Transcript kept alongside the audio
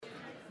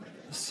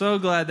So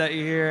glad that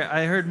you're here.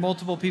 I heard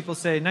multiple people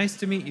say, "Nice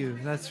to meet you."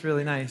 That's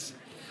really nice.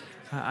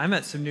 I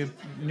met some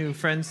new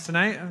friends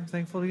tonight. I'm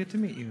thankful to get to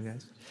meet you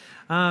guys.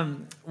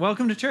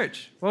 Welcome to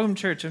church. Welcome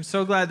to church. I'm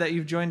so glad that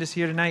you've joined us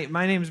here tonight.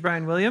 My name is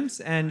Brian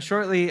Williams, and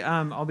shortly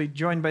I'll be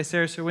joined by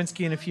Sarah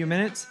Serwinski in a few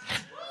minutes.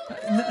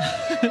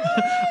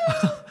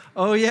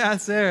 Oh yeah,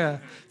 Sarah.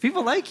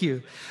 People like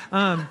you.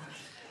 Tonight's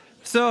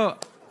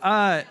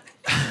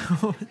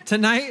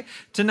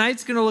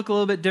going to look a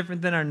little bit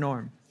different than our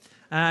norm.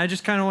 I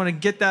just kind of want to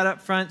get that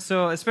up front.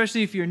 So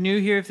especially if you're new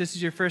here, if this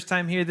is your first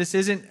time here, this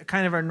isn't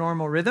kind of our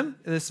normal rhythm.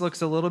 This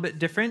looks a little bit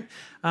different.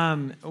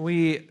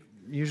 We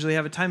usually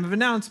have a time of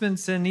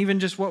announcements, and even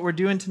just what we're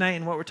doing tonight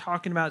and what we're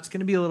talking about, it's going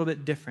to be a little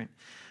bit different.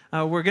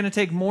 We're going to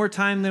take more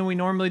time than we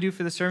normally do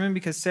for the sermon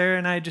because Sarah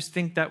and I just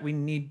think that we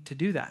need to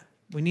do that.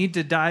 We need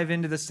to dive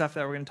into the stuff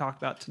that we're going to talk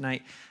about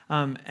tonight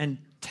and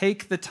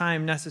take the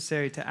time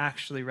necessary to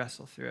actually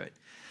wrestle through it.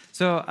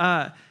 So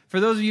for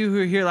those of you who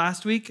were here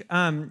last week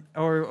or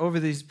over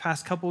these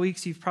past couple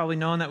weeks, you've probably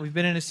known that we've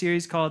been in a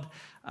series called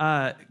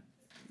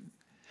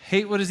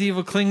Hate What Is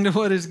Evil, Cling to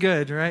What Is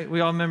Good, right? We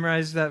all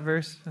memorized that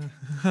verse.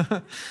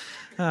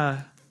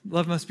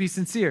 Love must be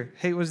sincere.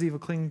 Hate what is evil,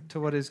 cling to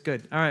what is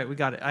good. All right, we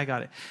got it. I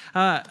got it.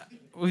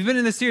 We've been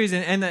in this series,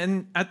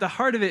 and at the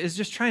heart of it is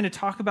just trying to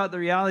talk about the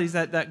realities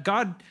that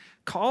God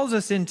calls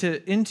us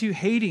into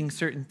hating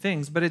certain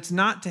things, but it's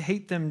not to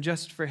hate them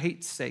just for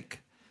hate's sake.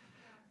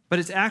 But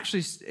it's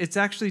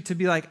actually to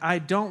be like, I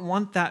don't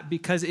want that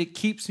because it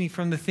keeps me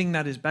from the thing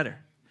that is better.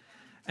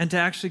 And to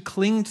actually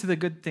cling to the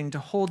good thing, to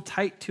hold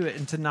tight to it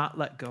and to not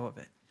let go of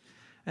it.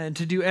 And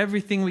to do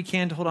everything we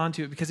can to hold on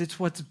to it because it's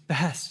what's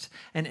best.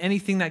 And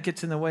anything that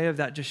gets in the way of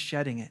that, just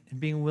shedding it and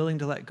being willing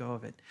to let go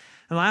of it.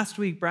 And last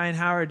week, Brian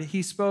Howard,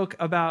 he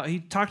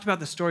talked about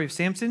the story of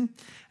Samson,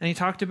 and he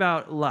talked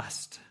about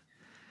lust.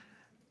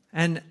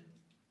 And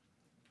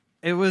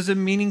it was a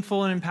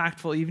meaningful and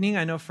impactful evening.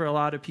 I know for a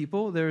lot of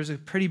people, there was a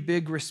pretty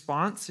big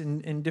response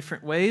in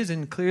different ways,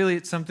 and clearly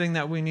it's something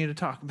that we need to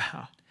talk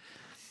about.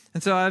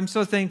 And so I'm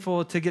so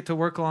thankful to get to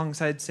work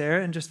alongside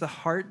Sarah and just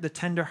the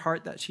tender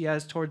heart that she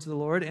has towards the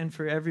Lord and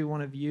for every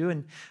one of you.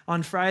 And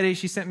on Friday,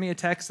 she sent me a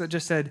text that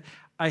just said,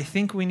 I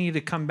think we need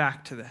to come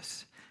back to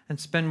this and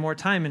spend more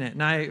time in it.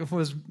 And I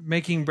was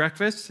making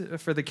breakfast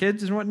for the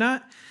kids and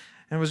whatnot,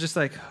 and was just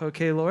like,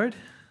 okay, Lord,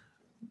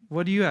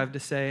 what do you have to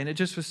say? And it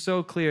just was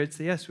so clear. It's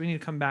yes, we need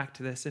to come back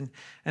to this. And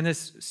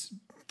this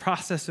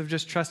process of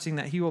just trusting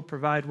that he will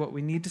provide what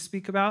we need to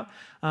speak about.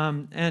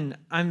 And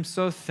I'm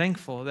so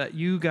thankful that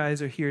you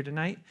guys are here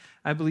tonight.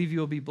 I believe you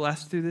will be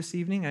blessed through this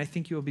evening. I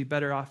think you will be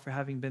better off for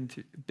having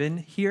been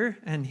here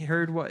and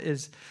heard what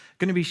is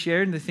going to be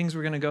shared and the things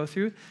we're going to go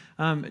through.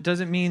 It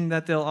doesn't mean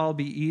that they'll all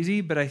be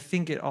easy, but I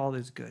think it all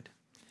is good.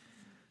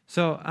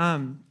 So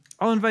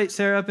I'll invite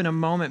Sarah up in a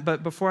moment,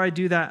 but before I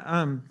do that,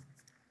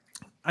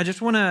 I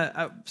just want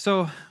to,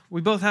 so we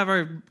both have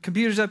our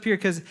computers up here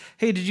because,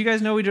 hey, did you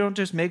guys know we don't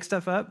just make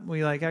stuff up?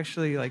 We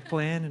actually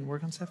plan and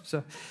work on stuff.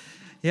 So,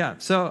 yeah.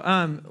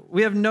 So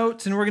we have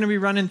notes, and we're going to be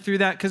running through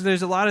that because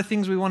there's a lot of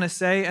things we want to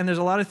say, and there's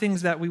a lot of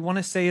things that we want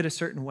to say it a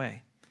certain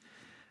way.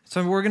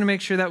 So we're going to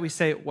make sure that we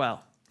say it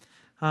well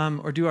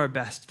or do our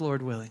best,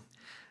 Lord willing.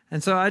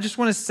 And so I just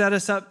want to set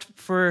us up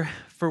for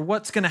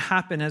what's going to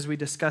happen as we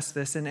discuss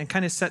this and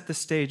kind of set the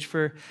stage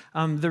for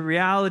the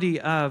reality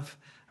of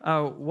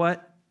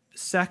what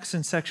sex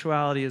and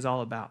sexuality is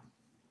all about.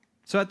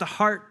 So at the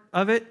heart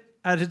of it,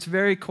 at its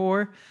very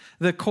core,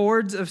 the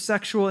cords of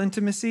sexual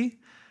intimacy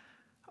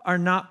are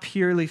not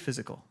purely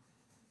physical.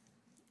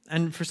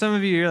 And for some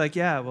of you, you're like,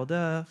 yeah, well,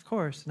 duh, of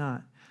course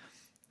not.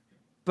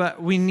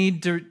 But we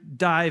need to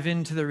dive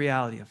into the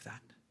reality of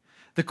that.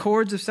 The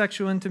cords of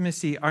sexual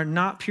intimacy are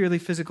not purely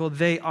physical.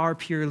 They are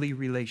purely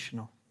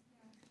relational.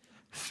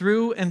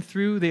 Through and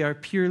through, they are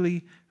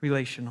purely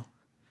relational.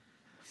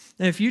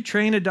 And if you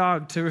train a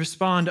dog to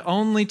respond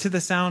only to the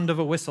sound of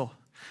a whistle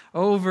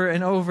over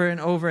and over and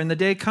over, and the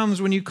day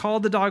comes when you call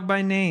the dog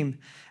by name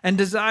and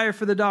desire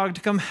for the dog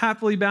to come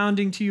happily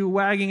bounding to you,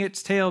 wagging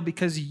its tail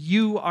because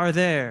you are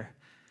there,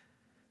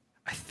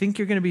 I think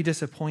you're going to be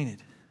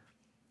disappointed.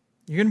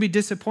 You're going to be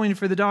disappointed,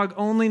 for the dog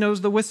only knows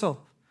the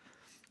whistle.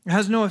 It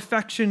has no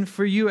affection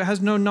for you. It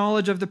has no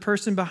knowledge of the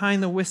person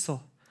behind the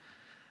whistle.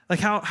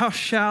 How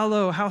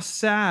shallow, how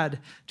sad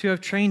to have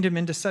trained him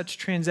into such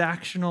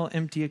transactional,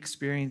 empty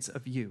experience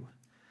of you.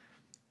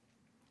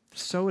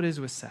 So it is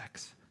with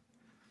sex.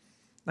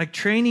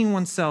 Training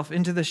oneself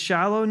into the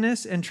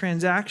shallowness and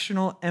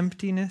transactional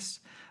emptiness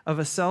of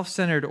a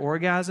self-centered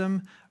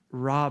orgasm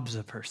robs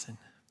a person.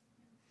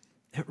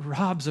 It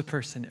robs a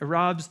person. It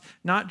robs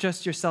not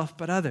just yourself,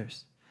 but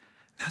others.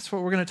 That's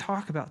what we're going to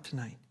talk about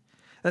tonight.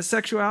 That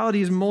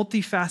sexuality is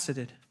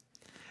multifaceted,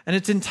 and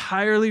it's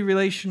entirely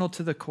relational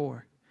to the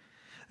core.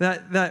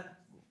 That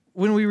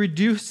when we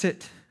reduce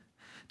it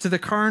to the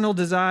carnal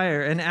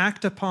desire and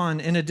act upon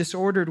in a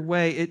disordered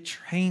way, it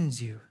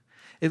trains you.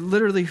 It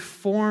literally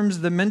forms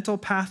the mental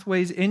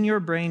pathways in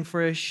your brain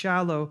for a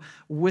shallow,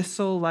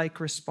 whistle-like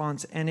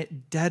response, and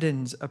it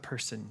deadens a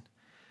person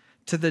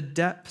to the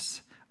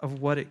depths of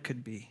what it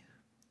could be.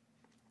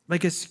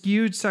 Like a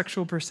skewed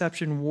sexual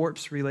perception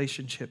warps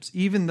relationships,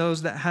 even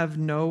those that have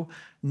no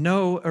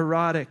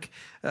erotic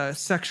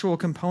sexual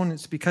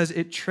components, because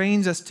it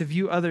trains us to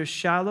view others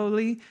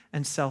shallowly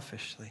and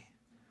selfishly.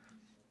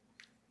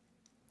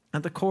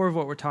 At the core of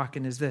what we're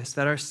talking is this,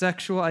 that our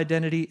sexual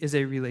identity is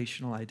a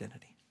relational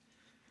identity.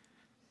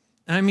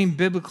 And I mean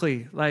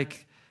biblically,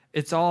 like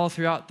it's all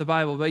throughout the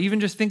Bible, but even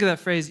just think of that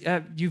phrase,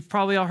 you've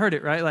probably all heard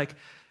it, right? Like,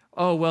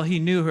 oh, well, he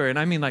knew her, and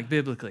I mean like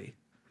biblically,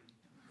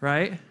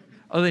 right?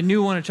 Oh, they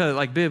knew one another,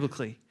 like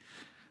biblically.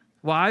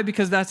 Why?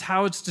 Because that's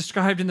how it's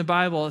described in the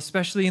Bible,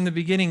 especially in the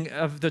beginning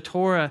of the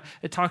Torah.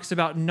 It talks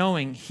about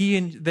knowing. He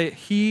and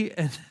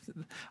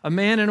a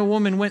man and a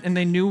woman went and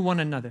they knew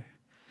one another.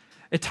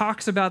 It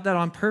talks about that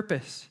on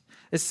purpose.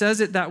 It says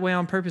it that way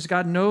on purpose.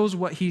 God knows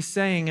what he's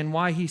saying and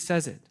why he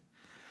says it.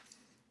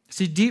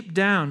 See, deep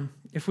down,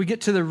 if we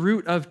get to the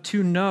root of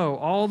to know,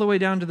 all the way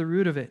down to the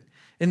root of it,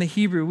 in the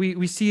Hebrew,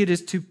 we see it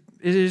is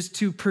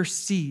to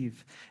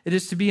perceive. It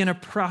is to be in a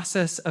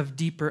process of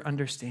deeper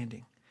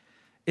understanding.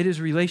 It is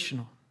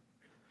relational.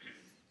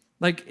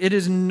 Like it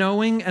is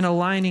knowing and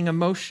aligning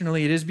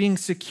emotionally. It is being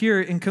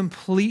secure in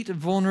complete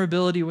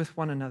vulnerability with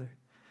one another.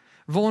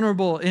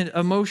 Vulnerable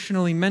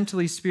emotionally,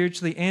 mentally,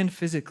 spiritually, and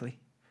physically.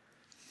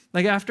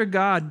 Like after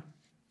God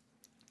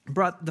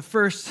brought the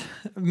first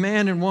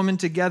man and woman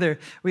together,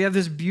 we have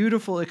this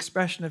beautiful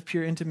expression of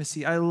pure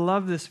intimacy. I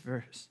love this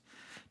verse.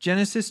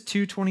 Genesis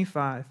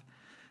 2:25.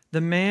 The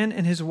man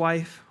and his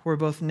wife were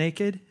both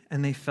naked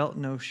and they felt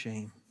no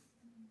shame.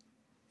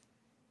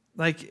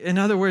 Like, in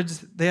other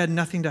words, they had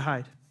nothing to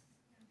hide.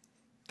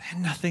 They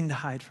had nothing to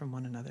hide from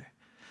one another.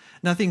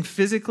 Nothing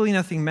physically,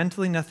 nothing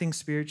mentally, nothing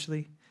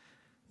spiritually,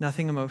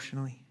 nothing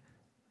emotionally.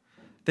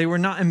 They were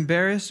not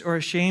embarrassed or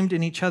ashamed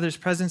in each other's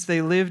presence.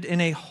 They lived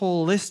in a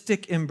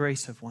holistic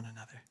embrace of one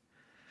another.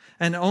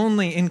 And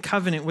only in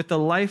covenant with the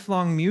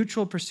lifelong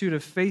mutual pursuit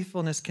of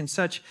faithfulness can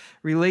such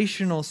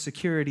relational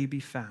security be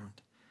found.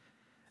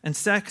 And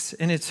sex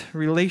in its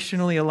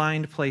relationally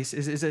aligned place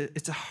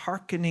it's a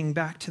hearkening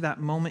back to that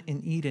moment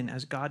in Eden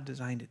as God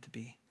designed it to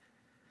be.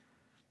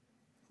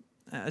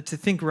 To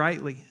think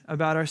rightly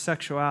about our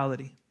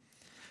sexuality,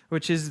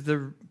 which is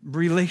the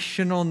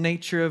relational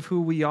nature of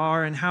who we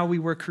are and how we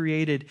were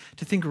created,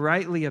 to think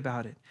rightly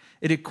about it.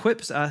 It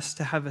equips us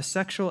to have a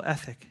sexual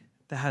ethic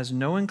that has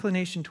no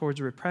inclination towards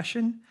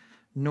repression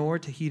nor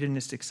to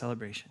hedonistic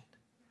celebration.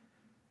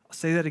 I'll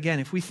say that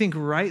again. If we think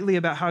rightly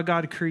about how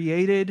God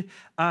created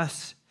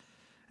us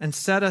and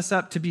set us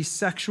up to be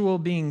sexual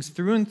beings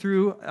through and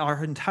through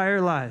our entire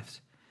lives,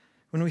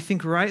 when we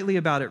think rightly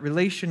about it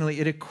relationally,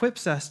 it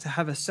equips us to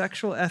have a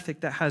sexual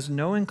ethic that has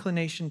no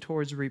inclination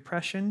towards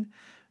repression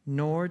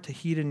nor to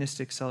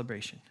hedonistic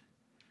celebration.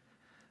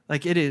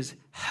 Like it is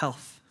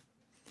health.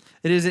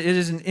 It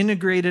is an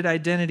integrated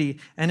identity,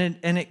 and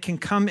it can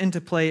come into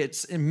play.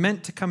 It's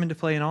meant to come into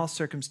play in all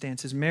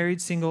circumstances,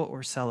 married, single,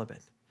 or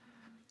celibate.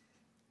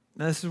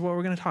 Now, this is what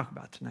we're going to talk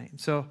about tonight.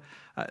 So,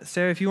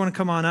 Sarah, if you want to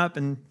come on up,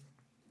 and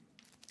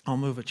I'll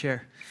move a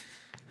chair.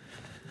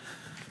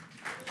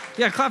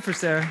 Yeah, clap for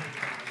Sarah.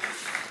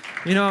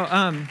 You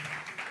know,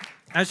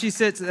 as she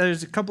sits,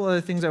 there's a couple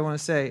other things I want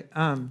to say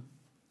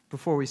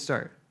before we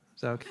start.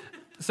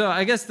 So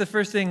I guess the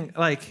first thing,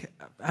 like,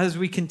 as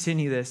we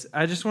continue this,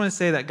 I just want to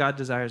say that God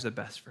desires the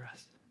best for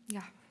us.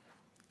 Yeah.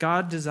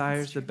 God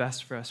desires the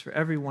best for us, for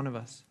every one of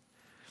us.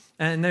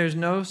 And there's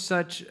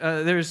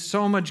there's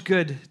so much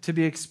good to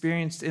be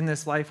experienced in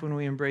this life when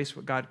we embrace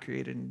what God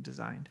created and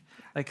designed.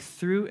 Like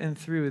through and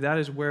through, that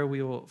is where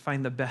we will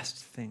find the best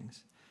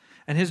things.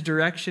 And his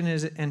direction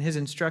and his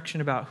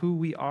instruction about who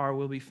we are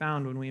will be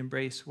found when we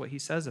embrace what he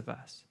says of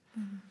us.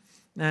 Mm-hmm.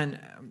 And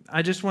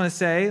I just want to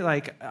say,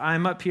 like,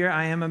 I'm up here,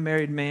 I am a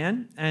married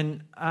man.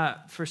 And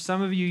for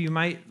some of you, you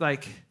might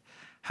like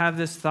have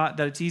this thought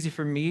that it's easy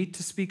for me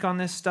to speak on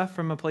this stuff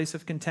from a place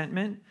of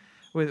contentment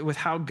with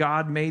how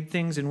God made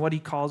things and what he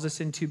calls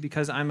us into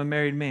because I'm a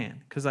married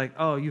man. Because like,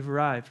 oh, you've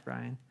arrived,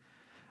 Brian.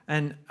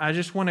 And I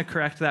just want to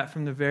correct that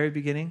from the very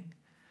beginning,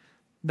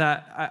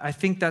 that I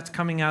think that's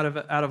coming out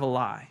of a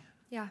lie.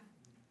 Yeah.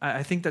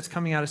 I think that's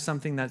coming out of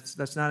something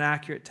that's not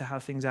accurate to how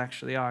things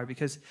actually are,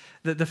 because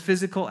the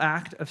physical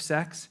act of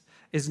sex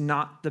is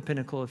not the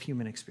pinnacle of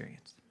human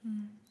experience.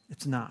 Mm.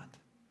 It's not.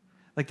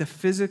 Like the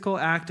physical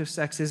act of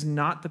sex is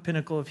not the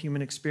pinnacle of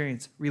human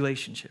experience.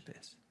 Relationship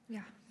is.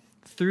 Yeah.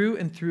 Through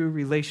and through,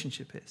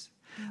 relationship is.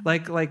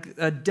 Like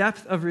a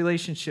depth of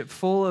relationship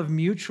full of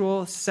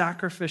mutual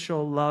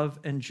sacrificial love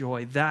and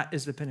joy. That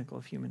is the pinnacle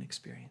of human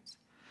experience.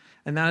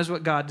 And that is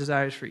what God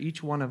desires for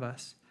each one of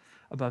us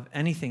above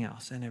anything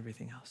else and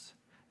everything else.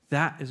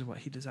 That is what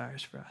he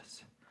desires for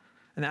us.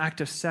 And the act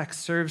of sex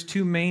serves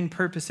two main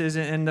purposes.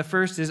 And the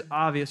first is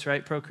obvious,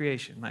 right?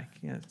 Procreation. Like,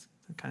 you know, that's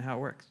kind of how it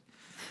works.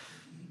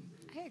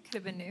 It could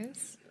have been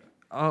news.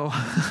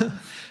 Oh,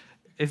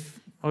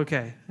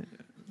 okay.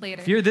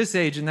 Later. If you're this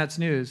age and that's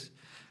news,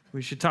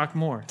 we should talk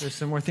more. There's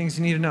some more things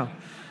you need to know.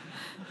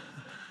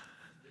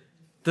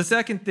 The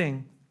second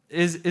thing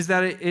is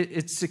that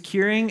it's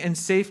securing and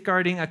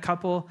safeguarding a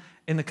couple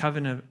in the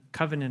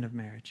covenant of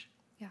marriage.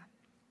 Yeah.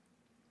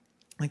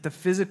 Like the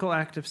physical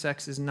act of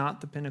sex is not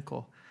the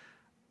pinnacle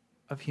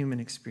of human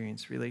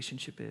experience.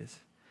 Relationship is.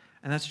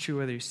 And that's true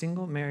whether you're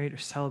single, married, or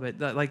celibate.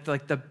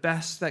 Like the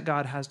best that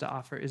God has to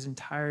offer is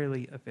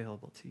entirely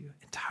available to you.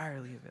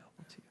 Entirely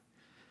available to you.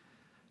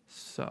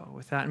 So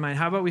with that in mind,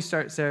 how about we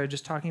start, Sarah,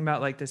 just talking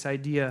about like this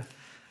idea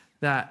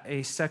that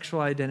a sexual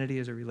identity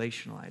is a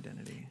relational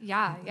identity.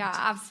 Yeah,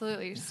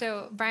 absolutely.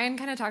 So Brian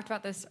kind of talked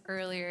about this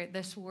earlier,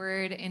 this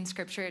word in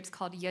Scripture, it's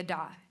called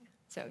yada.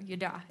 So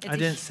yada. I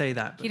didn't say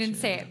that. He didn't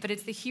say it, but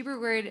it's the Hebrew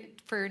word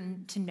for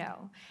to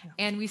know. Yeah.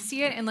 And we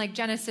see it in like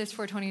Genesis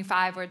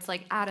 4:25 where it's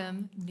like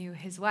Adam knew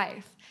his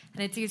wife.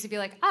 And it's easy to be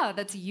like, oh,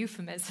 that's a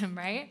euphemism,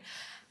 right?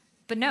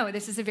 But no,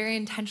 this is a very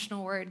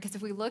intentional word because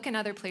if we look in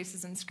other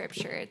places in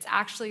Scripture, it's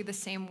actually the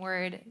same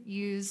word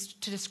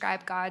used to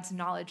describe God's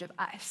knowledge of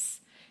us.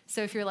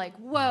 So if you're like,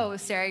 whoa,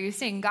 Sarah, you're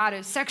saying God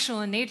is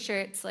sexual in nature,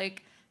 it's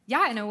like,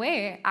 yeah, in a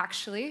way,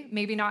 actually,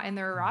 maybe not in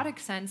the erotic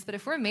sense, but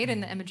if we're made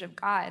in the image of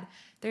God,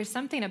 there's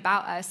something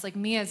about us, like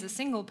me as a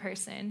single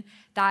person,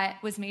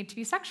 that was made to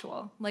be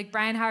sexual. Like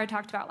Brian Howard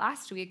talked about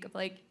last week of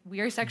like, we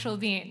are sexual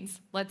beings.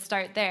 Let's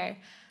start there.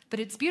 But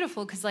it's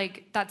beautiful because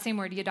like that same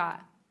word, yada,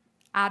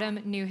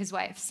 Adam knew his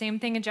wife. Same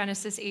thing in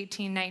Genesis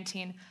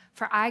 18:19.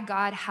 For I,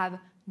 God, have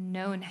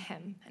known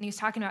him. And he's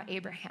talking about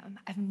Abraham.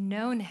 I've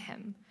known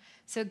him.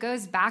 So it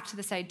goes back to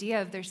this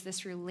idea of there's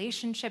this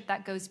relationship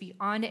that goes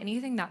beyond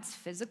anything that's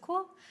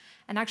physical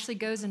and actually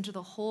goes into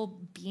the whole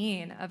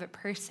being of a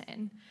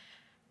person.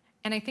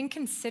 And I think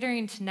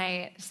considering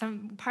tonight,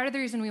 part of the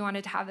reason we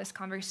wanted to have this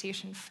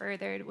conversation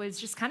furthered was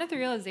just kind of the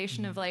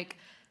realization of like,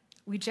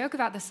 we joke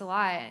about this a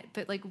lot,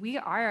 but like we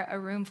are a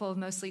room full of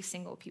mostly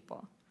single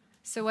people.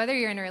 So whether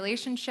you're in a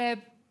relationship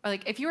or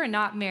like if you are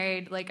not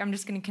married, like I'm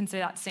just going to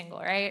consider that single,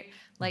 right?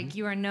 Like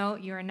you are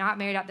not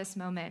married at this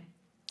moment.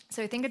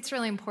 So I think it's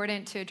really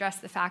important to address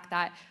the fact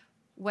that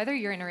whether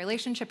you're in a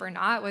relationship or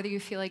not, whether you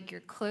feel like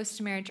you're close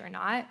to marriage or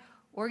not,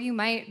 or you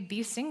might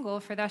be single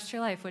for the rest of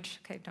your life, which,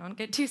 okay, don't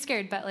get too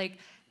scared, but like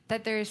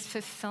that there's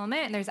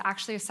fulfillment and there's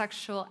actually a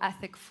sexual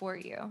ethic for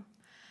you.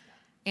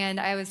 And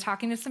I was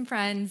talking to some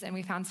friends and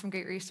we found some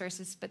great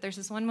resources, but there's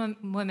this one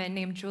woman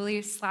named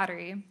Julie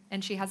Slattery,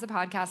 and she has a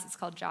podcast. It's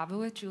called Java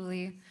with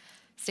Julie.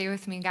 Stay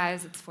with me,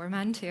 guys. It's for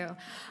men, too.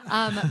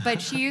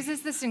 But she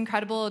uses this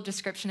incredible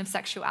description of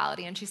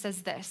sexuality, and she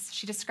says this.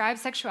 She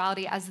describes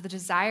sexuality as the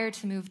desire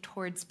to move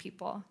towards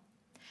people,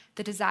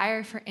 the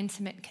desire for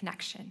intimate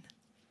connection.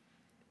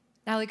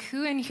 Now, like,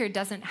 who in here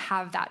doesn't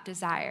have that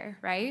desire,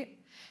 right?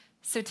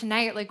 So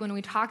tonight, like, when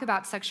we talk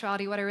about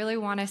sexuality, what I really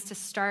want us to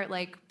start,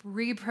 like,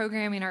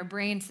 reprogramming our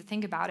brains to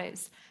think about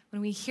is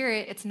when we hear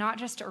it, it's not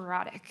just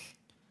erotic.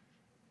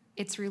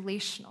 It's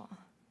relational.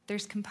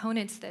 There's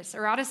components to this.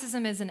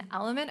 Eroticism is an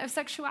element of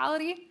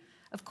sexuality,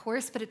 of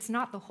course, but it's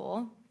not the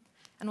whole.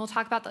 And we'll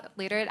talk about that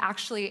later.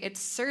 It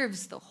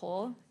serves the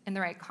whole in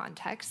the right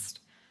context.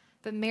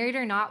 But married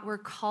or not, we're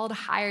called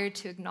higher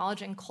to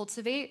acknowledge and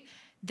cultivate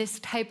this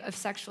type of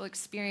sexual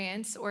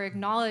experience or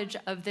acknowledge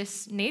of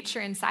this nature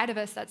inside of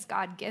us that's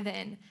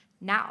God-given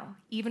now,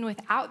 even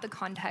without the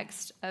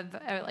context of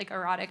like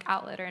erotic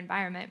outlet or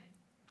environment.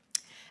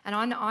 And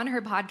on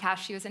her podcast,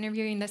 she was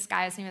interviewing this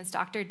guy. His name is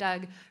Dr.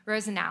 Doug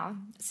Rosenau.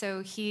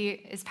 So he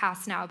is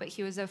passed now, but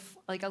he was a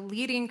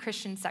leading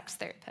Christian sex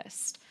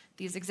therapist.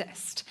 These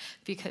exist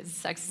because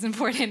sex is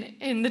important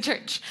in the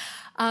church.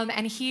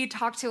 And he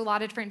talked to a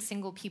lot of different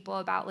single people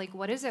about like,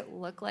 what does it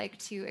look like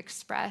to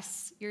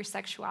express your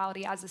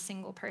sexuality as a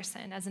single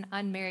person, as an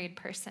unmarried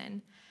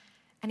person?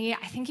 And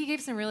I think he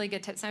gave some really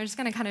good tips. I'm just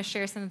going to kind of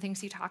share some of the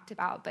things he talked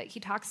about. But he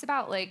talks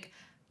about like,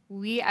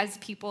 we as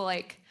people,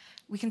 like,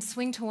 we can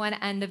swing to one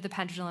end of the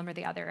pendulum or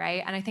the other,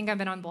 right? And I think I've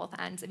been on both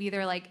ends of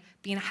either like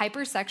being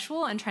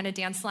hypersexual and trying to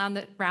dance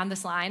around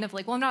this line of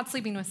like, well, I'm not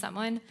sleeping with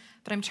someone,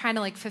 but I'm trying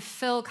to like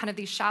fulfill kind of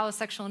these shallow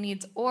sexual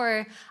needs,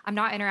 or I'm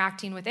not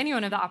interacting with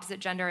anyone of the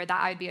opposite gender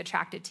that I'd be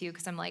attracted to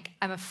because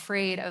I'm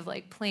afraid of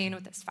like playing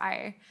with this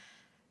fire.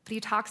 But he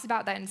talks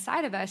about that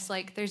inside of us,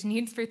 like there's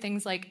needs for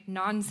things like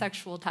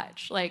non-sexual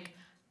touch, like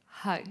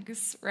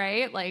hugs,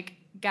 right? Like,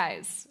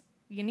 guys,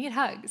 you need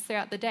hugs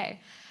throughout the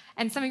day.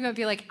 And some of you might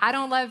be like, I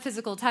don't love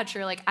physical touch,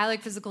 or like, I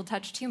like physical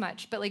touch too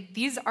much. But like,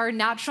 these are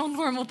natural,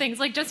 normal things.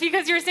 Like, just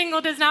because you're single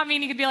does not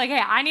mean you could be like,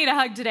 hey, I need a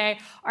hug today,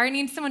 or I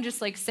need someone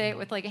just like sit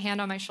with like a hand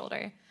on my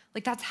shoulder.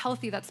 Like, that's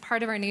healthy. That's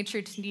part of our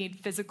nature to need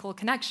physical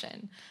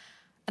connection.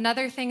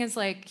 Another thing is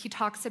like, he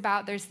talks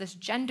about there's this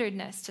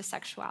genderedness to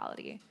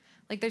sexuality.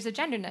 Like, there's a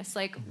genderedness.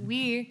 Like,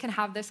 we can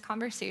have this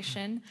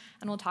conversation,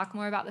 and we'll talk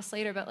more about this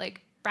later, but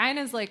like, Brian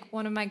is like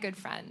one of my good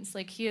friends.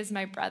 Like, he is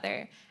my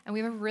brother, and we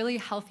have a really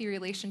healthy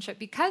relationship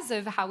because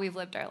of how we've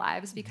lived our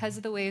lives, because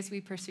of the ways we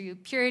pursue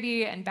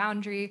purity and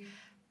boundary.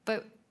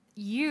 But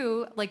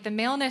you, like the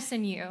maleness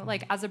in you,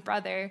 like as a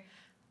brother,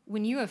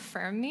 when you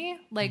affirm me,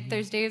 like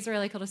there's days where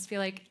like he'll just be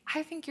like,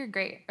 I think you're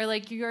great, or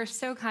like you are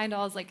so kind,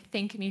 always like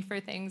thank me for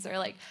things, or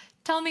like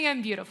tell me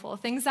I'm beautiful,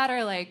 things that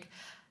are like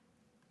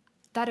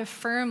that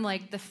affirm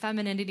like the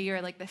femininity or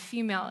like the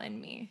female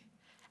in me.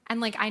 And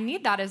like, I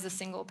need that as a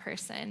single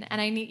person. And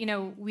I need, you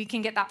know, we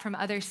can get that from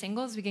other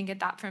singles. We can get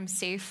that from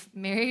safe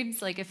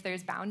marrieds, like if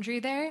there's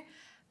boundary there.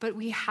 But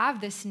we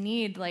have this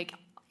need, like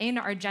in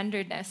our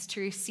genderedness,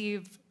 to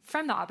receive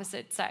from the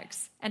opposite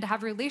sex and to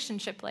have a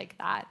relationship like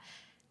that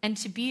and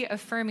to be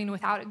affirming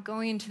without it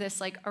going to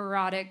this like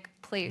erotic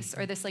place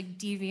or this like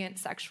deviant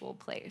sexual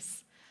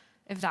place,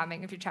 if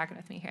you're tracking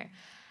with me here.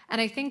 And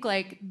I think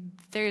like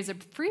there's a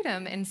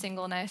freedom in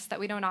singleness that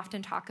we don't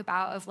often talk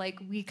about, of like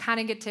we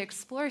kind of get to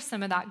explore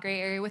some of that gray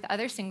area with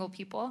other single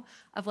people,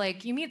 of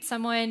like you meet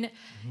someone,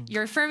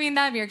 you're affirming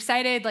them, you're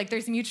excited, like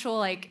there's mutual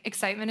like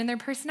excitement in their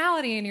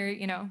personality and you're,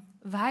 you know,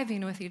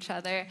 vibing with each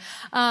other.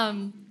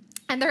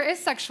 And there is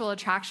sexual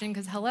attraction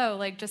because hello,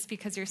 like just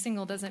because you're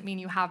single doesn't mean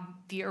you have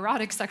the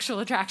erotic sexual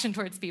attraction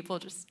towards people.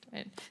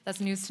 That's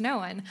news to no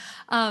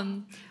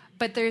one.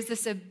 But there's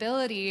this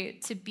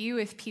ability to be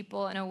with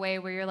people in a way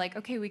where you're like,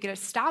 okay, we could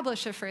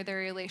establish a further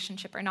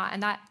relationship or not.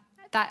 And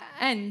that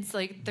ends,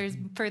 like there's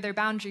further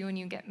boundary when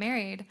you get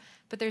married.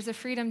 But there's a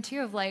freedom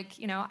too of like,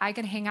 you know, I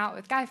can hang out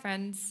with guy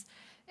friends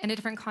in a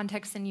different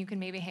context than you can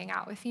maybe hang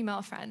out with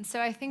female friends. So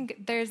I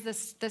think there's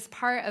this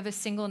part of a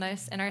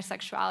singleness in our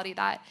sexuality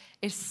that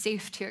is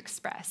safe to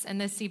express.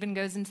 And this even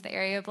goes into the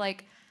area of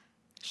like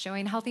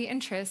showing healthy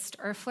interest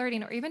or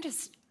flirting or even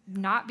just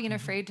not being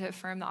afraid to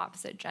affirm the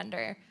opposite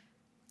gender.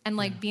 And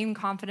like being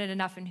confident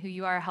enough in who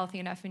you are, healthy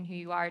enough in who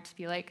you are to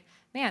be like,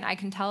 man, I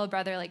can tell a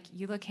brother, like,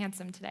 you look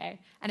handsome today.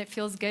 And it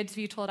feels good to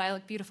be told I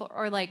look beautiful.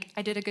 Or like,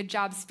 I did a good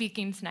job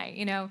speaking tonight.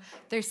 You know,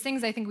 there's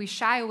things I think we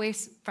shy away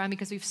from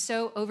because we've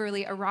so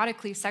overly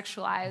erotically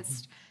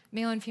sexualized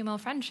male and female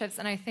friendships.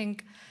 And I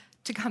think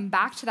to come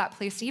back to that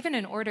place, even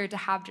in order to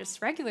have just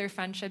regular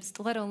friendships,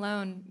 let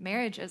alone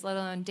marriages, let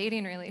alone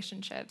dating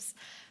relationships.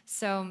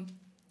 So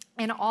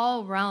in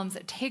all realms,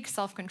 it takes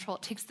self-control.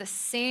 It takes the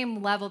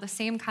same level, the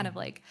same kind of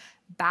like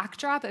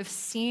backdrop of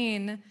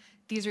seeing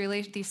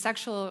these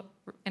sexual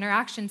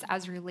interactions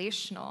as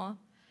relational,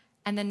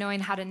 and then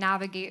knowing how to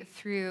navigate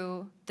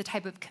through the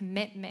type of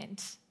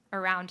commitment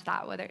around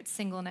that, whether it's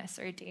singleness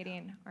or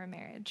dating or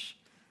marriage.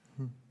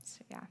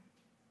 So yeah.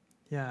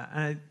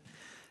 Yeah.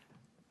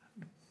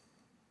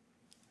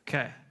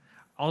 Okay.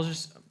 I'll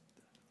just,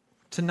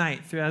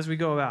 tonight, as we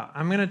go about,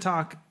 I'm going to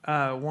talk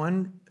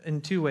one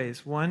in two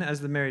ways. One, as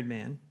the married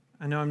man.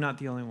 I know I'm not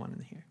the only one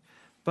in here.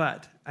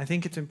 But I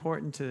think it's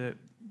important to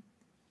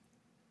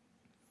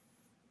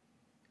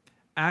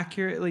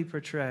accurately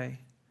portray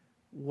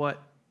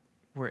what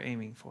we're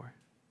aiming for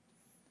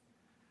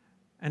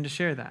and to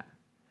share that.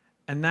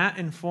 And that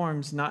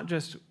informs not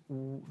just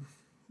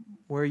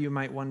where you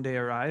might one day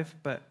arrive,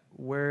 but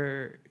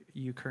where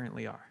you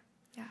currently are.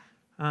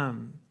 Yeah.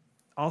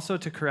 Also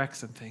to correct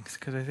some things,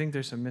 because I think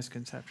there's some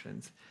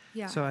misconceptions.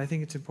 Yeah. So I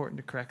think it's important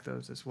to correct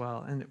those as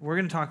well. And we're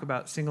going to talk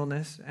about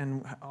singleness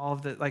and all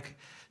of the, like,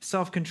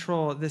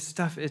 self-control, this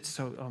stuff. It's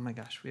so, oh my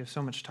gosh, we have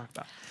so much to talk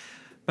about.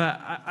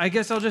 But I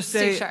guess I'll just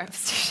say, Stay sharp.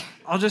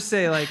 I'll just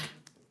say, like,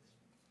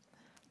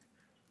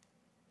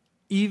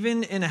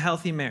 even in a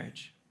healthy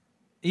marriage,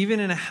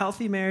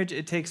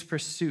 it takes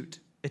pursuit.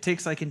 It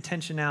takes like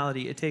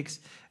intentionality. It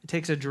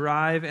takes a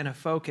drive and a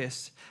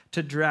focus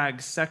to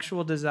drag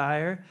sexual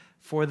desire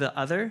for the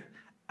other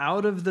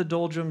out of the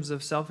doldrums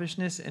of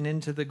selfishness and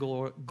into the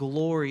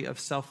glory of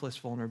selfless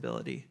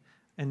vulnerability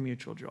and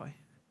mutual joy.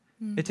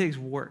 It takes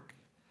work.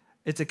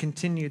 It's a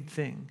continued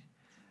thing.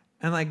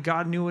 And like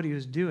God knew what he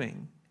was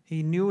doing.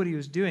 He knew what he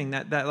was doing.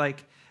 That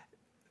like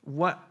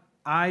what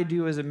I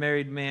do as a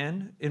married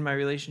man in my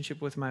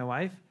relationship with my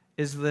wife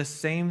is the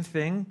same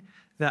thing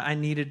that I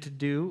needed to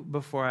do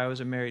before I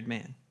was a married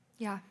man.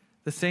 Yeah.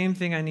 The same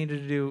thing I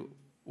needed to do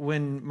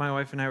when my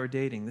wife and I were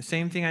dating. The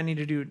same thing I need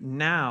to do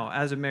now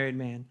as a married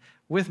man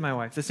with my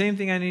wife. The same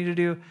thing I need to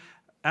do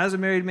as a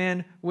married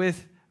man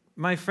with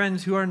my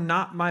friends who are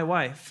not my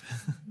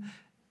wife.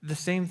 The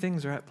same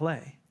things are at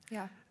play.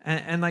 Yeah.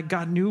 And like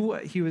God knew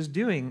what he was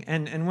doing.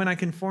 And when I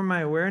conform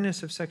my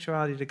awareness of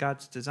sexuality to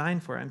God's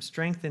design for it, I'm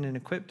strengthened and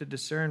equipped to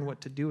discern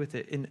what to do with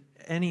it in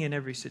any and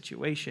every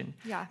situation.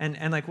 Yeah.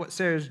 And like what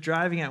Sarah's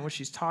driving at, what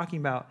she's talking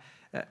about,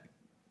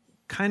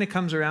 kind of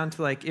comes around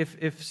to like,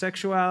 if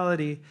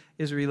sexuality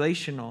is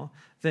relational,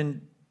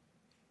 then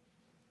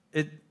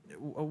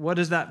what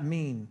does that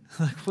mean?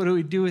 Like, what do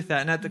we do with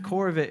that? And at the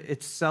core of it,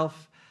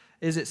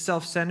 is it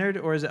self-centered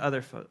or is it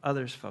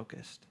others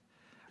focused?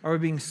 Are we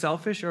being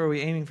selfish or are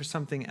we aiming for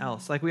something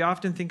else? Like we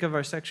often think of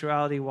our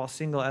sexuality while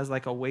single as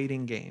like a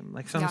waiting game,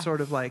 like some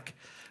sort of like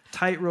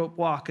tightrope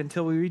walk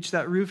until we reach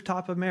that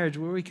rooftop of marriage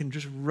where we can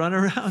just run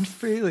around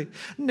freely,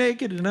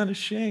 naked and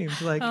unashamed.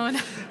 Like, oh, no.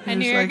 I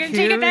knew you were like, going to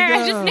take it there.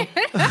 I just knew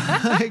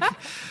it. Like,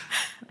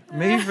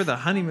 maybe for the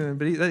honeymoon,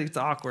 but it's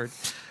awkward.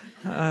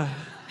 But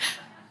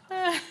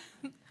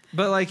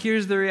like,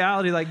 here's the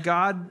reality, like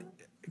God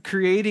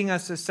creating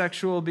us as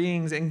sexual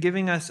beings and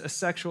giving us a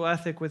sexual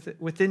ethic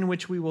within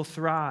which we will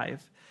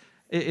thrive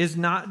is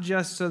not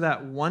just so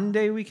that one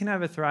day we can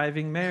have a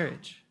thriving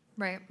marriage.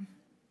 Right.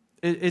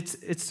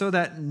 It's so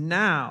that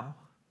now,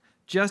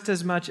 just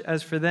as much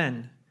as for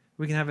then,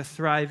 we can have a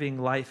thriving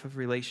life of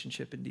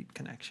relationship and deep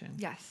connection.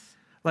 Yes.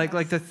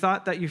 Like the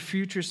thought that your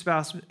future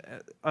spouse,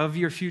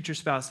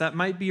 that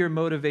might be your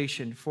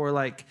motivation for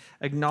like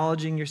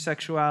acknowledging your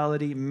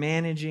sexuality,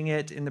 managing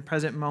it in the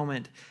present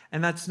moment.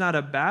 And that's not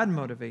a bad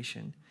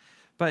motivation,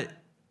 but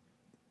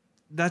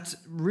that's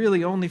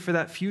really only for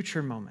that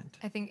future moment.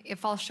 I think it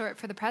falls short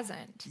for the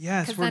present.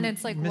 Yes, because then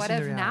it's like, what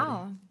if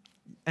now?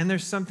 And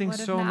there's something What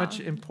if so now? much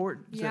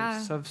important,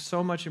 Yeah. of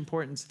so much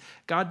importance.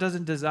 God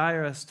doesn't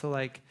desire us to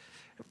like,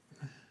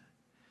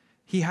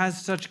 he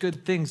has such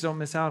good things, don't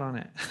miss out on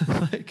it.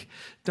 Like,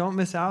 don't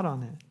miss out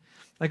on it.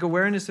 Like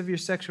awareness of your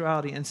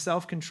sexuality and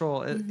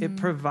self-control, it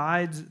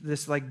provides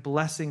this like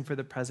blessing for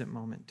the present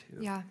moment too.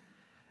 Yeah.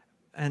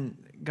 And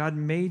God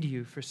made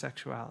you for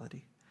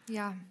sexuality.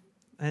 Yeah.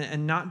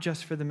 And not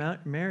just for the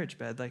marriage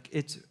bed. Like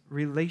it's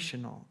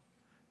relational.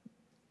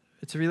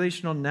 It's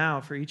relational now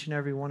for each and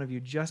every one of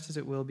you, just as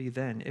it will be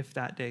then, if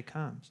that day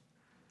comes.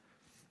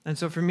 And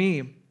so for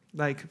me,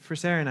 like for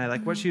Sarah and I,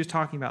 like what she was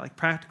talking about, like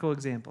practical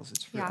examples.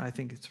 I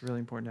think it's really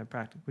important to have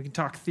practical. We can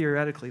talk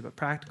theoretically, but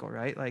practical,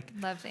 right? Like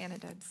Love the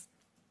antidotes.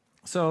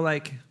 so,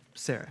 like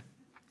Sarah.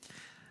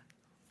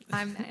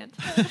 I'm the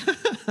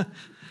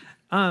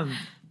antidote.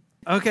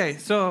 Okay,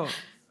 so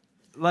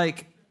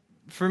like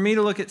for me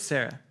to look at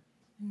Sarah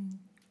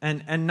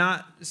and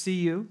not see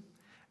you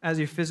as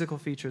your physical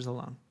features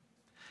alone.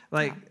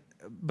 Like,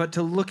 but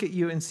to look at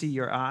you and see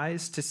your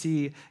eyes, to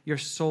see your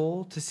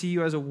soul, to see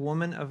you as a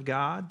woman of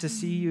God, to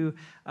see you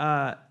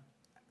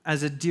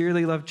as a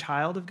dearly loved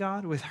child of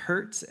God with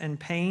hurts and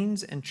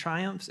pains and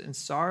triumphs and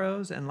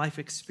sorrows and life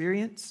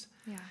experience.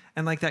 Yeah.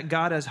 And like that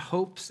God has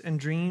hopes and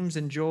dreams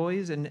and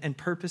joys and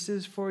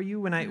purposes for you.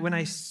 When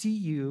I see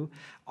you,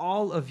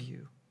 all of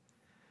you,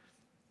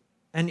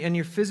 and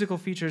your physical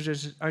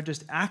features are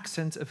just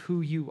accents of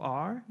who you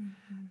are,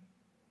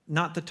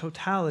 not the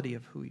totality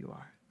of who you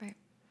are. Right.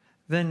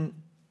 Then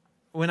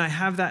when I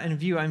have that in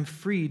view, I'm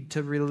freed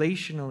to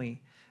relationally,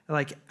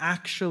 like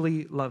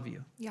actually love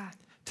you. Yeah.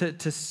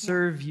 To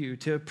serve you,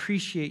 to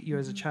appreciate you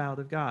as a child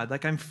of God.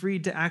 Like I'm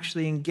freed to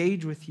actually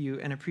engage with you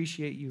and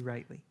appreciate you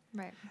rightly.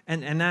 Right.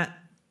 And that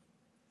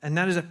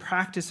is a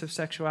practice of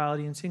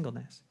sexuality and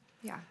singleness.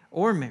 Yeah.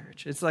 Or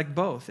marriage. It's like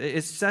both.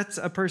 It sets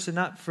a person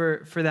up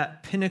for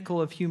that pinnacle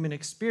of human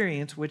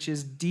experience, which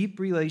is deep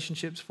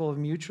relationships full of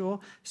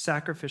mutual,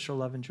 sacrificial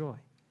love and joy.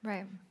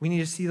 Right. We need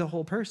to see the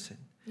whole person.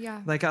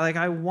 Yeah. Like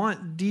I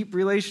want deep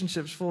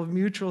relationships full of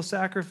mutual,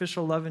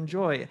 sacrificial love and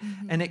joy.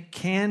 And it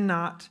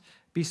cannot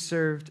be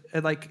served,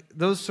 like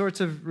those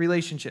sorts of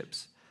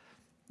relationships,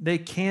 they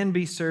can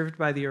be served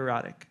by the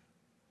erotic.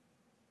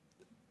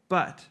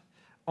 But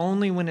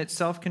only when it's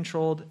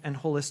self-controlled and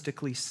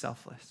holistically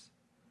selfless.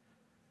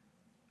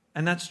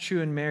 And that's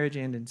true in marriage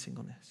and in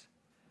singleness.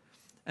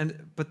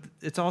 But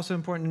it's also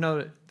important to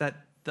note that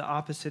the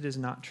opposite is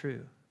not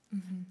true.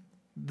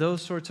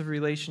 Those sorts of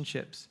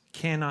relationships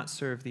cannot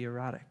serve the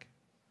erotic.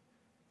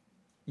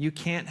 You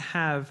can't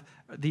have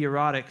the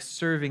erotic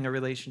serving a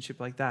relationship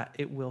like that.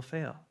 It will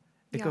fail.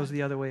 It goes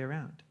the other way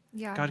around.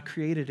 Yeah. God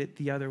created it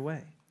the other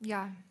way.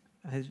 Yeah.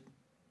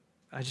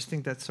 I just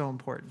think that's so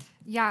important.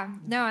 Yeah,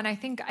 no, and I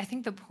think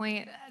the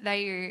point that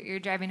you're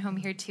driving home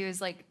here too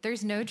is like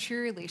there's no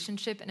true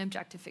relationship in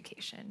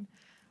objectification.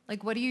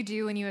 Like what do you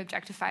do when you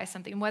objectify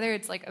something, whether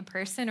it's like a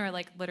person or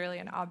like literally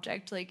an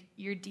object? Like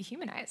you're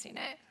dehumanizing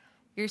it.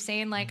 You're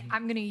saying like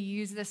I'm going to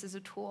use this as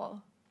a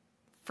tool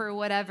for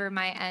whatever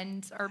my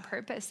end or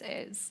purpose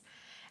is.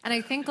 And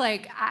I think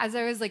like as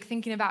I was like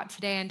thinking about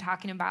today and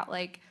talking about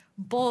like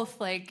both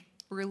like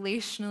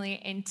relationally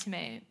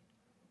intimate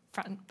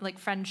like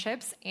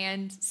friendships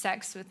and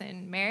sex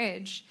within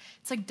marriage,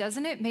 it's like,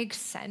 doesn't it make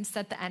sense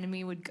that the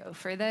enemy would go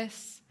for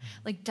this?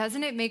 Like,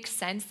 doesn't it make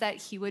sense that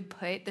he would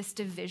put this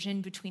division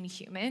between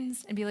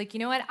humans and be like, you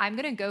know what, I'm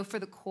going to go for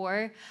the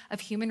core of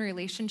human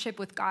relationship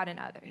with God and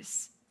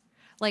others.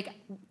 Like,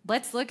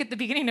 let's look at the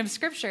beginning of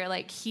scripture.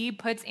 Like, he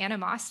puts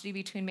animosity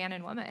between man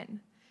and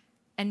woman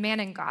and man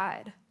and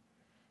God.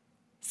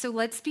 So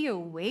let's be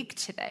awake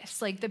to this.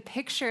 Like the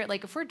picture,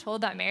 like if we're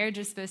told that marriage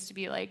is supposed to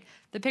be like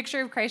the picture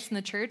of Christ in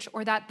the church,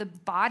 or that the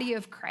body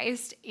of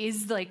Christ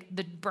is like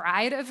the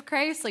bride of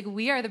Christ, like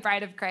we are the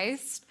bride of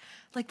Christ,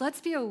 like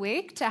let's be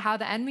awake to how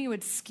the enemy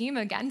would scheme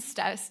against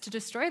us to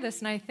destroy this.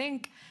 And I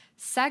think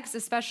sex,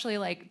 especially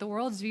like the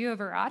world's view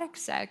of erotic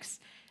sex,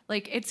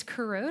 like it's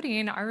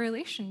corroding our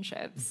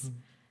relationships.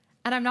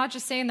 And I'm not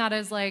just saying that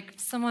as like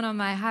someone on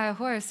my high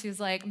horse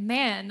who's like,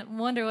 man,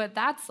 wonder what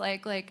that's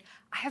like. Like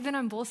I have been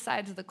on both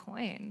sides of the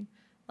coin.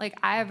 Like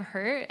I have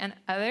hurt and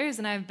others,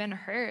 and I've been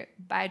hurt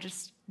by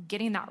just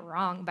getting that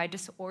wrong, by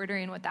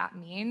disordering what that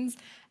means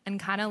and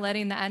kind of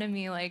letting the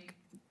enemy like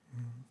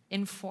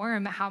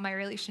inform how my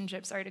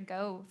relationships are to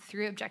go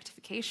through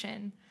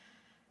objectification.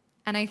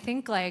 And I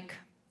think like...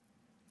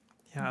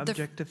 Yeah,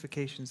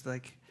 objectification's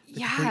like...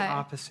 the complete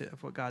opposite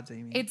of what God's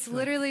aiming. It's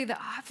literally the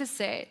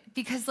opposite,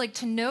 because like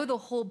to know the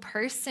whole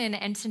person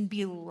and to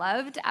be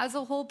loved as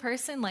a whole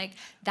person, like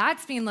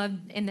that's being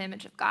loved in the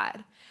image of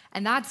God,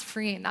 and that's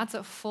freeing. That's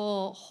a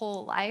full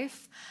whole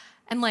life.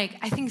 And like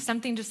I think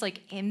something just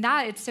like in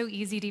that, it's so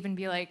easy to even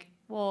be like,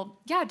 well,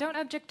 yeah, don't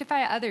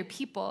objectify other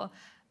people,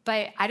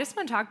 But I just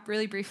want to talk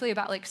really briefly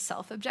about like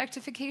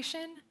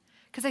self-objectification,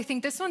 because I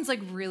think this one's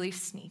like really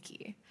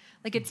sneaky.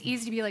 Like it's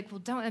easy to be like, well,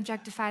 don't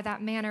objectify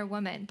that man or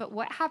woman. But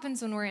what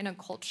happens when we're in a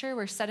culture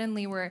where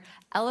suddenly we're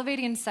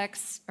elevating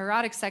sex,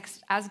 erotic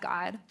sex as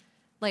God?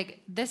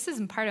 Like this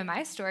is part of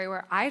my story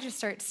where I just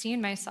start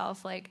seeing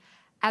myself like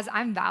as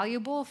I'm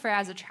valuable for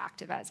as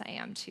attractive as I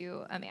am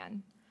to a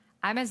man.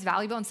 I'm as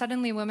valuable, and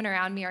suddenly women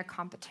around me are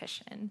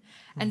competition.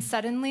 And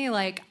suddenly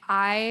like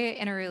I,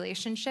 in a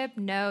relationship,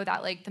 know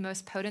that like the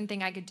most potent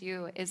thing I could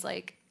do is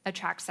like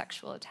attract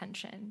sexual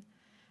attention.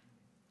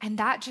 And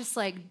that just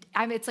like,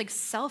 it's like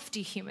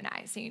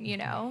self-dehumanizing, you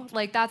know?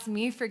 Like that's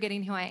me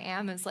forgetting who I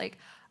am as like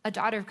a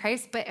daughter of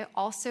Christ, but it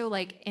also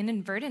like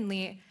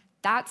inadvertently,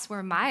 that's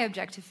where my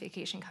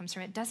objectification comes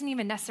from. It doesn't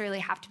even necessarily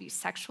have to be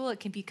sexual. It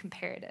can be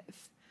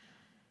comparative.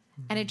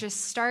 And it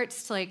just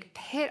starts to like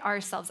pit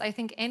ourselves. I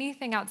think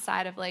anything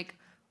outside of like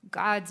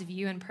God's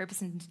view and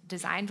purpose and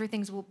design for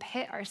things will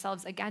pit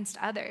ourselves against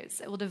others.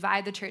 It will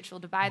divide the church, it will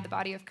divide the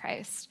body of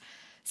Christ.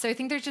 So I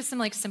think there's just some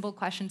like simple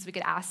questions we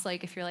could ask,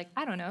 like if you're like,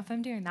 I don't know if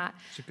I'm doing that.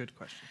 It's a good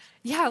question.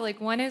 Yeah, like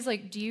one is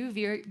like, do you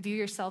view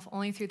yourself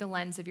only through the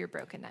lens of your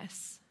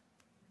brokenness?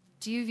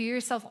 Do you view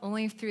yourself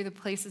only through the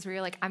places where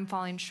you're like, I'm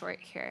falling short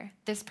here.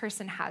 This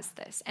person has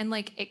this. And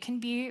like, it can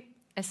be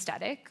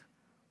aesthetic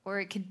or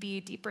it could be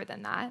deeper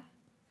than that.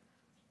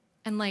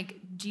 And like,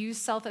 do you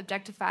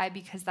self-objectify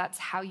because that's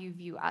how you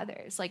view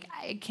others? Like,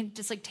 I can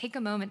just like take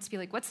a moment to be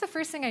like, what's the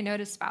first thing I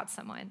noticed about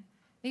someone?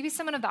 Maybe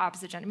someone of the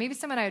opposite gender, maybe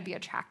someone I would be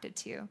attracted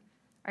to.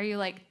 Are you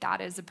like,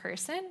 that is a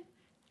person?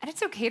 And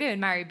it's okay to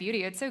admire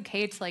beauty. It's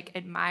okay to like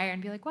admire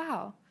and be like,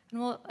 wow.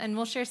 And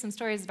we'll share some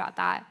stories about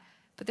that.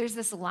 But there's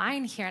this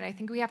line here, and I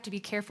think we have to be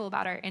careful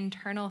about our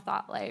internal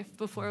thought life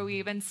before we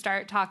even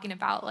start talking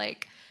about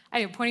like,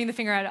 I know, pointing the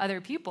finger at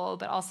other people,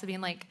 but also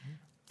being like,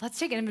 let's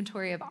take an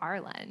inventory of our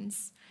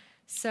lens.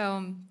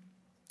 So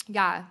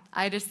yeah,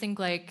 I just think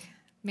like,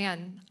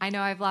 man, I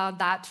know I've allowed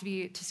that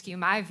to skew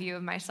my view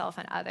of myself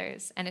and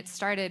others. And it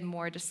started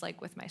more just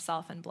like with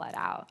myself and bled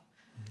out.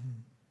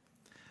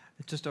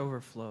 It just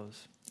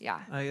overflows. Yeah.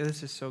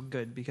 This is so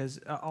good because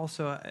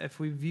also if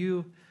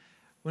we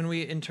when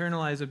we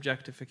internalize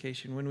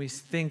objectification, when we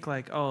think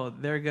like, oh,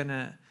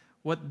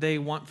 what they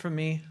want from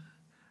me,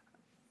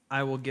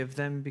 I will give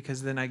them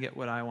because then I get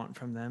what I want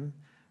from them.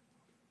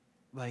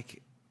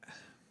 Like,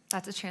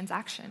 that's a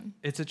transaction.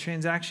 It's a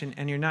transaction,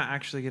 and you're not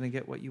actually going to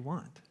get what you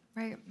want.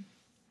 Right.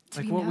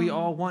 Like what we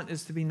all want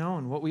is to be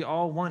known. What we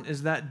all want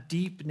is that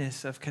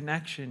deepness of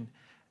connection.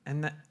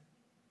 And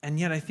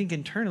yet I think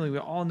internally we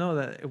all know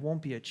that it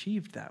won't be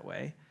achieved that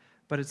way.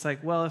 But it's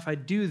like, well, if I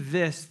do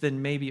this,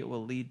 then maybe it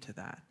will lead to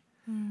that.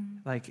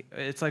 Like,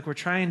 it's like we're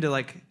trying to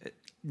like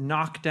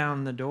knock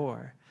down the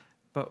door.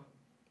 But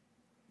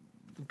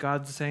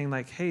God's saying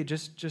like, hey,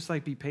 just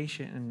like be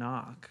patient and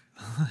knock.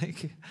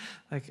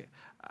 like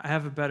I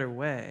have a better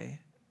way.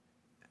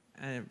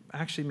 And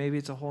actually maybe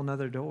it's a whole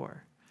nother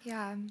door.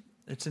 Yeah.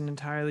 It's an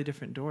entirely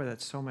different door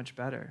that's so much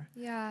better.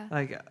 Yeah.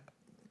 Like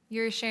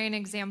you're sharing an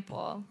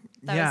example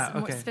that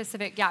was more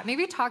specific. Yeah.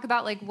 Maybe talk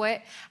about like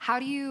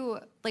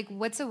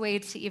what's a way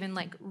to even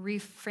like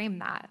reframe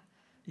that?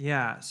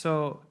 Yeah.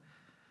 So,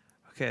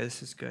 okay,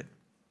 this is good.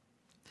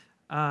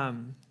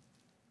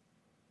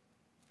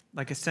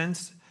 Like a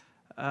sense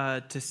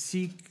to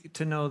seek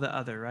to know the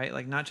other, right?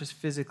 Like not just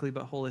physically,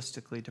 but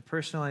holistically, to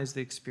personalize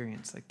the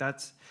experience. Like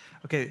that's,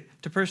 okay,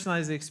 to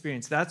personalize the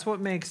experience. That's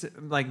what makes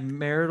like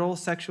marital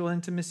sexual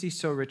intimacy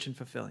so rich and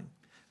fulfilling,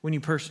 when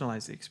you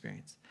personalize the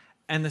experience.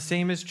 And the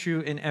same is true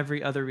in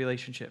every other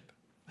relationship.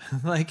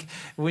 Like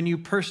when you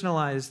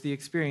personalize the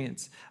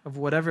experience of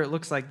whatever it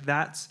looks like,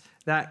 that's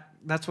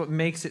what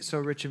makes it so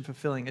rich and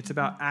fulfilling. It's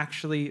about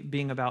actually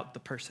being about the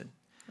person.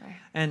 Right.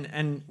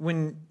 And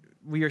when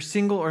we are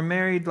single or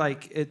married,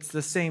 like it's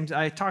the same.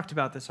 I talked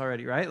about this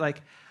already, right?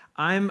 Like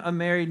I'm a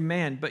married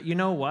man, but you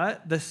know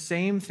what? The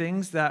same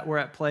things that were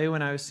at play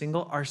when I was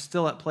single are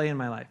still at play in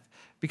my life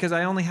because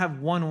I only have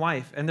one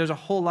wife and there's a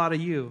whole lot of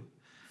you.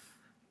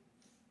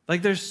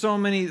 Like there's so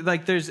many,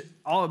 like there's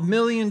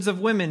millions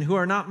of women who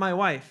are not my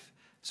wife.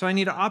 So I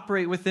need to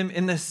operate with them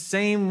in the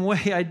same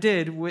way I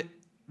did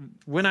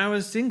when I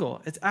was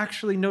single. It's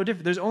actually no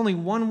different. There's only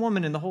one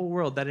woman in the whole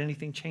world that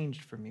anything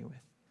changed for me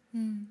with.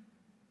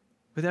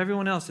 With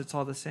everyone else, it's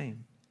all the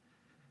same.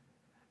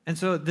 And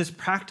so this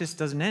practice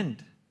doesn't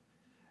end.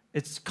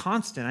 It's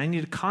constant. I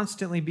need to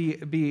constantly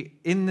be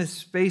in this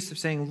space of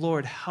saying,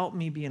 Lord, help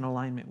me be in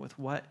alignment with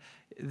what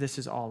this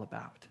is all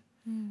about.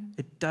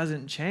 It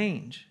doesn't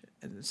change.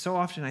 And so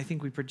often I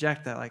think we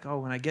project that like, oh,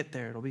 when I get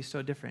there, it'll be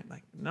so different.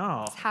 Like,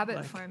 no. It's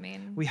habit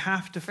forming. We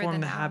have to form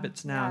the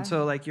habits now. Yeah. And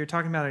so like you're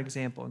talking about an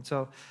example. And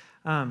so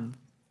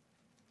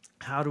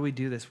how do we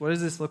do this? What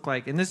does this look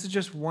like? And this is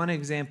just one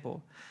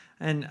example.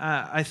 And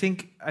I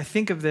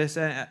think of this,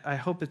 and I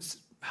hope it's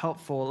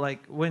helpful. Like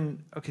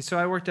so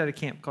I worked at a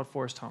camp called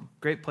Forest Home.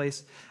 Great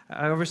place.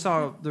 I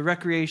oversaw the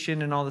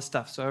recreation and all the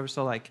stuff. So I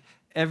oversaw like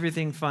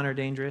everything fun or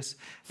dangerous.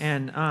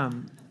 And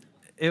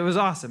it was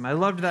awesome. I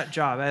loved that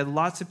job. I had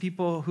lots of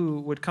people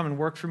who would come and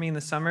work for me in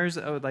the summers.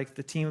 I would, like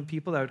the team of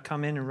people that would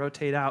come in and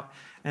rotate out.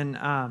 And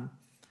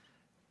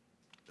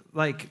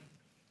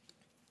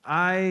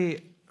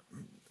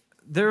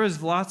there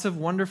was lots of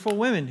wonderful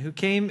women who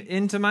came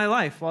into my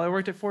life while I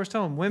worked at Forest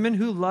Home. Women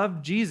who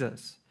loved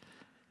Jesus.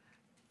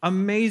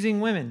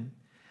 Amazing women.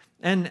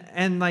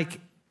 And like,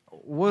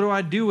 what do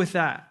I do with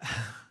that?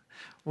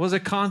 Was a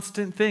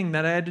constant thing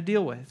that I had to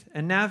deal with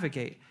and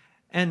navigate.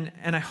 And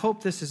I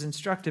hope this is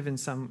instructive in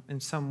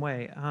some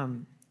way.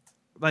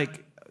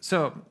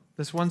 So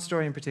this one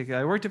story in particular.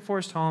 I worked at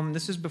Forest Home.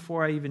 This is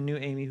before I even knew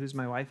Amy, who's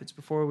my wife. It's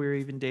before we were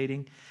even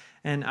dating.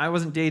 And I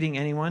wasn't dating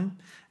anyone.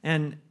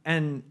 And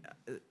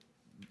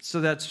so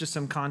that's just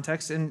some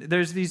context. And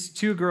there's these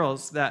two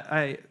girls that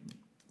I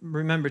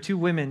remember, two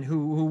women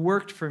who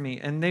worked for me,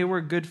 and they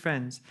were good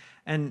friends.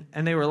 And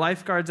they were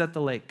lifeguards at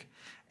the lake.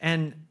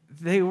 And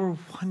they were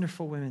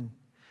wonderful women,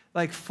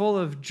 like full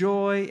of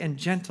joy and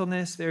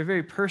gentleness. They were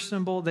very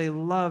personable. They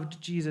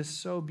loved Jesus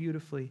so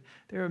beautifully.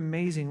 They were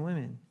amazing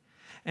women.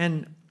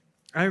 And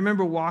I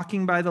remember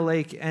walking by the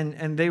lake,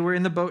 and they were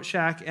in the boat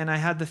shack, and I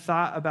had the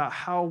thought about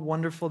how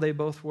wonderful they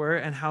both were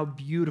and how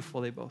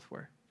beautiful they both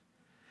were.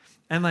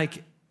 And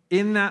like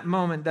in that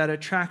moment, that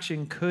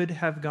attraction could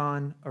have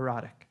gone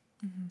erotic.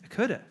 Mm-hmm. It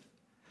could have.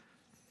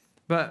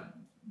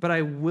 But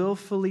I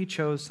willfully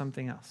chose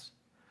something else.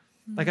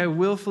 Mm-hmm.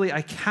 Like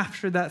I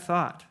captured that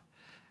thought.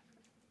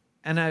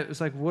 And I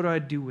was like, what do I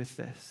do with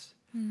this?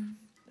 Mm-hmm.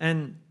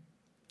 And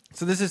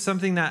so this is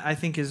something that I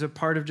think is a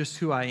part of just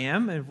who I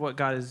am and what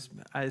God is.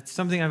 It's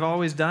something I've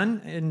always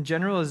done in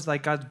general, is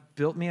like God's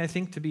built me, I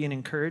think, to be an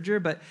encourager,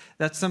 but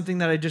that's something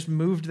that I just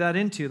moved that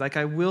into. Like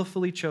I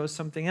willfully chose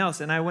something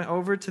else. And I went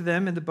over to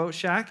them in the boat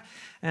shack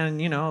and,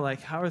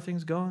 like, how are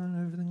things going?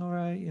 Everything all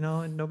right?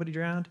 And nobody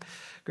drowned?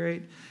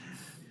 Great.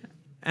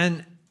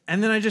 And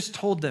then I just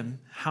told them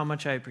how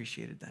much I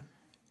appreciated them.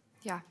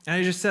 Yeah. And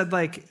I just said,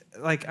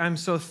 like I'm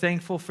so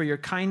thankful for your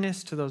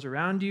kindness to those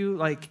around you.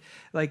 Like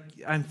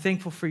I'm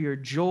thankful for your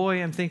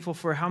joy. I'm thankful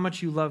for how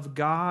much you love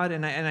God.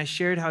 And I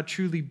shared how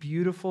truly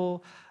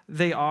beautiful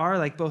they are,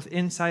 like both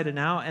inside and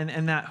out,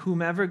 and that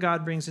whomever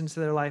God brings into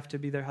their life to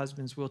be their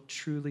husbands will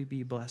truly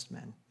be blessed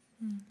men.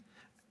 Mm.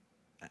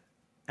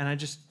 And I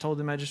just told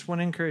them, I just want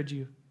to encourage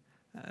you.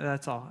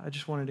 That's all. I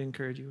just wanted to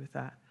encourage you with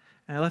that.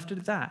 And I left it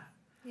at that.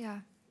 Yeah.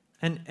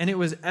 And it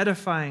was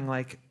edifying,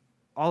 like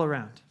all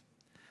around.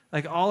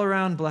 Like all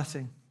around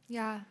blessing.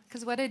 Yeah,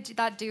 because what did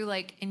that do,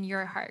 like, in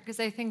your heart? Because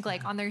I think,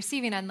 like, on the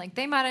receiving end, like,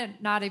 they might have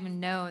not even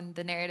known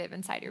the narrative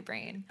inside your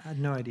brain. I had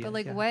no idea. But,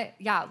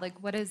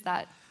 like, what is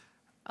that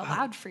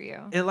allowed for you?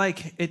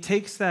 It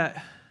takes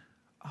that,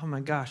 oh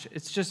my gosh,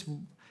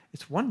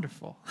 it's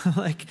wonderful.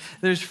 Like,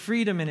 there's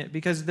freedom in it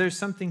because there's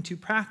something to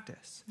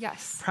practice.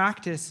 Yes.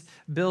 Practice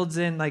builds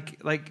in, like,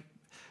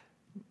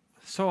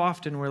 so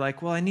often we're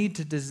like, well, I need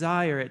to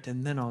desire it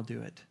and then I'll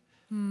do it.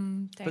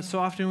 But so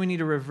often we need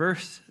to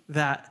reverse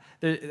that.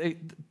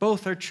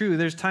 Both are true.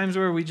 There's times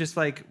where we just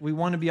we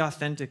want to be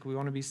authentic, we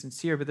want to be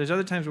sincere, but there's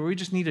other times where we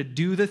just need to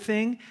do the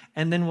thing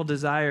and then we'll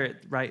desire it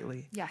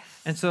rightly. Yes.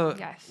 And so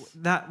yes.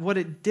 that what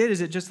it did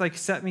is it just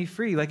set me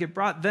free. Like it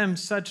brought them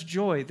such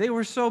joy. They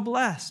were so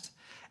blessed.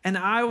 And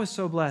I was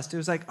so blessed. It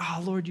was like,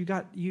 oh, Lord,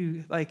 that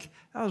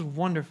was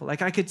wonderful.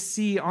 Like I could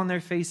see on their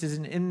faces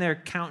and in their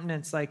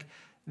countenance,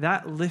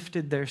 that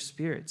lifted their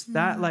spirits.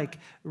 Mm-hmm. That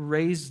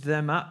raised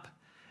them up.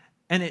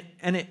 And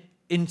it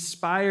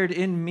inspired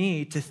in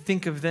me to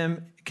think of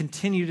them,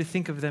 continue to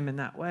think of them in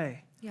that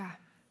way. Yeah.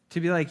 To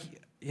be like,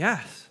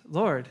 yes,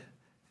 Lord,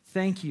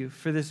 thank you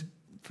for this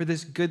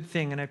good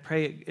thing. And I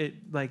pray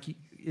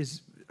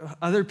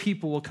other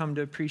people will come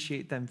to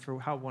appreciate them for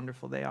how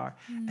wonderful they are.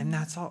 Mm-hmm. And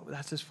that's all.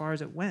 That's as far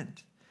as it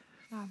went.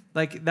 Wow.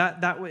 Like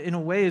that in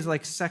a way is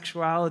like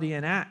sexuality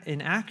in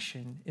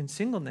action, in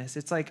singleness.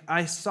 It's like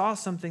I saw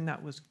something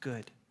that was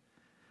good,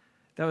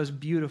 that was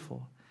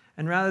beautiful.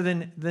 And rather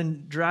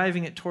than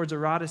driving it towards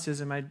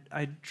eroticism,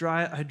 I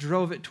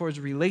drove it towards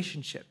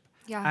relationship.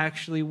 Yeah. I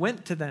actually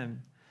went to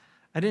them.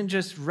 I didn't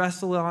just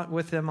wrestle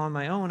with them on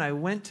my own. I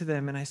went to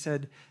them and I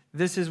said,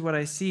 this is what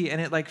I see. And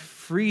it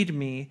freed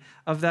me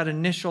of that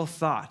initial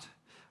thought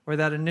or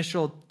that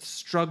initial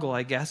struggle,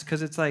 I guess,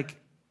 because it's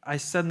I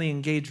suddenly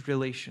engaged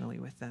relationally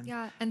with them.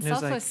 Yeah, and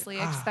selflessly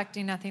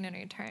expecting nothing in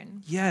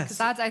return. Yes.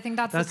 Because I think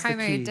that's the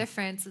primary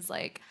difference is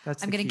I'm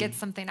going to get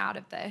something out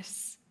of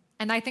this.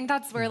 And I think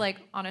that's where,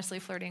 honestly,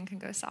 flirting can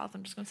go south.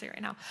 I'm just going to say it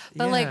right now.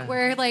 But,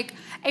 where,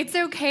 it's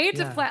okay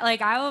to flirt.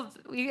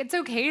 It's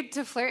okay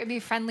to flirt and be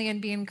friendly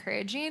and be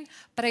encouraging.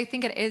 But I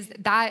think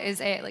that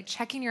is it.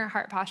 Checking your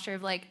heart posture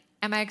of,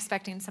 am I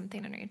expecting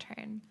something in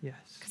return? Yes.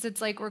 Because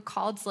it's we're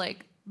called to,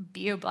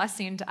 be a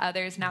blessing to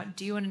others and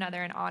outdo one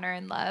another in honor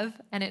and love.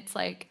 And it's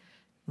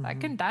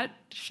that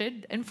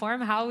should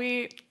inform how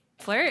we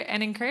flirt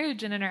and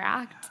encourage and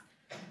interact.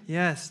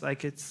 Yes,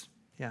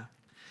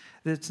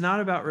 it's not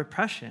about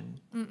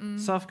repression. Mm-mm.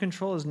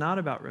 Self-control is not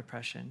about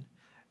repression.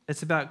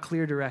 It's about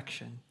clear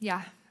direction.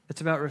 Yeah. It's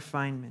about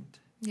refinement.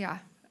 Yeah.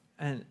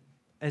 And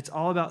it's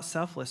all about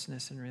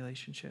selflessness in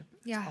relationship.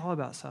 Yeah. It's all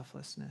about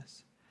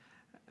selflessness.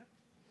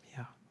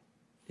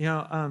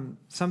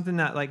 Something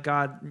that like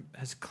God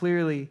has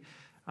clearly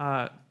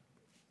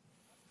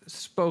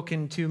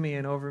spoken to me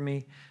and over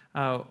me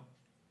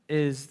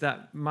is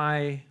that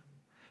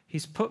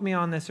He's put me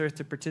on this earth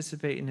to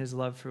participate in his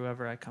love for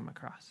whoever I come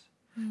across.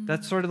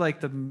 That's sort of like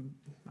the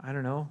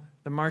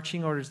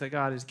marching orders that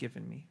God has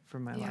given me for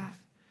my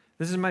life.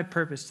 This is my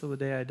purpose till the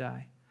day I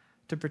die,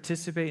 to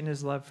participate in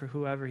his love for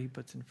whoever he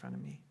puts in front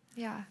of me.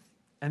 Yeah.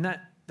 And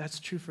that's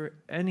true for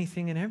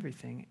anything and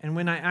everything. And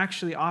when I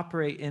actually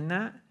operate in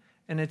that,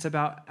 and it's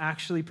about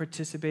actually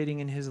participating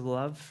in his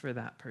love for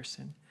that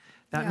person,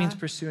 that means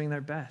pursuing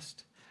their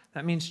best.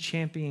 That means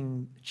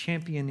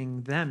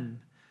championing them.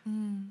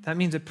 That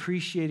means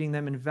appreciating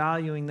them and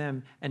valuing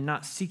them and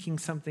not seeking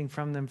something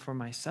from them for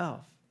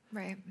myself.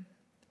 Right.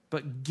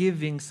 But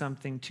giving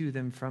something to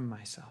them from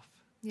myself.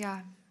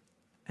 Yeah.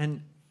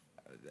 And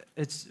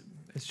it's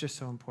just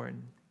so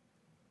important.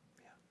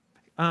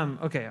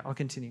 Okay, I'll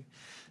continue.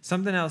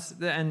 Something else,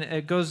 and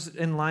it goes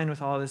in line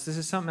with all of this. This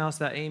is something else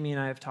that Amy and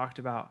I have talked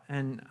about.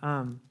 And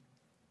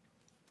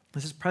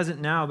this is present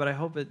now, but I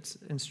hope it's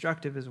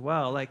instructive as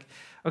well. Like,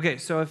 okay,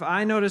 so if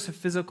I notice a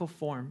physical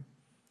form,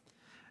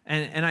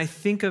 and I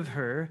think of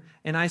her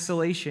in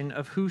isolation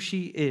of who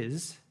she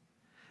is,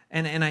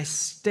 and I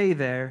stay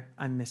there,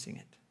 I'm missing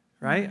it,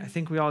 right? I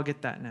think we all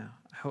get that now,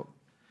 I hope.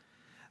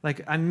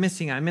 Like, I'm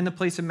in the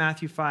place of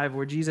Matthew 5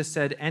 where Jesus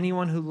said,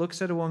 anyone who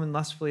looks at a woman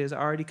lustfully has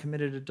already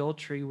committed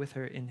adultery with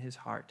her in his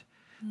heart.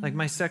 Like,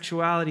 my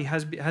sexuality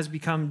has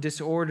become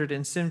disordered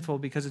and sinful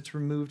because it's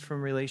removed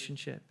from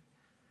relationship.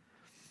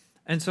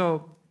 And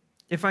so,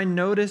 if I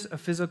notice a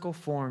physical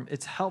form,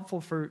 it's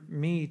helpful for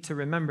me to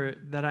remember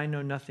that I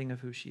know nothing of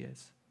who she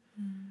is.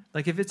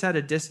 Like if it's at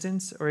a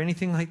distance or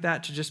anything like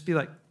that, to just be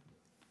like,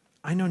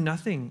 I know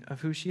nothing of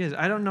who she is.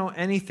 I don't know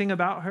anything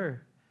about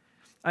her.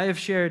 I have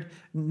shared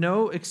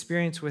no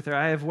experience with her.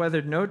 I have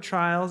weathered no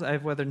trials. I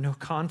have weathered no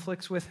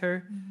conflicts with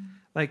her.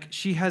 Like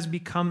she has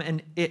become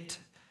an it,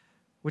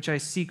 which I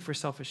seek for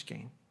selfish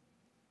gain.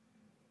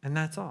 And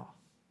that's all.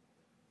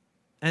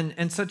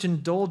 And such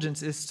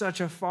indulgence is such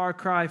a far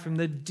cry from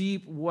the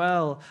deep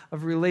well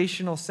of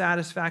relational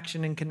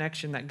satisfaction and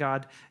connection that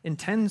God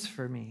intends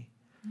for me.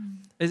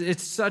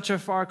 It's such a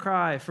far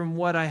cry from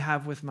what I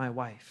have with my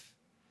wife.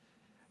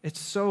 It's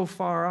so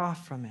far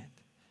off from it.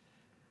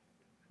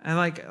 And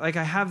like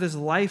I have this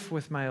life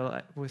with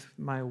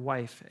my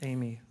wife,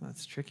 Amy.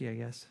 That's tricky, I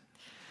guess.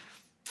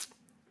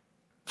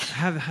 I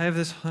have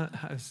this. I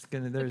was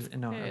gonna. There's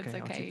no. Okay, it's okay.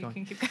 I'll keep going.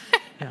 You can keep going.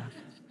 Yeah.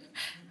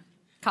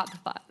 Caught the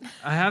thought.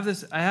 I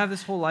have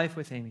this whole life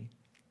with Amy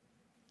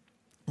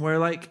where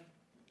like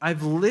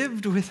I've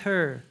lived with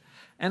her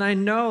and I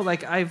know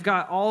like I've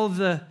got all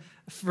the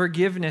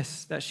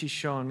forgiveness that she's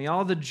shown me,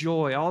 all the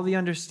joy, all the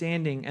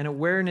understanding and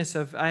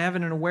I have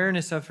an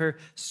awareness of her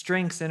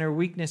strengths and her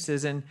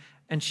weaknesses and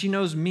she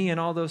knows me in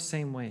all those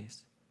same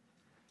ways.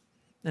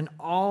 And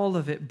all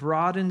of it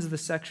broadens the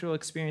sexual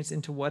experience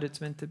into what it's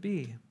meant to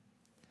be.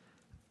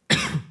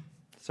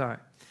 Sorry.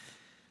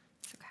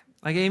 It's okay.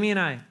 Like Amy and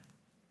I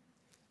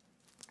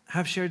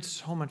have shared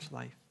so much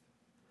life.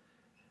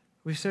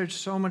 We've shared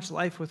so much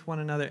life with one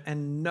another,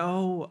 and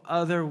no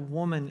other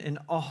woman in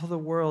all the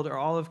world or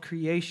all of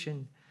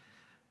creation,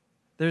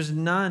 there's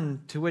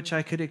none to which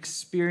I could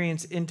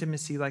experience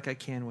intimacy like I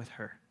can with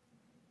her.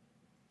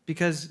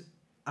 Because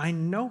I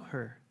know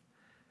her,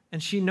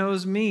 and she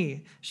knows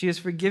me. She has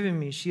forgiven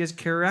me. She has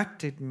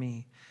corrected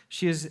me.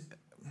 She has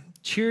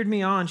cheered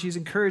me on. She's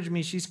encouraged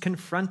me. She's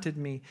confronted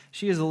me.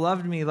 She has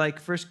loved me like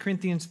 1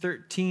 Corinthians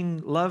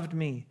 13 loved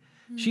me.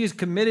 She is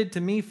committed to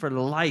me for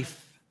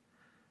life,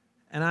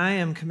 and I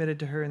am committed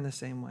to her in the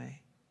same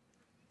way.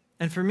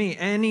 And for me,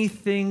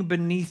 anything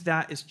beneath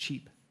that is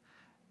cheap.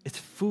 It's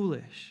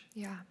foolish.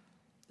 Yeah.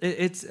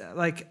 It's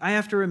like I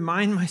have to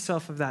remind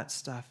myself of that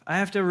stuff. I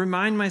have to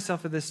remind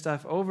myself of this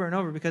stuff over and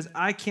over because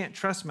I can't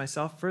trust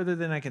myself further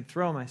than I can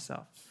throw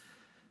myself,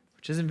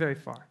 which isn't very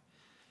far.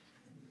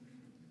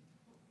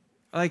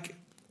 Like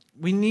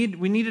we need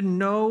to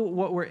know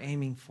what we're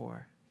aiming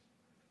for.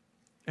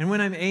 And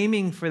when I'm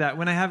aiming for that,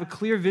 when I have a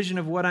clear vision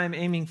of what I'm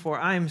aiming for,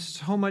 I am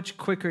so much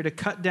quicker to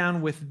cut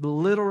down with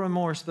little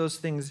remorse those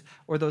things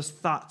or those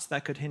thoughts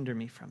that could hinder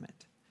me from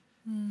it.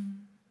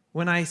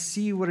 When I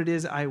see what it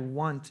is I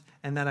want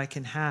and that I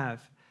can have,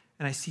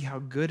 and I see how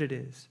good it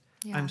is,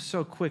 I'm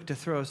so quick to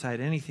throw aside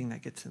anything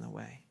that gets in the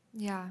way.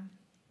 Yeah.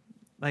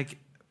 Like,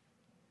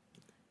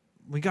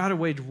 we got to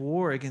wage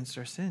war against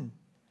our sin.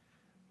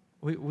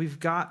 We've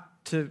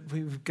got to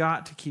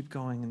keep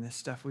going in this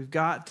stuff. We've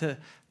got to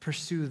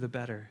pursue the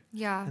better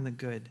and the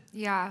good.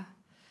 Yeah,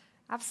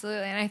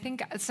 absolutely. And I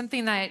think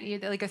something that,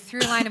 like a through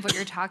line of what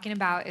you're talking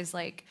about is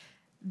like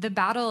the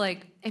battle,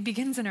 like it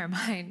begins in our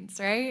minds,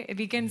 right? It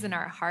begins in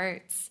our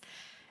hearts.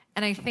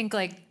 And I think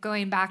like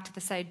going back to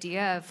this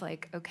idea of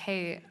like,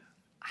 okay,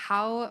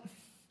 how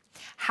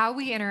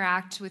we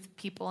interact with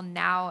people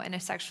now in a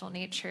sexual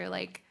nature,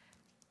 like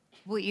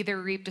will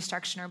either reap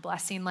destruction or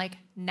blessing, like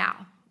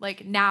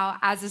now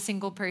as a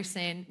single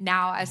person,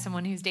 now as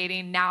someone who's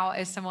dating, now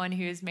as someone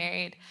who is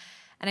married.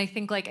 And I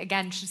think like,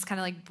 again, just kind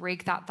of like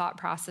break that thought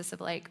process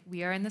of like,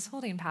 we are in this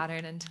holding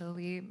pattern until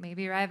we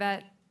maybe arrive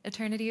at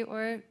eternity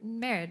or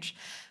marriage,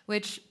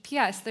 which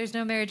PS, there's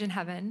no marriage in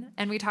heaven.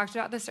 And we talked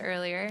about this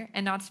earlier,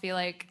 and not to be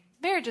like,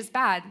 marriage is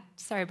bad.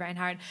 Sorry, Brian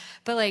Howard.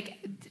 But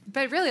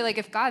really, like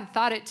if God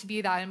thought it to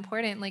be that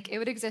important, like it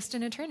would exist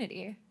in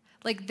eternity.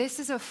 Like this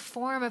is a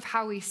form of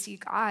how we see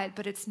God,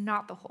 but it's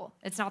not the whole.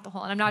 It's not the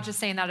whole. And I'm not just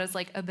saying that as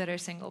like a bitter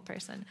single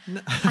person. No.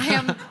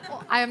 I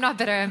am not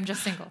bitter. I'm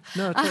just single.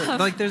 No, totally.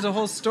 Like there's a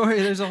whole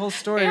story. There's a whole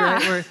story, yeah.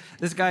 Right? Where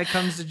this guy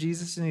comes to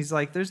Jesus and he's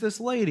like, there's this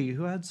lady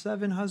who had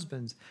 7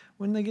 husbands.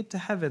 When they get to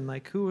heaven,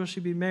 like who will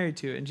she be married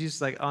to? And Jesus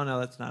is like, oh no,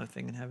 that's not a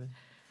thing in heaven.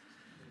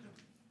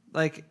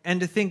 Like, and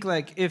to think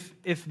like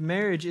if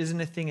marriage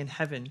isn't a thing in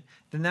heaven,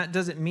 then that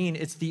doesn't mean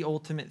it's the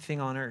ultimate thing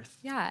on earth.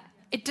 Yeah.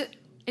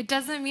 It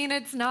doesn't mean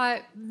it's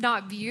not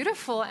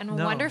beautiful and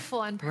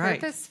wonderful and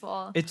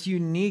purposeful. Right. It's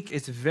unique.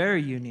 It's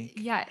very unique.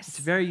 Yes. It's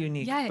very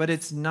unique, yes. But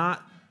it's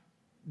not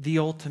the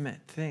ultimate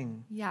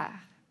thing. Yeah.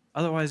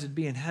 Otherwise, it'd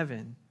be in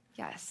heaven.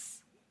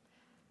 Yes.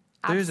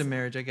 There's a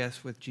marriage, I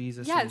guess, with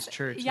Jesus and his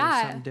church. Yeah.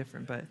 There's something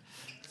different, but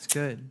it's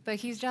good. But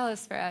he's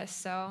jealous for us,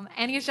 so.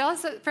 And he's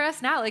jealous for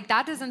us now. Like,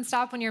 that doesn't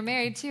stop when you're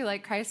married, too.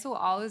 Like, Christ will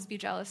always be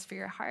jealous for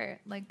your heart.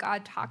 Like,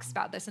 God talks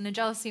about this, and a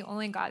jealousy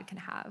only God can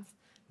have.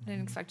 I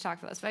didn't expect to talk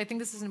about this, but I think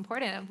this is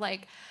important. Of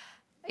like,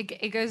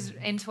 it goes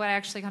into what I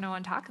actually kind of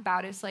want to talk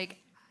about is like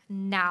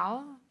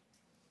now,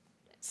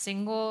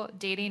 single,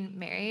 dating,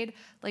 married,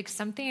 like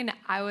something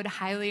I would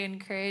highly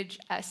encourage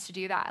us to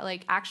do that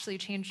like actually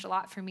changed a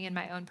lot for me in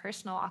my own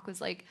personal walk was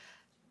like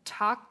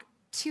talk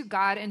to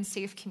God in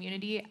safe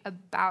community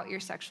about your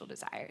sexual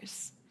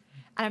desires.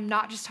 And I'm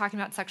not just talking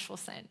about sexual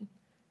sin.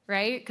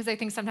 Right? Because I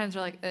think sometimes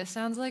we're like, this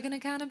sounds like an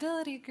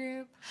accountability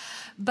group.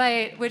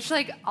 But, which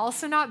like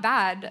also not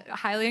bad.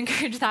 Highly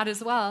encourage that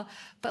as well.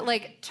 But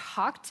like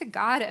talk to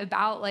God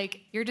about like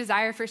your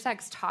desire for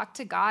sex. Talk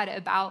to God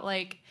about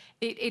like,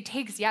 it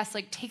takes, yes,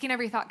 like taking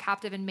every thought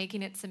captive and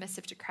making it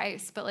submissive to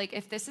Christ. But like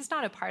if this is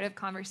not a part of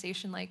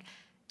conversation like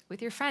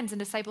with your friends and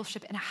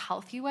discipleship in a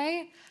healthy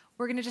way,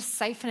 we're going to just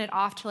siphon it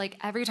off to like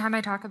every time I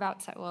talk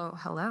about sex, well,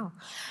 hello.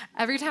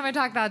 Every time I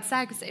talk about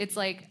sex, it's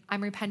like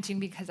I'm repenting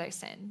because I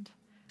sinned.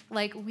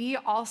 Like we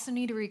also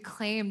need to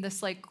reclaim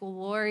this like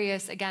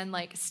glorious, again,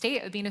 like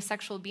state of being a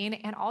sexual being.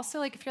 And also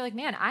like, if you're like,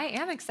 man, I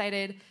am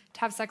excited to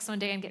have sex one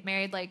day and get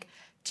married, like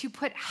to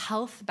put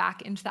health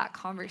back into that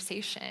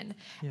conversation.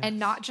 Yes. And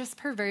not just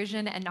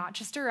perversion and not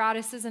just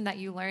eroticism that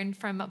you learned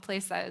from a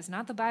place that is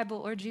not the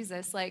Bible or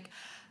Jesus. Like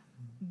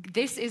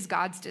this is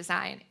God's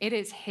design. It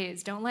is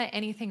his. Don't let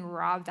anything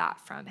rob that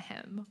from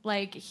him.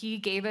 Like he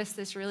gave us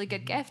this really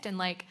good gift and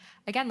like,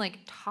 again, like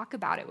talk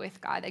about it with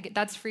God. Like,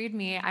 that's freed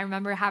me. I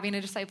remember having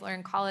a discipler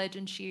in college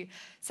and she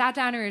sat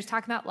down and we were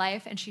talking about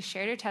life and she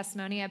shared her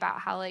testimony about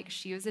how like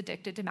she was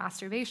addicted to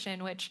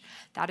masturbation, which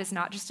that is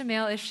not just a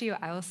male issue.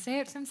 I will say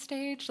it from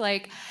stage.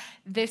 Like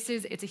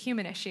it's a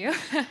human issue.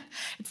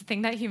 It's a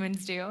thing that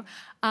humans do.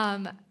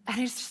 And I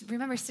just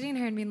remember sitting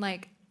here and being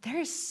like, there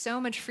is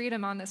so much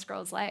freedom on this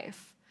girl's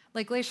life.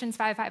 Like Galatians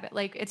 5:5,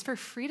 like it's for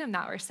freedom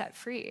that we're set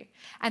free.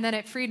 And then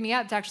it freed me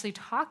up to actually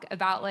talk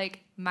about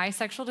like my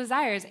sexual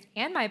desires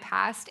and my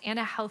past and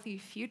a healthy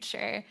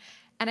future.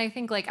 And I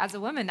think like as a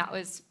woman, that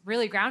was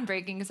really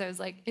groundbreaking because I was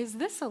like, is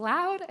this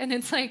allowed? And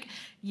it's like,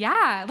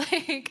 yeah,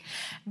 like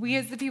we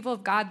as the people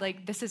of God,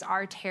 like this is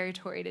our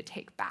territory to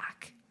take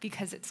back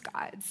because it's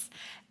God's.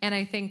 And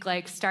I think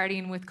like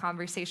starting with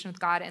conversation with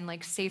God and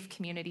like safe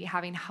community,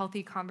 having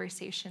healthy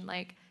conversation,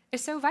 like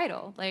is so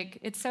vital. Like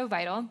it's so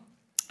vital.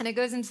 And it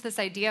goes into this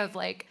idea of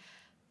like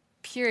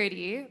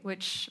purity,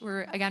 which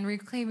we're again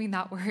reclaiming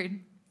that word,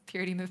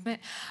 purity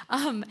movement.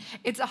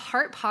 It's a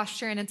heart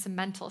posture and it's a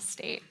mental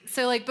state.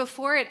 So like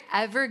before it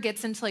ever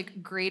gets into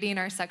like grading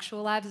our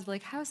sexual lives, is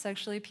like how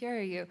sexually pure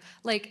are you?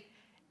 Like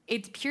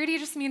purity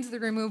just means the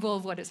removal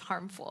of what is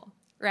harmful,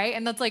 right?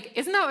 And that's like,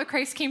 isn't that what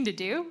Christ came to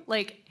do?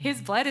 Like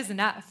his blood is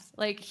enough.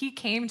 Like he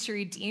came to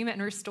redeem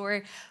and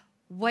restore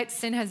what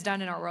sin has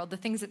done in our world, the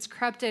things that's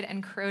corrupted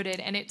and corroded,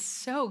 and it's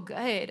so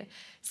good.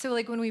 So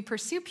like when we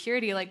pursue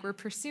purity, like we're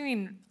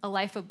pursuing a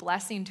life of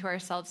blessing to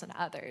ourselves and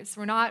others.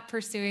 We're not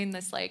pursuing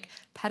this like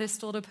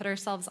pedestal to put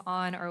ourselves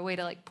on or a way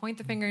to like point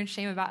the finger in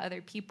shame about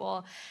other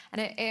people. And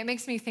it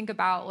makes me think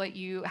about what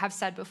you have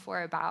said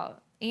before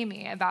about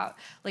Amy, about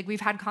like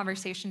we've had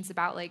conversations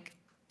about like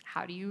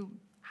how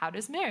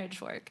does marriage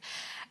work?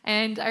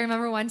 And I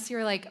remember once you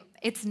were like,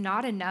 it's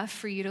not enough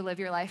for you to live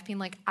your life being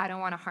like, I don't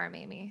want to harm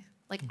Amy.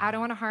 Like, I don't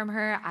want to harm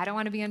her. I don't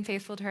want to be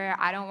unfaithful to her.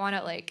 I don't want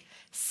to, like,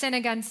 sin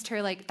against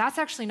her. Like, that's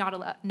actually not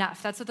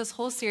enough. That's what this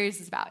whole series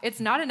is about. It's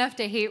not enough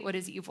to hate what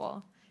is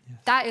evil. Yes.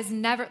 That is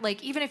never,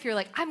 like, even if you're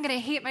like, I'm going to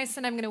hate my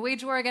sin, I'm going to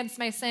wage war against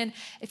my sin,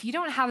 if you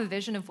don't have a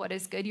vision of what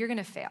is good, you're going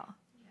to fail.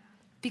 Yeah.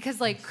 Because,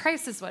 like,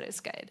 Christ is what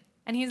is good.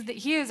 And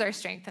he is our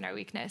strength and our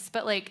weakness.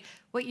 But, like,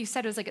 what you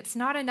said was, like, it's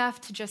not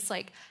enough to just,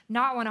 like,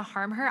 not want to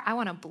harm her. I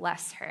want to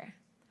bless her.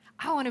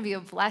 I want to be a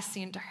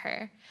blessing to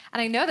her.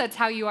 And I know that's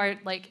how you are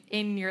like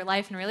in your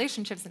life and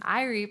relationships, and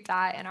I reap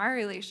that in our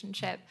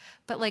relationship.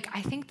 But like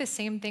I think the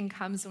same thing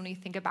comes when we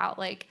think about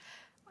like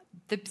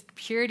the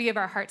purity of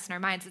our hearts and our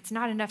minds. It's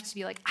not enough to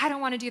be like, I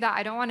don't want to do that.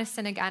 I don't want to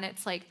sin again.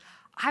 It's like,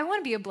 I want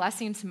to be a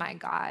blessing to my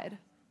God.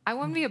 I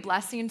want to be a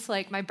blessing to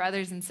like my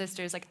brothers and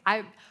sisters. Like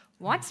I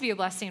want to be a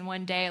blessing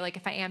one day, like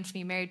if I am to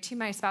be married to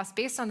my spouse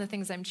based on the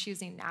things I'm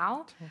choosing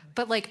now.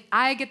 But like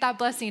I get that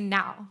blessing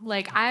now.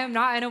 Like I am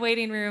not in a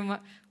waiting room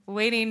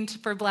waiting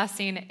for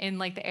blessing in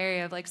like the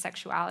area of like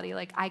sexuality.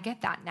 Like I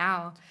get that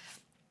now.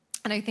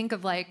 And I think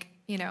of like,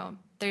 you know,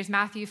 there's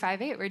Matthew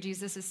 5:8 where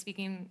Jesus is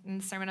speaking in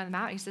the Sermon on the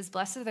Mount. He says,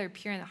 blessed are the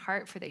pure in the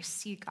heart, for they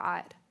see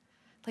God.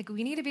 Like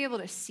we need to be able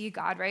to see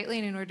God rightly,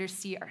 and in order to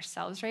see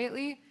ourselves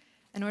rightly,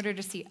 in order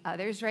to see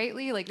others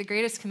rightly, like the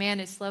greatest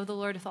command is to love the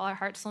Lord with all our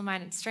heart, soul,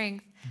 mind, and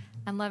strength,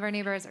 and love our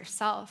neighbor as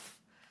ourselves.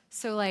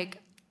 So like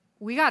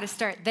we got to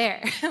start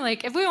there.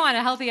 Like if we want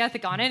a healthy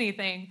ethic on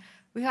anything,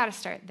 we got to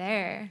start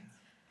there.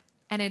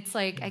 And it's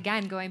like,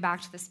 again, going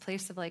back to this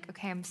place of like,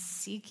 okay, I'm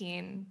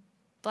seeking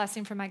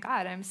blessing from my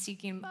God. I'm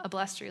seeking a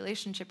blessed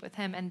relationship with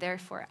him and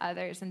therefore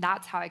others. And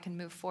that's how I can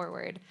move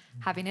forward,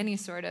 having any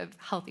sort of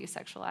healthy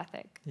sexual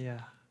ethic.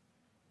 Yeah.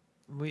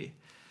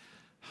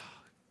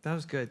 That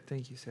was good.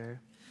 Thank you, Sarah.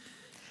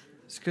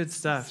 It's good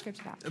stuff.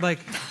 Scripture back. Like,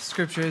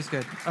 scripture is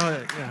good.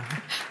 Oh,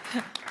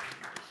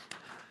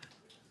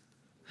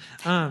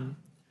 yeah.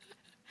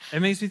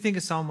 It makes me think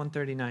of Psalm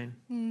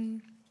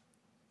 139.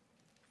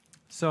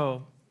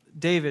 So,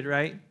 David,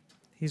 right?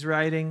 He's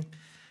writing,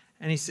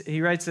 and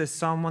he writes this,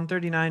 Psalm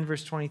 139,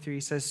 verse 23. He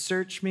says,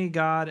 search me,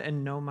 God,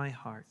 and know my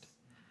heart.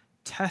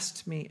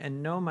 Test me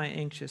and know my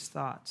anxious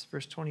thoughts.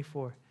 Verse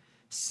 24.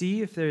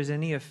 See if there is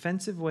any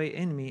offensive way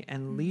in me,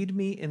 and lead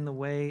me in the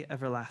way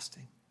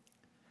everlasting.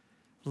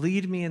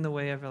 Lead me in the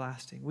way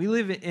everlasting. We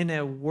live in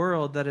a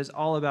world that is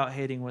all about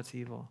hating what's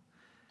evil,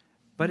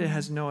 but it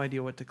has no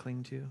idea what to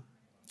cling to.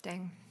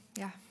 Dang,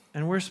 yeah.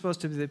 And we're supposed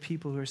to be the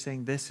people who are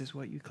saying, this is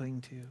what you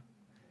cling to.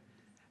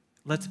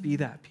 Let's be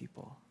that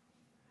people.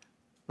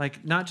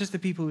 Like, not just the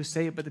people who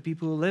say it, but the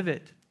people who live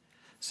it.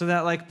 So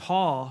that like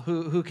Paul,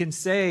 who can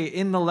say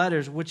in the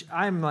letters, which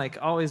I'm like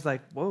always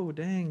like, whoa,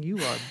 dang, you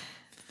are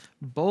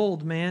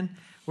bold, man.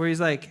 Where he's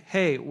like,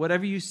 hey,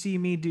 whatever you see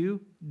me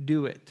do,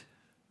 do it.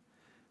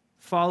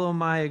 Follow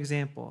my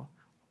example.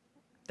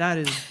 That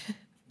is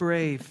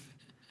brave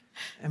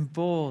and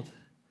bold.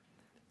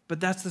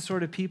 But that's the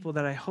sort of people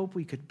that I hope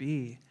we could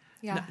be.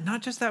 Yeah.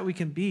 Not just that we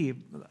can be,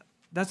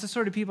 that's the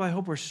sort of people I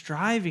hope we're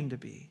striving to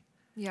be.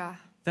 Yeah.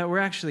 That we're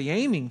actually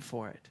aiming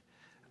for it.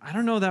 I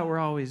don't know that we're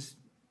always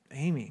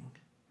aiming.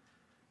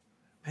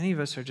 Many of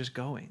us are just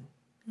going.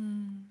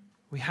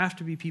 We have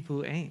to be people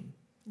who aim.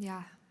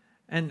 Yeah.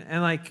 And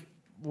like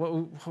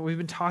what we've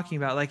been talking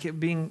about, like it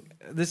being,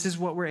 this is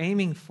what we're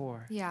aiming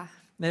for. Yeah.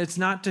 It's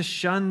not to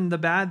shun the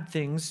bad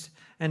things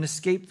and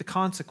escape the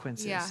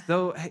consequences. Yeah.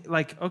 Though,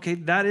 like, okay,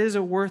 that is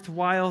a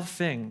worthwhile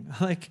thing.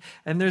 Like,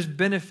 and there's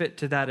benefit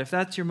to that. If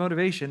that's your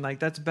motivation, like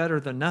that's better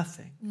than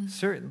nothing,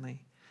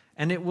 certainly.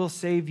 And it will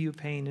save you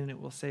pain and it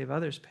will save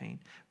others pain.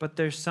 But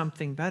there's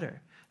something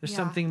better. There's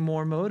something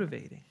more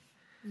motivating.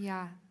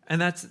 Yeah. And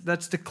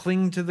that's to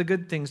cling to the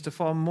good things, to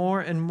fall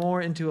more and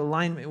more into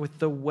alignment with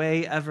the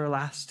way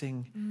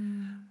everlasting.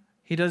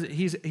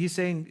 He's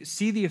saying,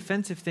 see the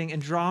offensive thing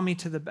and draw me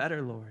to the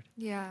better, Lord.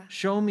 Yeah.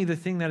 Show me the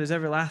thing that is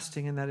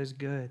everlasting and that is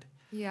good.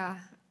 Yeah.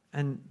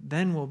 And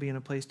then we'll be in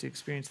a place to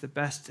experience the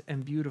best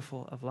and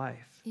beautiful of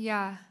life.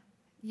 Yeah.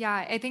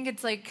 Yeah. I think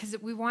it's like, because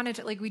we wanted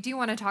to, like, we do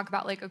want to talk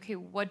about like, okay,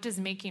 what does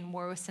making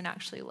war with sin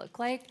actually look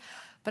like?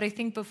 But I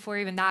think before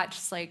even that,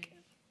 just like,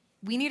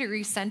 we need to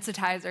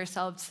resensitize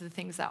ourselves to the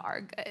things that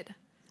are good.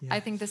 Yes. I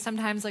think that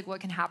sometimes like what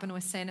can happen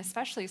with sin,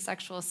 especially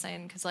sexual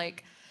sin, because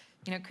like,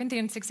 you know,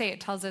 Corinthians 6:8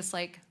 tells us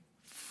like,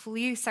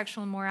 flee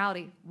sexual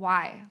immorality.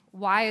 Why?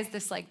 Why is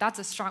this like, that's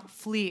a strong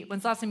flee.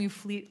 When's the last time you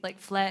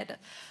fled?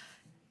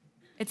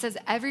 It says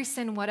every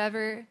sin,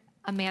 whatever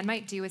a man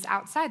might do, is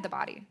outside the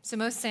body. So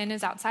most sin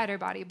is outside our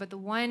body, but the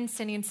one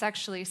sinning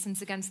sexually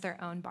sins against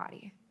their own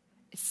body.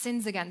 It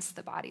sins against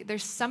the body.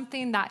 There's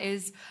something that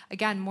is,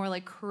 again, more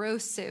like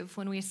corrosive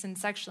when we sin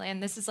sexually.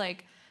 And this is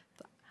like,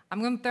 I'm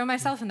going to throw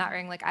myself in that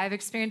ring. Like, I've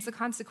experienced the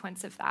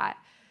consequence of that.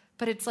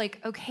 But it's like,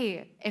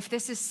 okay, if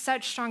this is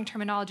such strong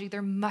terminology,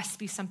 there must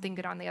be something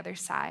good on the other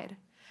side.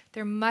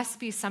 There must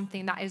be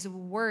something that is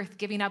worth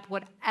giving up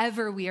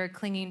whatever we are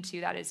clinging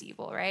to that is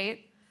evil,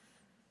 right?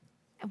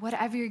 And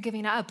whatever you're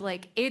giving up,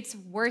 like, it's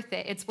worth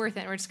it. It's worth it.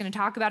 And we're just going to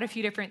talk about a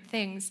few different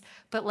things.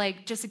 But,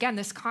 like, just again,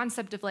 this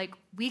concept of, like,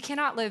 we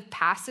cannot live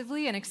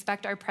passively and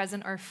expect our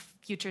present or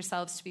future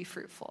selves to be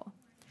fruitful.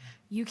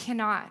 You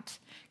cannot.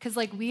 Because,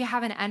 like, we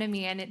have an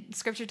enemy, and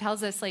Scripture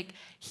tells us, like,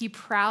 he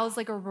prowls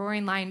like a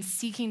roaring lion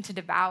seeking to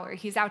devour.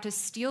 He's out to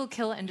steal,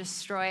 kill, and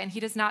destroy, and he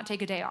does not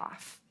take a day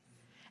off.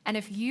 And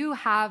if you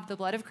have the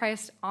blood of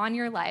Christ on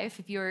your life,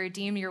 if you are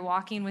redeemed, you're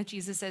walking with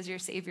Jesus as your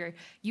Savior,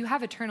 you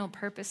have eternal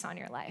purpose on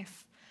your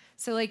life.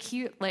 So, like,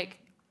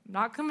 I'm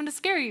not coming to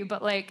scare you,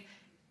 but, like,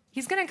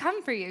 He's going to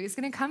come for you. He's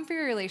going to come for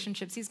your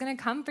relationships. He's going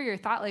to come for your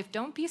thought life.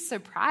 Don't be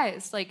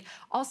surprised. Like,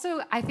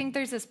 also, I think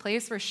there's this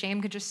place where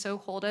shame could just so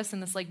hold us in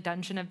this like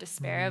dungeon of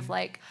despair of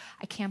like,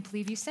 I can't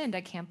believe you sinned.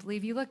 I can't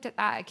believe you looked at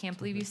that. I can't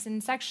believe you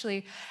sinned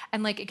sexually.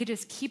 And like, it could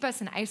just keep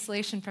us in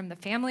isolation from the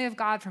family of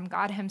God, from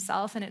God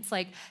himself. And it's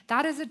like,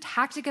 that is a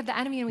tactic of the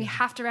enemy and we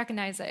have to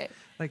recognize it.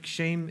 Like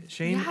shame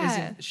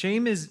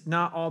is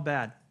not all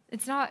bad.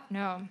 It's not,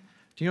 no.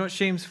 Do you know what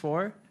shame's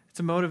for?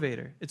 It's a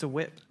motivator. It's a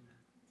whip.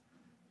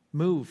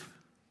 Move.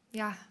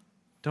 Yeah.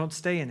 Don't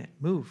stay in it.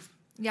 Move.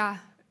 Yeah.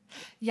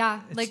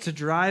 Yeah. It's like to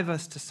drive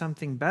us to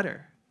something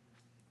better.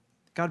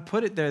 God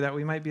put it there that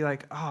we might be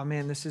like, oh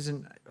man, this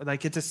isn't,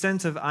 like it's a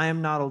sense of I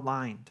am not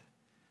aligned.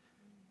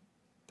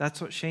 That's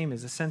what shame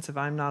is, a sense of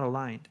I'm not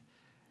aligned.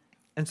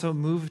 And so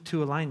move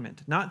to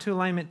alignment. Not to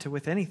alignment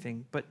with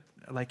anything, but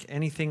like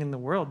anything in the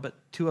world, but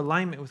to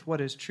alignment with what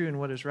is true and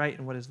what is right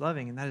and what is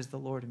loving, and that is the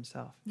Lord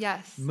himself.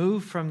 Yes.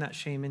 Move from that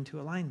shame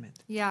into alignment.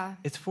 Yeah.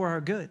 It's for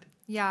our good.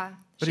 Yeah.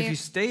 But if you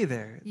stay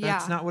there,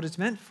 that's not what it's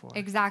meant for.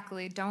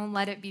 Exactly. Don't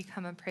let it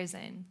become a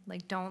prison.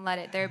 Like, don't let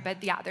it there.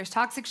 But yeah, there's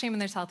toxic shame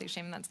and there's healthy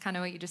shame. And that's kind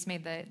of what you just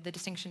made the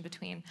distinction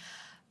between.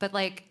 But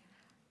like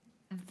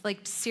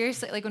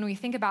seriously, like when we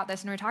think about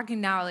this, and we're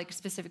talking now like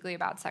specifically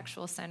about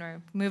sexual sin,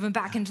 or moving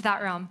back into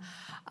that realm,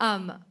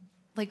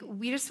 like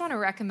we just want to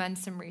recommend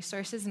some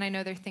resources. And I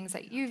know there are things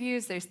that you've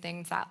used, there's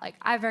things that like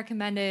I've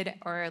recommended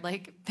or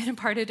like been a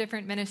part of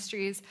different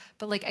ministries.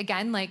 But like,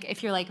 again, like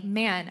if you're like,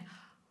 man,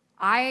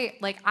 I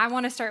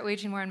want to start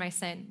waging war on my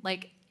sin.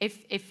 Like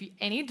if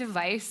any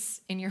device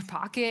in your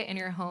pocket, in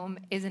your home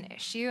is an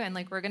issue, and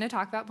like we're going to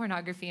talk about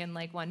pornography in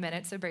like 1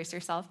 minute, so brace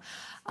yourself.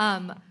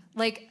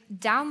 Like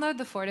download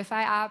the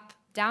Fortify app,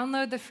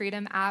 download the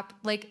Freedom app.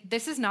 Like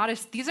these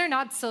are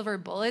not silver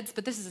bullets,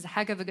 but this is a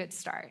heck of a good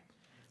start.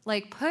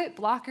 Like put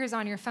blockers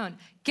on your phone.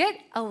 Get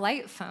a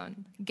light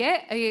phone.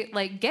 Get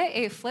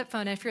a flip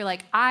phone if you're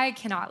like, I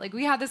cannot. Like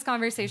we had this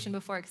conversation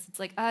before because it's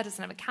like, it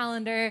doesn't have a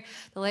calendar.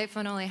 The light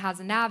phone only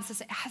has a nav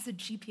system. It has a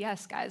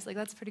GPS, guys. Like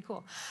that's pretty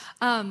cool.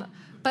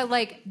 But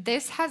like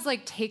this has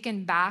like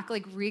taken back,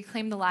 like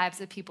reclaimed the lives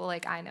of people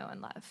like I know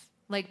and love.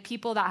 Like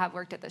people that have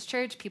worked at this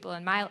church, people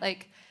in my,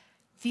 like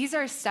these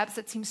are steps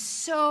that seem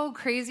so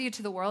crazy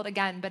to the world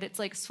again, but it's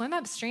like swim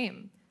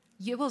upstream.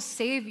 You will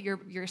save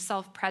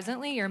yourself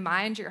presently, your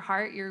mind, your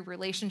heart, your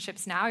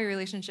relationships now, your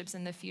relationships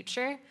in the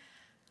future.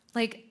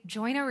 Like,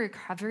 join a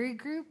recovery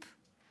group.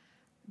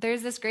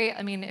 There's this great,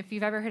 if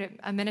you've ever heard of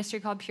a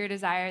ministry called Pure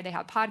Desire, they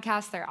have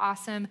podcasts, they're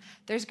awesome.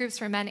 There's groups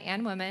for men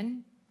and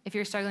women. If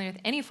you're struggling with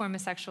any form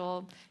of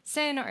sexual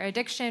sin or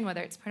addiction,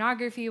 whether it's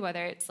pornography,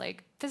 whether it's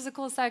like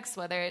physical sex,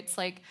 whether it's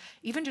like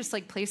even just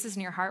like places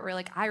in your heart where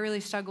like I really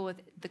struggle with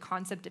the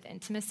concept of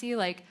intimacy,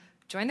 like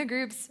join the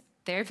groups.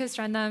 Therapists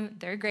run them.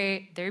 They're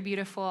great. They're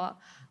beautiful.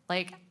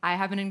 Like I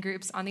have been in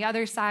groups on the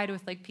other side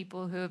with like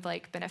people who have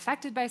like been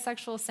affected by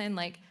sexual sin.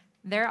 Like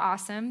they're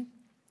awesome.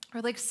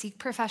 Or like seek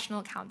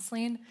professional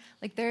counseling.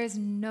 Like there is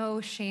no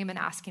shame in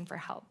asking for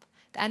help.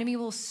 The enemy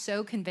will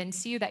so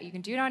convince you that you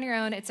can do it on your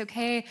own. It's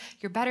okay.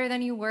 You're better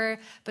than you were.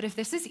 But if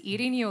this is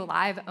eating you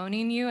alive,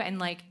 owning you, and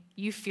like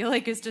you feel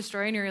like it's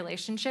destroying your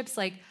relationships,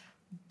 like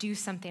do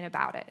something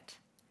about it.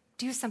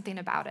 Do something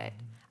about it.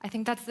 I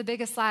think that's the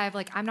biggest lie of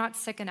like, I'm not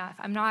sick enough.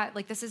 I'm not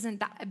like, this isn't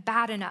that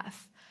bad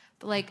enough,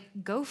 but like,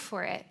 go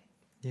for it.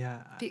 Yeah.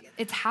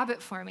 It's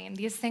habit forming.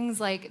 These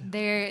things like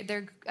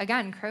they're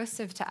again,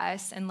 corrosive to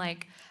us. And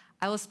like,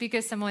 I will speak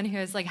as someone who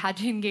has like had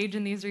to engage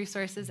in these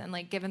resources and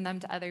like given them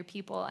to other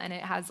people. And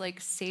it has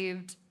like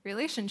saved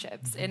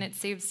relationships and it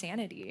saved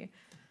sanity.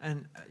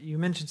 And you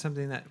mentioned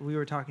something that we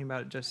were talking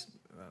about just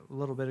a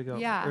little bit ago,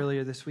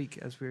 earlier this week,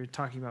 as we were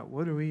talking about,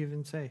 what do we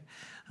even say?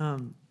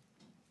 And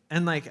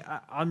like,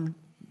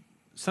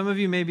 some of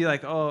you may be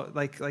like, oh,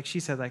 like she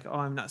said, like, oh,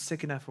 I'm not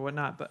sick enough or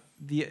whatnot. But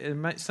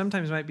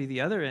sometimes might be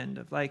the other end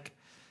of like,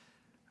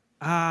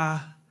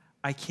 I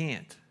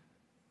can't.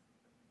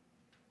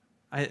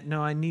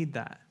 I need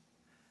that.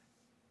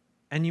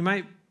 And you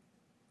might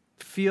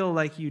feel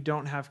like you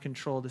don't have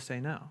control to say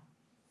no.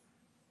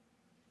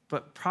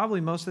 But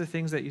probably most of the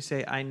things that you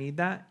say, I need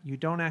that, you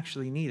don't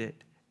actually need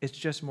it. It's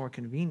just more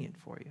convenient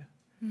for you.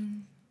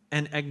 Mm.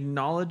 And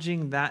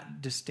acknowledging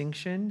that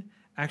distinction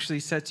actually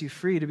sets you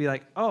free to be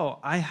like, oh,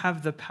 I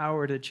have the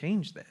power to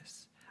change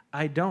this.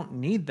 I don't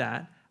need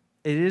that.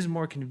 It is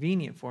more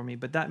convenient for me,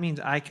 but that means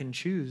I can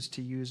choose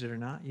to use it or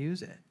not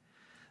use it.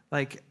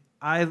 Like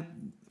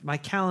my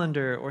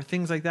calendar or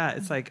things like that.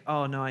 It's like,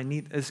 oh no,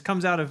 this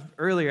comes out of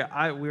earlier.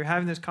 We were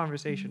having this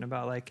conversation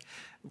about like,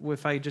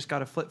 if I just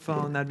got a flip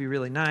phone, that'd be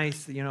really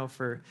nice,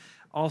 for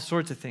all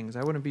sorts of things.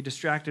 I wouldn't be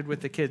distracted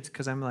with the kids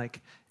because I'm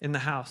like in the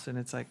house and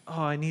it's like,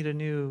 oh, I need a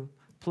new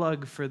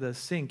plug for the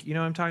sink. You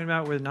know what I'm talking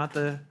about? Where not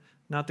the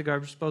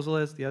garbage disposal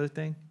is, the other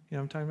thing. You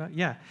know what I'm talking about?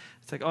 Yeah.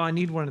 It's like, oh, I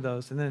need one of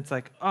those. And then it's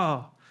like,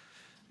 oh,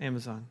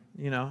 Amazon,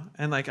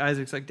 And like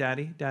Isaac's like,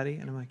 Daddy.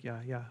 And I'm like,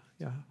 yeah.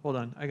 Hold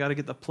on. I got to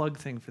get the plug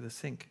thing for the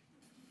sink.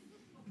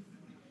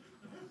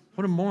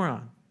 What a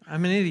moron.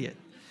 I'm an idiot.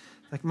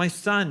 Like my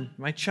son,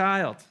 my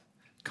child,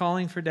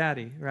 calling for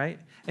daddy, right?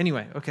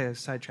 Anyway, okay,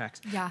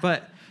 sidetracks. Yeah.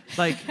 But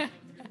like,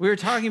 we were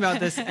talking about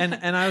this, and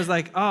I was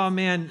like, oh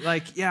man,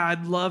 like, yeah,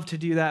 I'd love to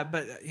do that,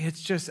 but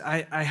it's just,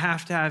 I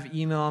have to have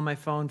email on my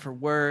phone for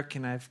work,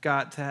 and I've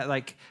got to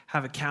like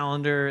have a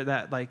calendar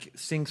that like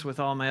syncs with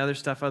all my other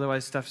stuff,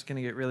 otherwise stuff's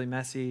gonna get really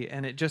messy.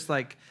 And it just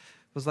like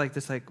was like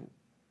this, like,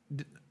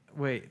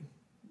 wait,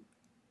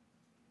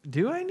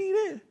 do I need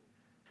it?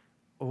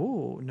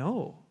 Oh,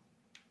 no,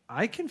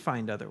 I can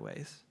find other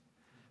ways.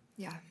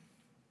 Yeah.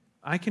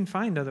 I can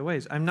find other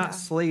ways. I'm not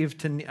slave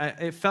to,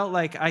 it felt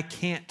like I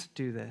can't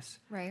do this.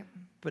 Right.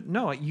 But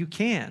no, you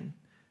can.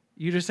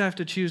 You just have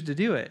to choose to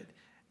do it.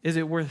 Is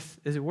it worth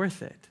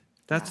it?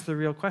 That's the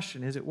real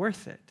question. Is it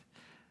worth it?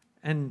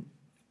 And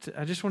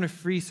I just want to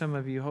free some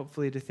of you,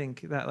 hopefully, to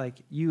think that like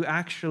you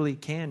actually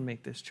can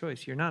make this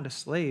choice. You're not a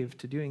slave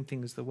to doing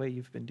things the way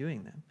you've been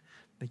doing them.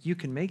 Like you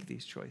can make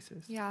these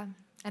choices. Yeah.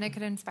 And it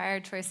could inspire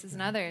choices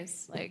in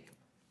others. Like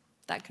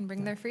that can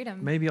bring their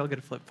freedom. Maybe I'll get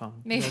a flip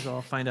phone. Maybe. You guys will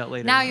all find out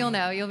later. Now you'll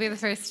know. You'll be the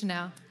first to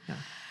know. Yeah.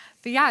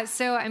 But yeah,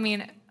 so I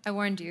mean, I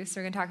warned you, so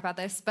we're going to talk about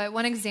this. But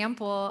one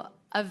example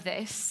of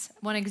this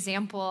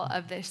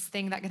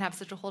thing that can have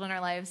such a hold on our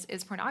lives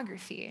is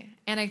pornography.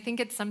 And I think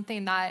it's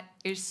something that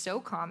is so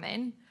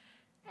common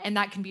and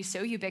that can be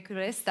so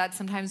ubiquitous that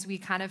sometimes we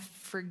kind of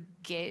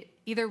forget.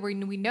 Either we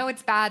know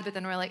it's bad, but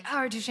then we're like,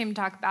 oh, we're too ashamed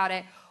to talk about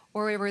it.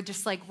 Or we're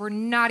just like, we're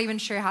not even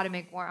sure how to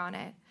make war on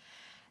it.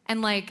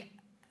 And like,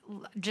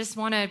 just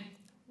want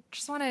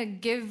to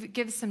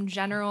give some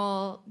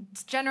general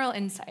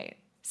insight.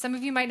 Some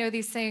of you might know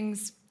these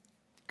things,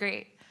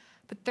 great.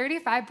 But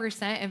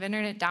 35% of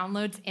internet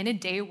downloads in a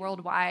day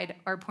worldwide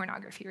are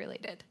pornography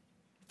related.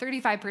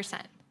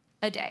 35%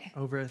 a day.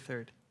 Over a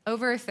third.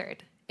 Over a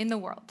third in the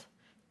world.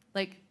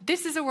 Like,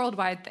 this is a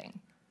worldwide thing.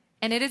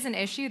 And it is an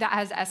issue that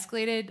has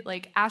escalated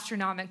like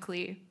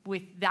astronomically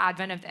with the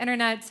advent of the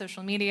internet,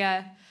 social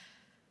media.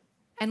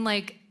 And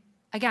like,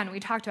 again, we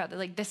talked about that.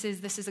 Like, this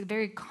is a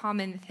very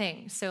common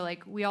thing. So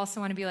like, we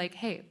also want to be like,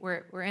 hey,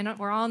 we're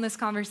all in this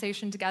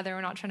conversation together.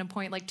 We're not trying to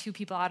point like two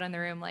people out in the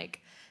room. Like,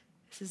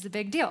 this is a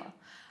big deal.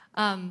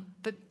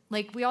 But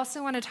like, we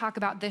also want to talk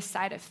about this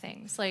side of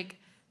things. Like,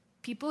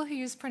 people who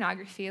use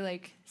pornography,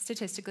 like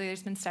statistically,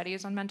 there's been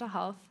studies on mental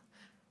health,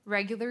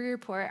 regularly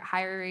report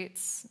higher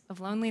rates of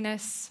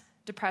loneliness,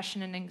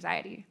 depression, and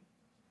anxiety.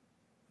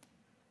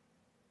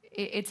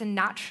 It's a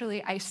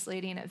naturally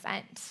isolating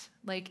event.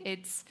 Like,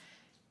 it's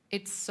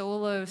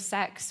solo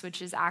sex,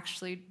 which is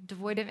actually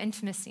devoid of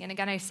intimacy. And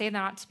again, I say that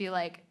not to be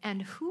like,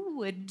 and who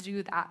would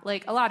do that?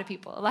 Like, a lot of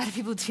people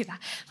do that.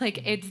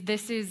 Like,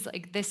 this is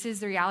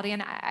the reality.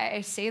 And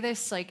I say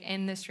this like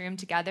in this room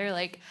together,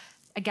 like,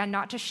 again,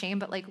 not to shame,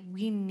 but like,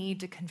 we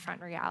need to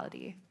confront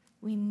reality.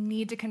 We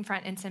need to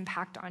confront its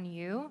impact on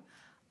you,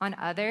 on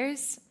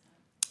others.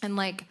 And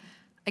like,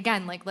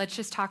 again, like, let's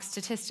just talk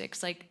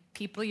statistics. Like,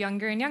 people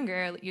younger and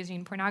younger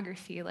using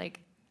pornography,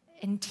 like,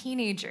 and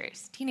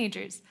teenagers,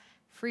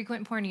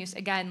 frequent porn use,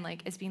 again,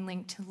 like, is being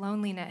linked to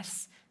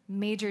loneliness,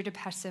 major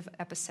depressive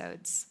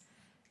episodes.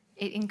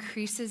 It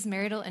increases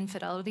marital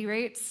infidelity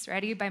rates,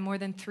 ready, by more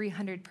than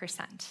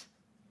 300%.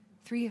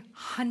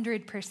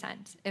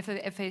 300%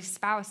 if a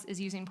spouse is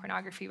using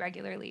pornography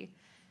regularly.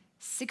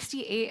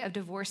 68 of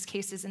divorce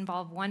cases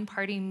involve one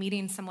party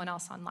meeting someone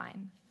else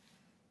online.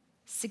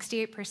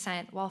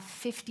 68%, while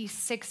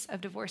 56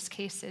 of divorce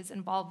cases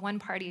involve one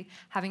party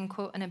having,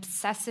 quote, an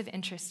obsessive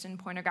interest in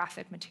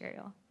pornographic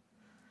material.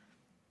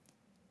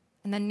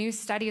 And then new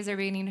studies are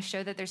beginning to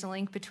show that there's a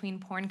link between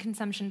porn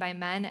consumption by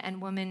men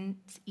and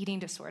women's eating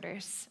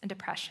disorders and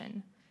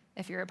depression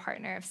if you're a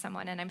partner of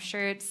someone. And I'm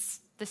sure it's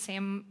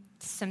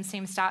some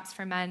same stats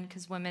for men,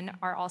 because women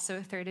are also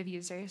a third of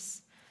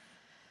users.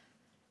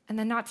 And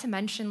then not to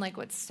mention like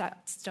what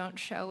stats don't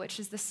show, which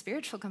is the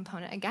spiritual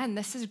component. Again,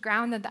 this is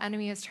ground that the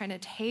enemy is trying to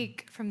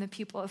take from the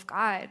people of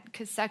God,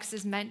 because sex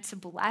is meant to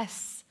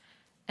bless,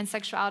 and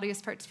sexuality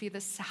is part to be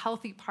this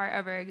healthy part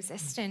of our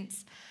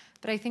existence.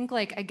 But I think,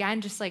 like,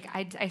 again, just like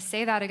I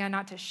say that again,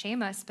 not to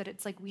shame us, but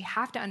it's like we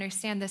have to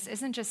understand this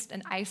isn't just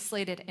an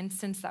isolated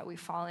instance that we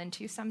fall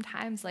into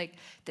sometimes. Like,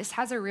 this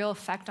has a real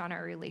effect on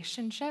our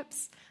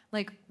relationships.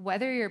 Like,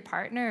 whether your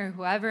partner or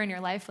whoever in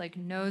your life, like,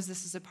 knows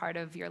this is a part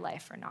of your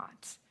life or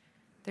not.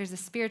 There's a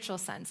spiritual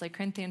sense, like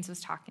Corinthians was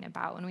talking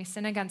about. When we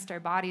sin against our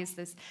bodies,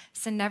 this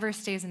sin never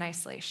stays in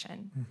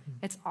isolation.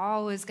 Mm-hmm. It's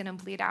always going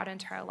to bleed out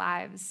into our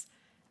lives.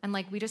 And,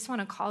 like, we just want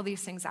to call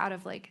these things out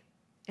of, like,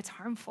 it's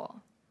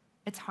harmful.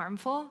 It's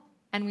harmful,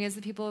 and we as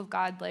the people of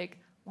God, like,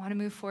 want to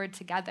move forward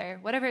together,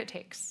 whatever it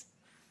takes.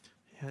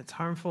 Yeah, it's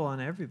harmful on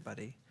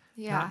everybody,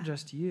 yeah. Not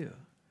just you.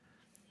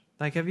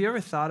 Like, have you ever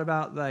thought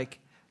about, like,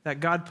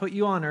 that God put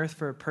you on earth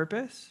for a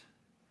purpose?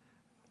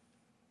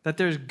 That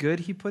there's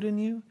good he put in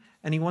you,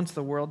 and he wants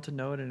the world to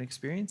know it and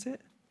experience it?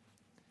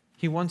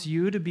 He wants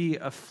you to be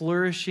a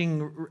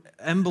flourishing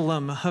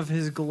emblem of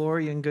his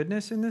glory and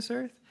goodness in this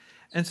earth.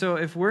 And so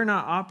if we're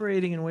not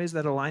operating in ways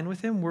that align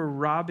with him, we're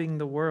robbing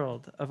the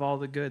world of all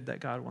the good that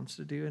God wants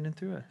to do in and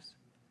through us.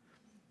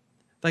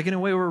 Like, in a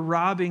way, we're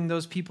robbing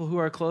those people who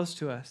are close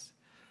to us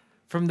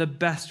from the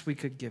best we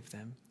could give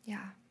them.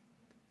 Yeah.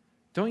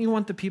 Don't you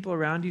want the people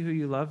around you who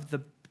you love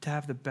to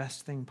have the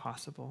best thing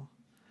possible?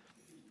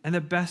 And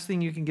the best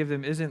thing you can give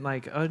them isn't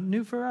like a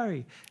new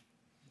Ferrari.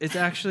 It's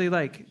actually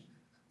like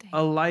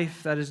a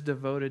life that is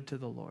devoted to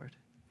the Lord.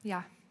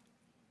 Yeah.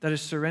 That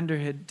is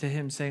surrendered to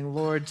him, saying,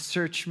 Lord,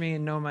 search me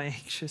and know my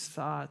anxious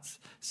thoughts.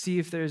 See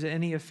if there's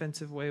any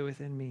offensive way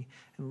within me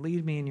and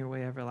lead me in your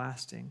way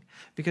everlasting.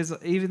 Because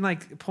even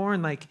like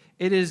porn, like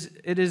it is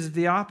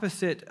the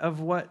opposite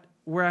of what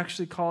we're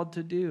actually called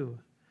to do.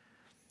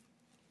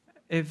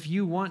 If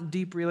you want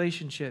deep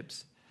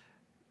relationships,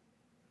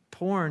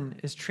 porn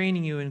is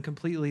training you in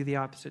completely the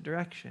opposite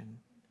direction.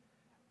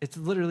 It's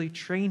literally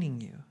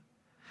training you.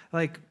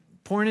 Like,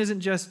 porn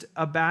isn't just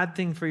a bad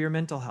thing for your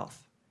mental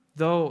health.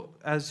 Though,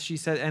 as she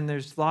said, and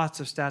there's lots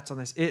of stats on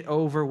this, it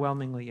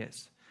overwhelmingly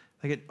is.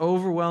 Like, it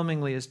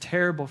overwhelmingly is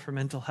terrible for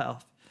mental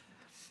health.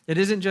 It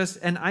isn't just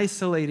an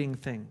isolating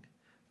thing,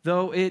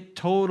 though it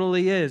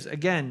totally is.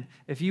 Again,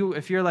 if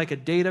you're like a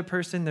data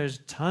person, there's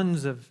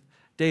tons of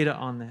data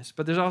on this.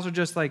 But there's also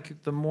just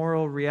like the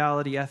moral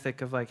reality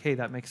ethic of like, hey,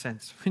 that makes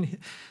sense.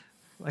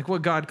 Like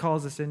what God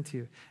calls us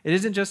into. It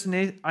isn't just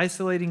an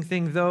isolating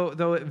thing,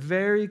 though it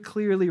very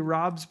clearly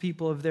robs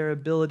people of their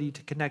ability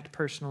to connect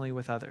personally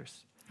with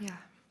others. Yeah.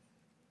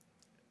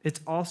 It's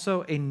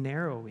also a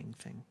narrowing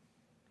thing.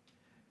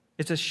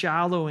 It's a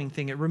shallowing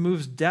thing. It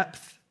removes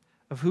depth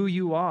of who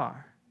you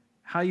are,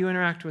 how you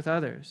interact with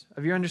others,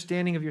 of your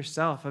understanding of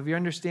yourself, of your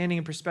understanding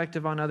and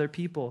perspective on other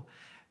people.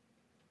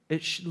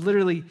 It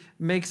literally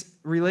makes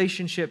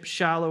relationships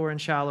shallower and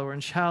shallower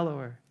and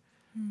shallower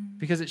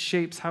because it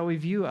shapes how we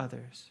view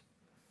others.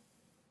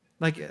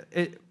 Like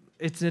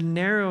it's a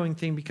narrowing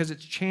thing because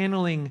it's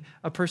channeling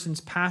a person's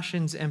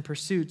passions and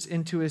pursuits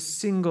into a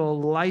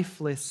single,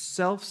 lifeless,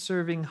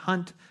 self-serving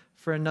hunt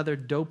for another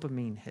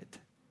dopamine hit.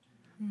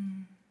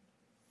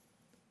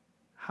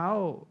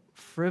 How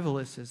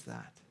frivolous is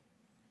that?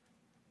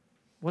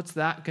 What's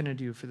that going to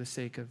do for the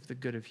sake of the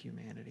good of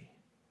humanity?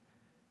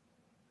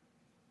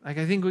 Like,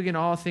 I think we can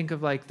all think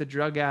of like the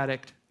drug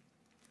addict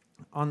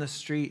on the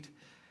street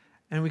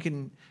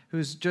and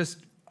who's just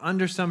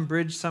under some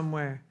bridge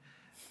somewhere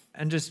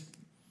and just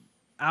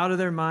out of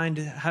their mind,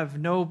 have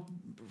no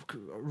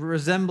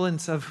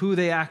resemblance of who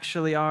they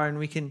actually are. And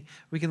we can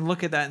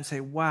look at that and say,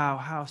 wow,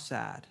 how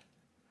sad.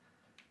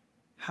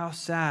 How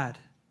sad.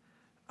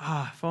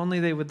 If only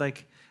they would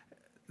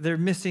they're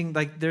missing,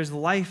 there's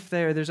life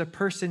there, there's a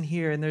person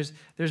here, and there's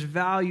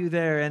value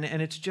there, and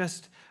it's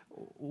just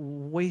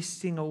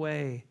wasting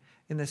away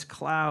in this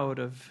cloud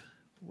of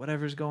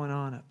whatever's going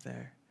on up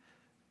there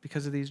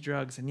because of these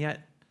drugs. And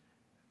yet,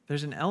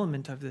 there's an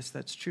element of this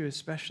that's true,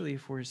 especially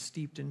if we're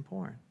steeped in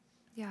porn.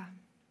 Yeah.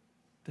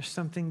 There's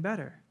something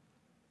better,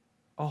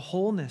 a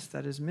wholeness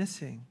that is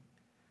missing,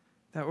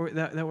 that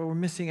we're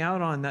missing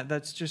out on,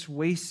 that's just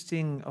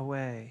wasting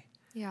away.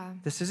 Yeah.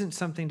 This isn't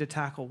something to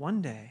tackle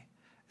one day.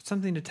 It's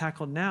something to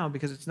tackle now,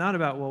 because it's not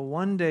about, well,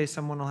 one day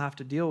someone will have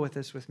to deal with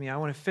this with me. I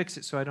want to fix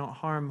it so I don't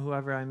harm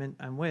whoever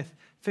I'm with.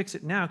 Fix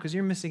it now, because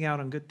you're missing out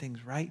on good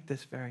things right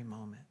this very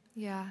moment.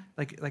 Yeah.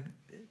 Like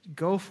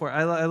go for it.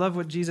 I love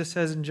what Jesus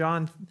says in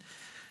John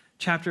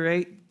chapter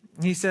 8.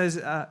 He says,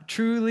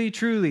 truly,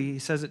 truly, he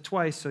says it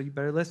twice, so you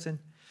better listen.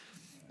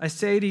 I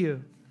say to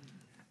you,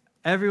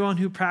 everyone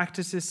who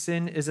practices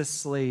sin is a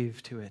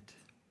slave to it.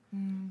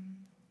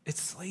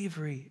 It's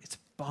slavery. It's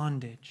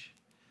bondage.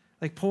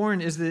 Like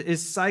porn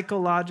is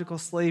psychological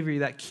slavery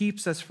that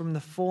keeps us from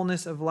the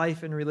fullness of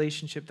life and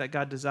relationship that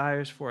God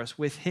desires for us,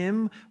 with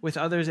him, with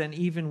others, and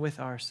even with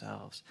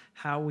ourselves,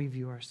 how we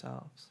view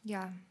ourselves.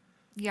 Yeah.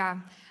 Yeah,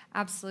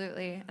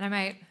 absolutely. And I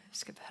might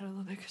skip ahead a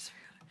little bit because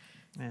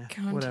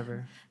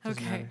whatever.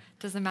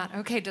 Doesn't matter.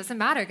 Okay, doesn't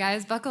matter,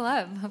 guys. Buckle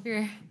up. Hope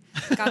you're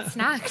got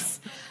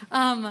snacks.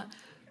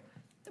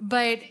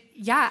 But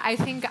yeah, I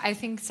think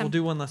we'll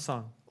do one last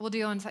song. We'll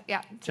do one.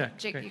 Yeah, check.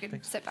 Jake, Great, you can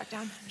thanks. sit back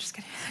down. I'm just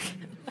kidding.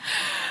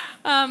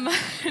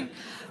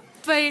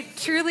 But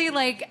truly,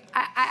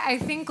 I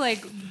think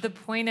the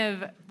point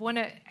of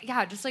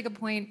just a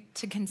point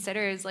to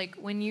consider is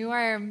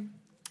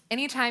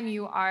anytime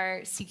you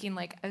are seeking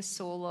a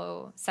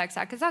solo sex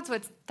act,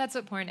 because that's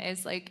what porn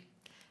is.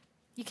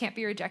 You can't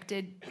be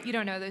rejected. You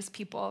don't know those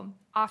people.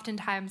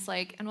 Oftentimes,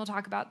 and we'll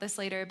talk about this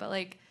later,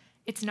 but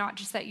it's not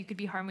just that you could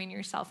be harming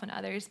yourself and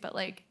others, but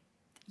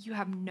you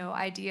have no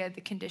idea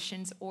the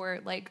conditions or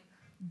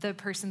the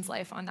person's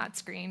life on that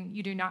screen.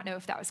 You do not know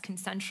if that was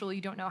consensual.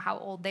 You don't know how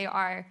old they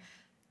are.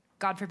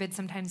 God forbid,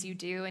 sometimes you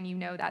do, and you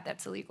know that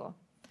that's illegal.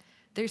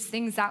 There's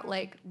things that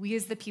we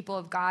as the people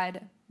of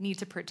God need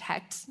to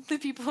protect the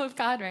people of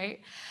God, right?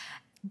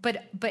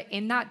 But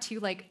in that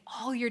too,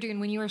 all you're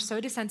doing when you are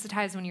so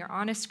desensitized, when you're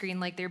on a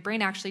screen, their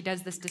brain actually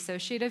does this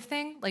dissociative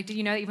thing. Do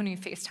you know that even when you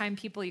FaceTime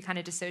people, you kind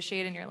of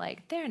dissociate and you're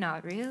they're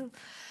not real.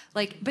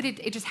 But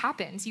it just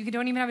happens. You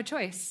don't even have a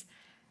choice.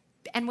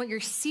 And what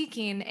you're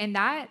seeking in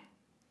that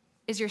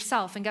is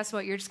yourself. And guess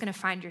what? You're just going to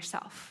find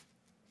yourself.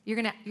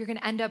 You're going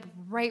to end up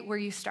right where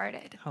you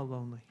started. How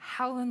lonely.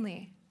 How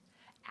lonely.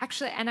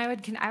 Actually, and I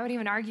would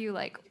even argue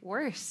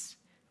worse.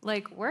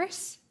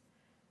 Worse.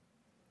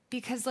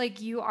 Because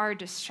you are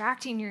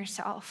distracting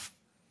yourself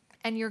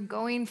and you're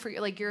going for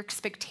like your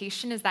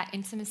expectation is that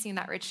intimacy and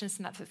that richness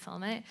and that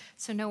fulfillment.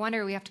 So no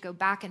wonder we have to go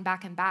back and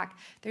back and back.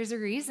 There's a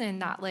reason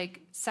that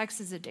like sex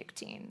is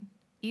addicting,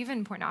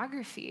 even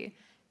pornography.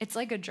 It's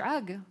like a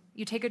drug.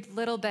 You take a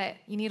little bit,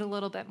 you need a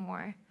little bit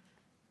more.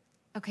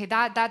 Okay,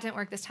 that didn't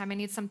work this time. I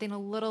need something a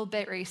little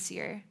bit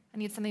racier. I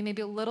need something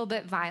maybe a little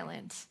bit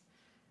violent.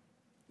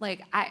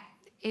 Like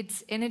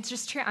it's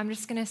just true. I'm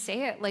just gonna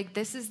say it. Like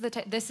this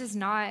is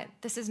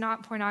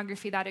not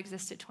pornography that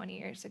existed 20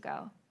 years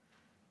ago.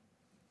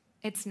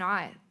 It's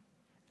not.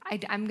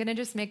 I'm gonna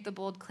just make the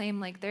bold claim,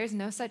 like there's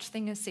no such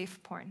thing as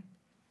safe porn.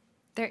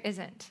 There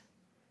isn't.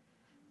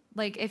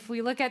 Like if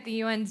we look at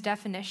the UN's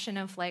definition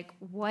of like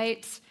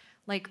what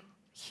like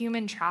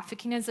human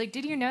trafficking is, like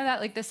did you know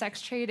that like the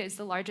sex trade is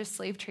the largest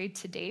slave trade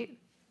to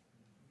date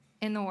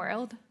in the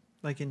world?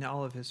 Like in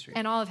all of history.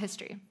 In all of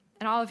history.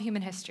 In all of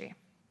human history.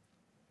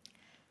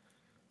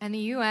 And the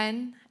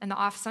UN and the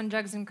Office on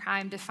Drugs and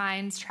Crime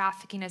defines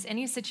trafficking as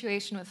any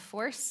situation with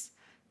force,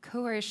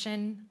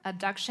 coercion,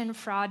 abduction,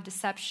 fraud,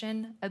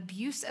 deception,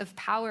 abuse of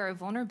power or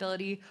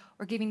vulnerability,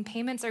 or giving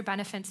payments or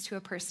benefits to a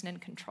person in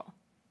control.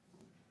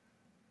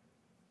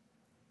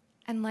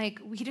 And like,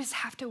 we just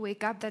have to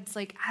wake up that's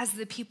like, as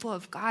the people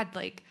of God,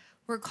 like,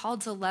 we're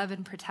called to love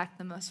and protect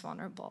the most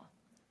vulnerable.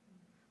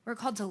 We're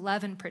called to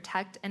love and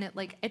protect, and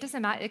it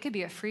doesn't matter. It could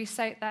be a free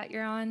site that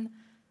you're on.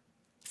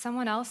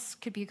 Someone else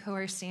could be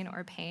coercing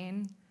or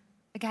paying.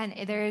 Again,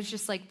 there is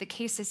just like the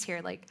cases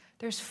here. Like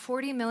there's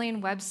 40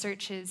 million web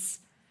searches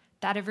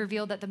that have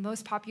revealed that the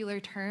most popular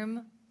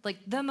term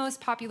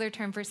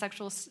for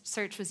sexual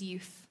search was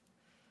youth.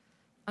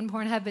 On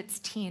Pornhub, it's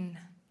teen.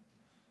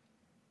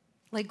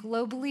 Like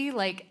globally,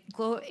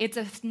 it's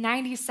a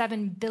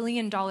 $97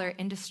 billion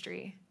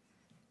industry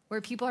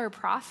where people are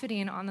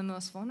profiting on the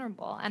most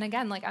vulnerable. And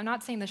again, like I'm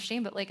not saying the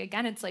shame, but like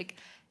again, it's like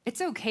it's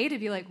okay to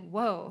be like,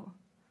 whoa.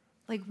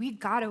 Like, we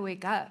gotta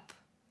wake up.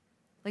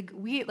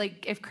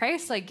 If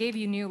Christ, gave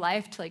you new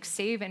life to,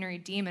 save and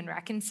redeem and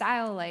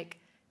reconcile,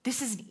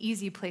 this is an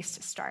easy place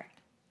to start.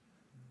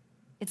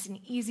 It's an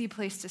easy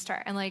place to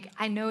start. And,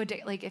 I know,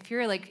 if you're,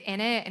 in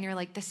it and you're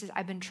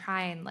I've been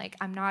trying,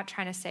 I'm not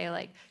trying to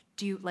say,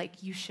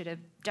 you should have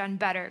done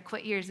better,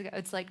 quit years ago.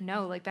 It's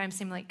no, but I'm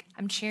saying,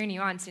 I'm cheering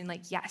you on, saying,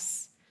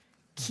 yes,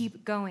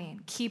 keep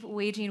going, keep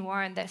waging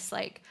war on this,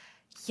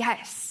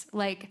 yes,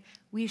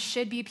 we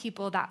should be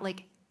people that,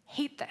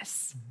 hate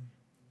this.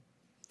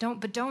 Don't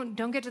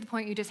get to the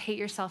point you just hate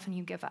yourself and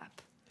you give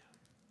up.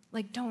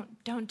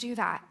 Don't do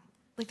that.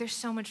 There's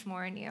so much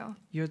more in you.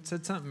 You had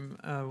said something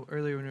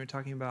earlier when we were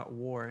talking about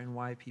war and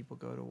why people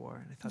go to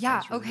war. And I thought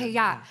yeah. that was really okay. good.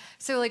 Yeah.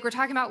 So we're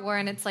talking about war,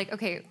 and it's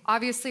okay.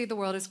 Obviously, the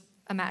world is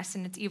a mess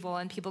and it's evil,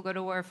 and people go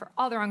to war for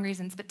all the wrong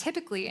reasons. But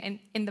typically,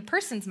 in the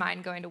person's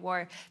mind going to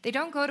war, they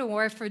don't go to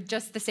war for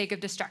just the sake of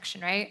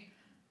destruction, right?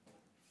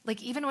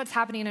 Even what's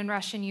happening in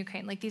Russia and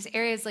Ukraine, these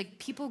areas,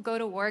 people go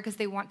to war because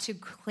they want to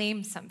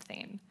claim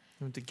something.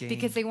 They want to gain.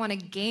 Because they want to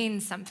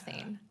gain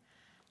something.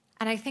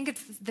 And I think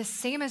it's the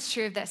same is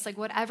true of this.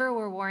 Whatever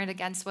we're warring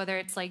against, whether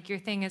it's your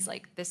thing is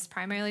this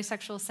primarily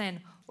sexual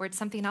sin, or it's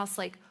something else,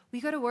 we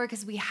go to war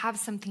because we have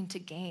something to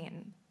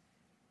gain.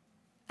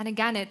 And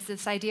again, it's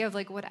this idea of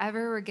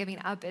whatever we're giving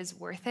up is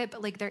worth it,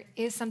 but there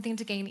is something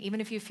to gain, even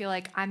if you feel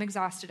I'm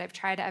exhausted, I've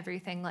tried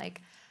everything,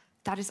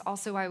 that is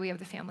also why we have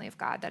the family of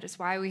God. That is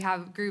why we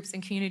have groups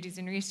and communities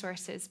and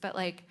resources. But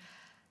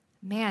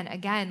man,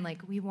 again,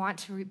 we want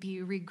to be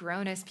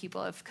regrown as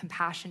people of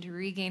compassion, to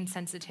regain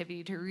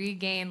sensitivity, to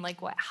regain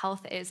what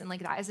health is, and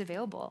that is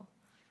available.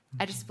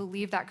 Mm-hmm. I just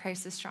believe that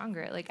Christ is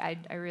stronger.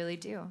 I really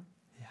do.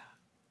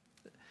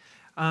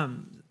 Yeah.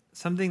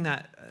 Something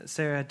that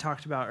Sarah had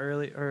talked about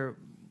earlier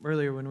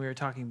when we were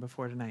talking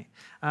before tonight,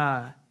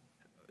 was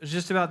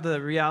just about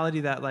the reality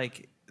that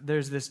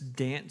there's this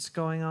dance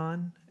going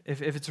on.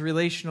 If it's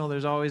relational,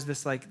 there's always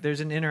this,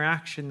 there's an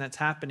interaction that's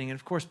happening. And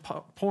of course,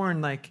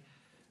 porn,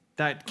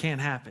 that can't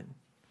happen.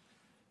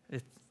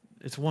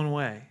 It's one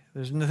way.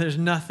 There's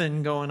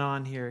nothing going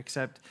on here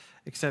except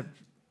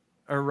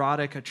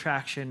erotic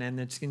attraction, and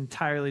it's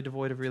entirely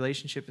devoid of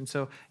relationship. And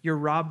so you're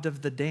robbed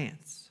of the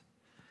dance.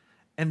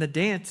 And the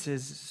dance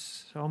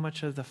is so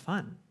much of the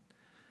fun.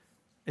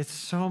 It's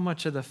so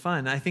much of the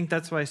fun. I think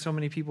that's why so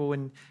many people,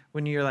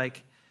 when you're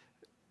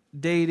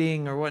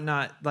dating or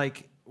whatnot,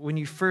 when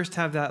you first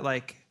have that,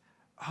 oh,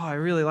 I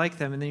really like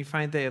them, and then you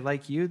find they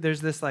like you,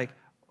 there's this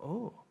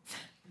oh.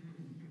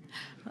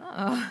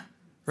 Oh.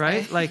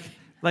 Right?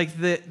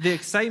 The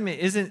excitement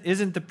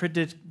isn't the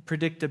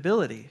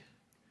predictability.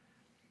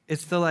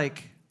 It's the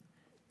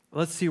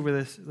let's see where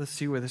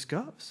this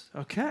goes.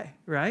 Okay,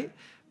 right?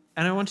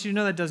 And I want you to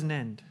know that doesn't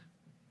end.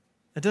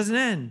 It doesn't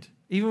end.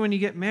 Even when you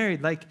get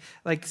married,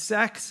 like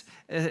sex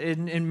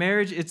in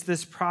marriage, it's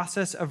this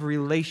process of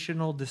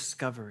relational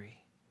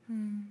discovery.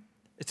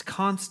 It's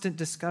constant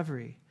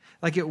discovery.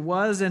 It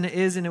was and it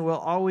is and it will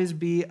always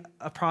be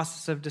a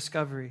process of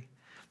discovery.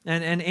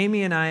 And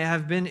Amy and I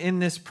have been in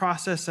this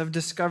process of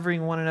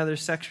discovering one another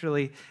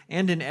sexually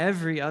and in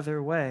every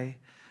other way.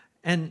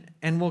 And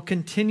we'll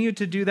continue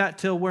to do that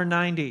till we're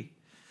 90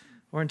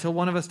 or until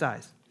one of us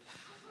dies.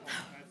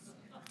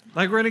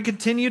 Like we're going to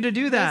continue to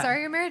do that. Those are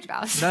your marriage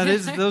vows.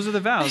 Those are the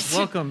vows.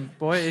 Welcome,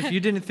 boy. If you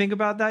didn't think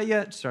about that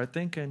yet, start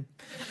thinking.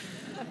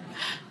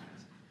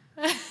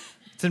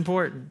 It's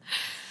important.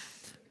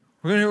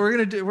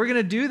 We're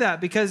gonna do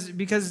that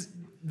because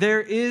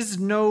there is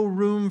no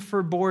room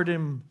for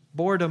boredom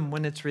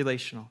when it's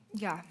relational.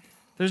 Yeah.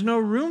 There's no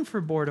room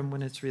for boredom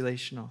when it's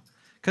relational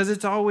because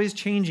it's always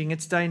changing.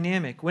 It's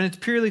dynamic. When it's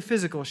purely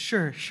physical,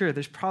 sure,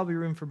 there's probably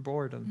room for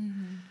boredom.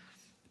 Mm-hmm.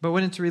 But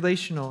when it's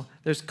relational,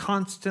 there's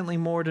constantly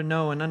more to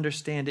know and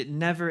understand. It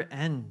never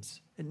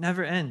ends. It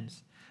never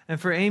ends. And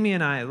for Amy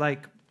and I,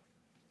 like,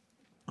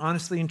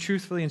 honestly and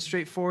truthfully and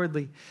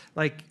straightforwardly,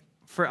 like,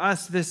 for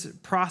us, this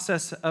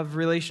process of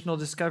relational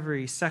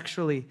discovery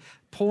sexually,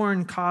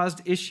 porn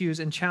caused issues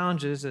and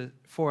challenges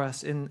for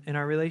us in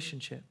our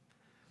relationship.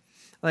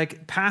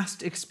 Like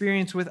past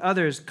experience with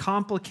others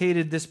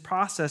complicated this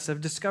process of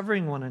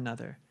discovering one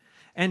another.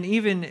 And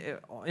even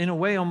in a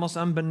way, almost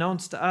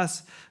unbeknownst to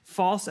us,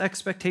 false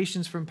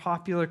expectations from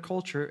popular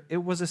culture,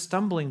 it was a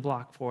stumbling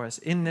block for us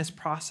in this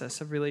process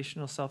of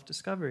relational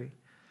self-discovery.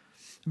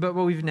 But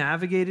we've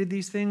navigated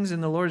these things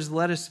and the Lord has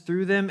led us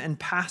through them and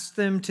past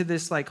them to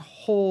this like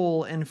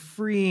whole and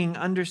freeing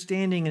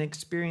understanding and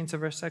experience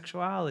of our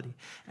sexuality.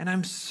 And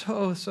I'm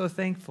so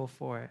thankful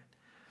for it.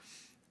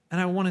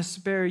 And I want to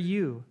spare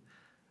you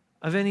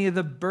of any of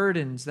the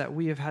burdens that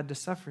we have had to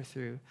suffer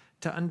through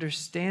to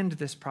understand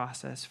this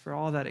process for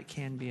all that it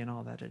can be and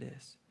all that it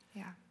is.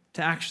 Yeah.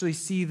 To actually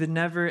see the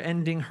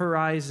never-ending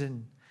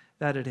horizon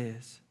that it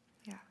is.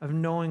 Yeah. Of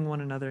knowing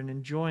one another and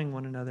enjoying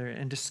one another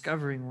and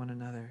discovering one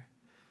another.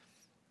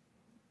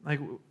 Like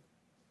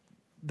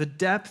the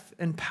depth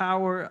and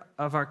power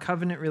of our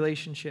covenant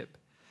relationship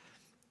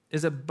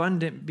is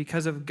abundant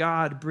because of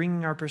God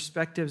bringing our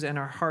perspectives and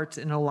our hearts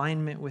in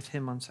alignment with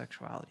him on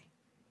sexuality.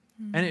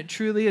 Mm-hmm. And it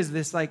truly is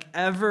this like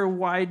ever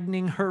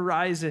widening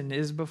horizon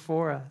is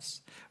before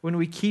us. When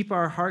we keep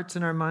our hearts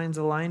and our minds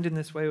aligned in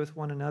this way with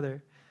one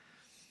another,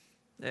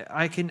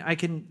 I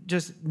can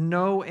just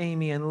know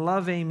Amy and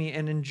love Amy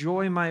and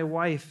enjoy my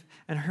wife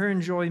and her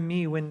enjoy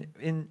me when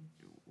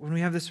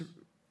we have this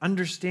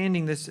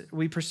understanding this,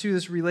 we pursue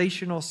this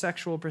relational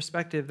sexual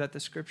perspective that the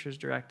scriptures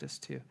direct us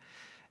to.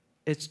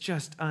 It's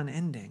just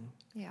unending.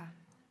 Yeah.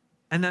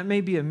 And that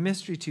may be a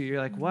mystery to you.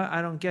 You're like, what?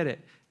 I don't get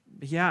it.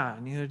 Yeah,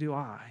 neither do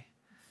I.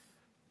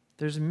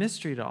 There's a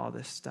mystery to all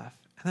this stuff.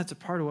 And that's a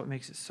part of what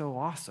makes it so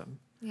awesome.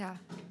 Yeah.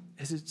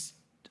 Is it's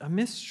a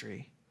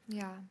mystery.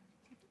 Yeah.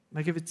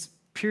 Like if it's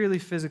purely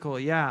physical,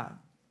 yeah,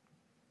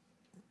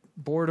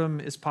 boredom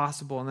is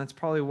possible, and that's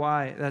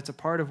a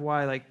part of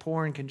why like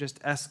porn can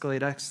just escalate.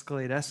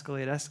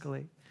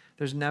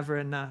 There's never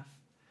enough.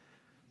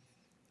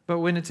 But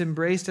when it's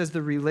embraced as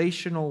the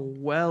relational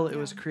well it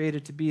was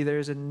created to be,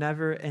 there's a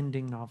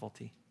never-ending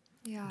novelty.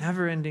 Yeah.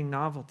 Never-ending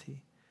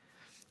novelty.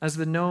 As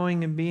the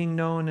knowing and being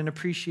known and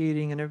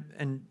appreciating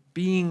and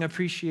being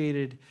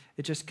appreciated,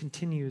 it just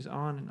continues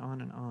on and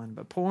on and on.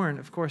 But porn,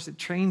 of course, it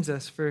trains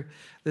us for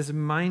this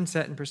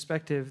mindset and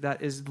perspective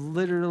that is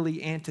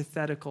literally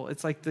antithetical.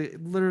 It's like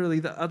literally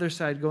the other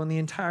side, going the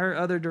entire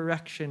other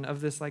direction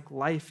of this like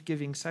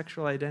life-giving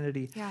sexual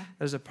identity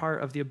as a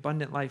part of the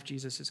abundant life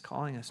Jesus is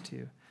calling us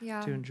to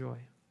enjoy.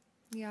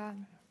 Yeah.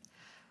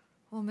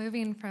 Well,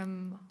 moving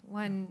from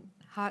one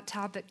hot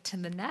topic to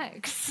the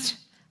next,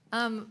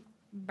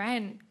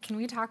 Brian, can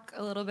we talk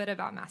a little bit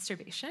about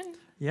masturbation?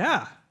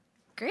 Yeah.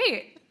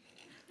 Great.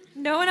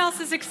 No one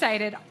else is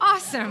excited.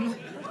 Awesome.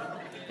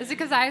 Is it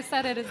because I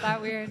said it? Is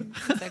that weird?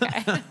 It's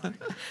okay.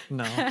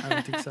 No, I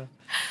don't think so.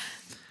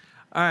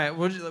 All right,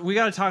 we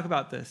got to talk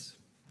about this.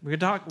 We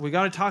got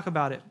to talk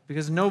about it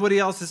because nobody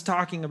else is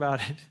talking about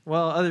it.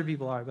 Well, other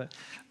people are, but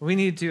we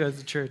need to, as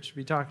a church,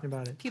 be talking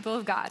about it. People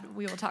of God,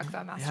 we will talk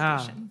about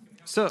masturbation.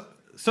 Yeah.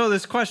 So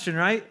this question,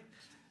 right?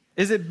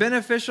 Is it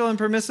beneficial and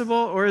permissible,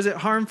 or is it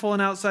harmful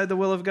and outside the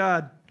will of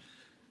God?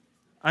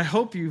 I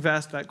hope you've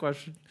asked that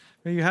question.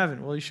 Maybe you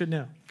haven't. Well, you should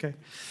know. Okay.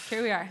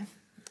 Here we are.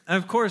 And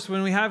of course,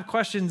 when we have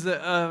questions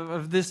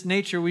of this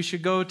nature, we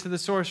should go to the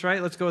source,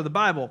 right? Let's go to the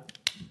Bible.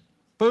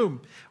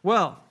 Boom.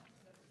 Well,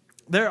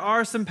 there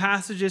are some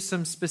passages,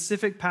 some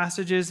specific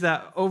passages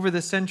that over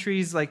the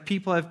centuries, like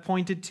people have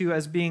pointed to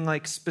as being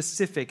like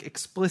specific,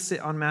 explicit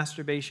on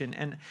masturbation.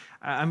 And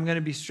I'm going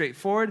to be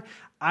straightforward.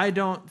 I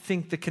don't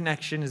think the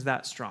connection is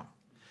that strong.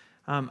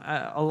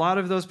 A lot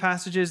of those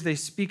passages, they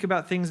speak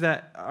about things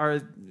that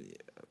are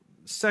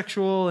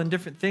sexual and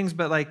different things,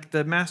 but like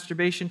the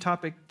masturbation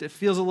topic, it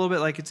feels a little bit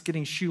like it's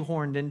getting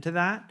shoehorned into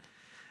that.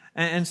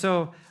 And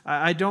so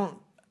I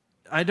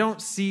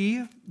don't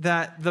see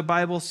that the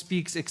Bible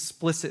speaks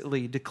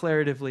explicitly,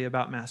 declaratively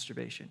about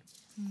masturbation.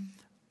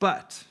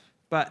 But,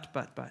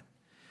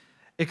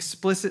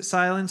 explicit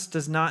silence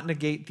does not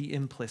negate the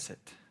implicit.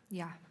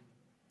 Yeah.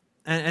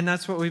 And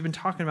that's what we've been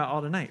talking about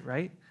all tonight,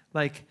 right?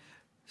 Like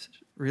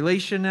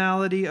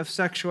relationality of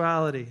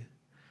sexuality.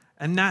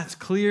 And that's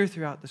clear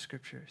throughout the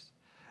scriptures.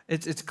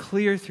 It's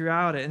clear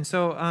throughout it. And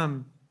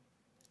so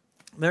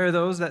there are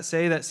those that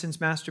say that since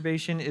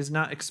masturbation is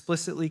not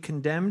explicitly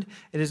condemned,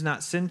 it is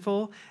not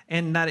sinful,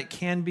 and that it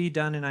can be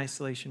done in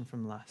isolation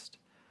from lust.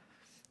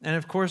 And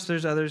of course,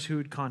 there's others who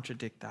would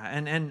contradict that.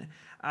 And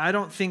I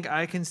don't think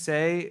I can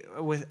say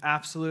with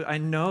absolute, I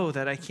know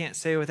that I can't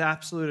say with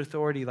absolute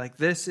authority, like,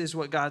 this is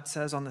what God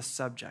says on this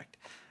subject.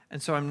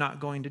 And so I'm not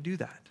going to do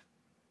that.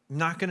 I'm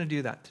not going to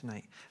do that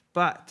tonight.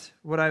 But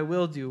what I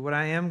will do, what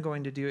I am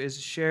going to do, is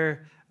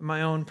share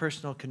my own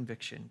personal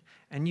conviction.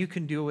 And you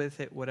can do with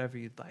it whatever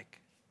you'd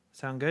like.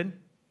 Sound good?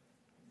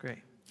 Great.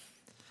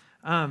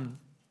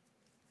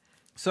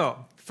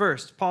 So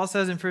first, Paul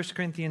says in 1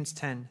 Corinthians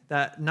 10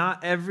 that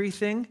not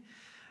everything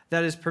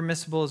that is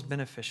permissible is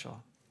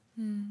beneficial.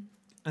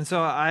 And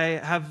so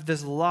I have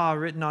this law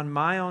written on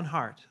my own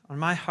heart,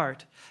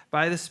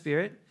 by the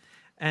Spirit.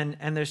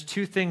 And there's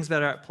two things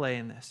that are at play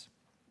in this.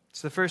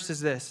 So the first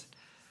is this,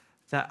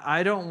 that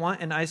I don't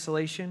want in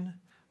isolation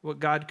what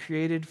God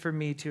created for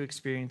me to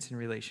experience in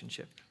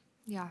relationship.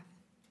 Yeah.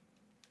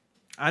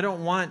 I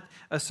don't want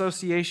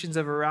associations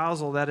of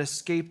arousal that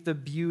escape the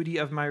beauty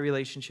of my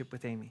relationship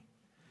with Amy.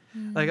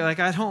 Like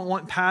I don't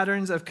want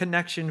patterns of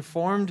connection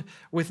formed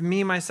with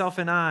me, myself,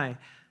 and I.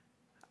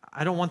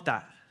 I don't want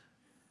that.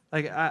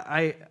 Like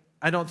I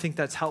don't think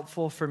that's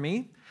helpful for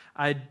me.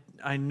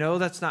 I know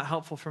that's not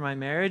helpful for my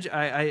marriage.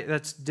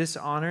 That's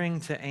dishonoring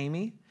to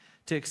Amy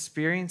to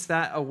experience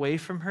that away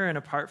from her and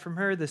apart from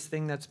her, this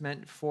thing that's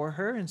meant for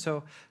her. And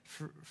so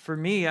for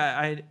me,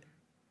 I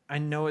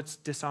know it's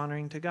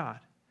dishonoring to God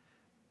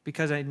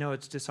because I know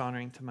it's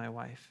dishonoring to my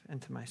wife and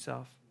to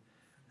myself.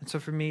 And so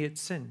for me, it's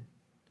sin.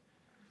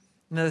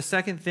 Now, the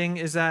second thing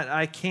is that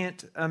I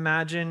can't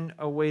imagine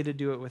a way to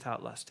do it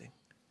without lusting.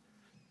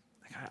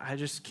 Like, I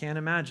just can't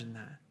imagine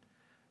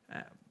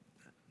that.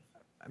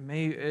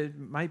 It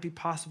might be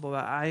possible,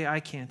 but I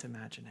can't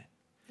imagine it.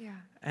 Yeah.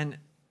 And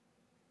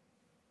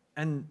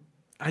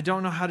I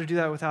don't know how to do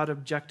that without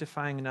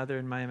objectifying another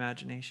in my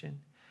imagination.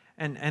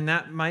 And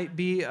that might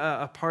be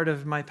a part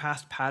of my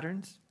past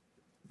patterns,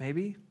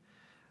 maybe.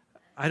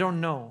 I don't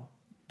know.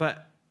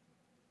 But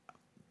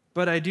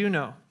I do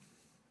know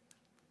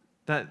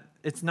that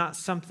it's not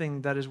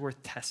something that is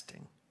worth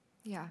testing.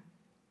 Yeah.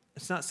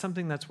 It's not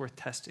something that's worth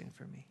testing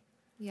for me.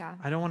 Yeah.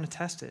 I don't want to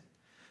test it.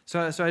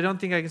 So I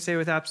don't think I can say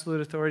with absolute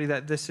authority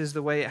that this is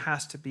the way it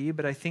has to be,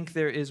 but I think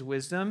there is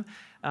wisdom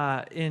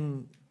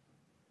in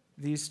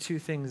these two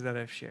things that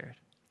I've shared.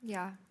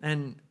 Yeah.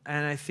 And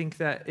I think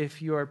that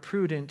if you are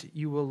prudent,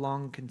 you will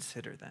long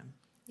consider them.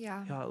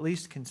 Yeah. You'll at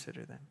least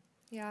consider them.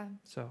 Yeah.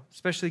 So,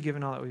 especially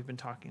given all that we've been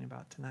talking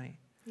about tonight.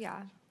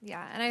 Yeah.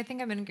 Yeah. And I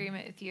think I'm in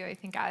agreement with you. I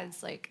think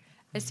as like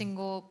a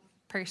single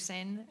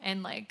person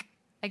and like,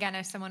 again,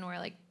 as someone where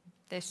like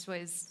this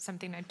was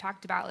something I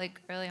talked about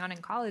like early on in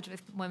college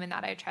with women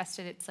that I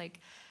trusted, it's like,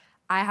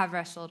 I have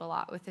wrestled a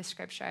lot with this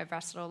scripture. I've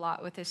wrestled a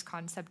lot with this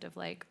concept of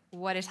like,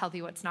 what is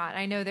healthy, what's not. And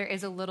I know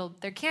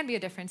there can be a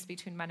difference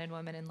between men and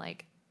women and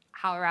like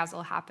how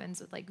arousal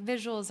happens with like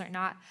visuals or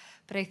not.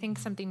 But I think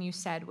something you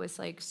said was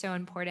like so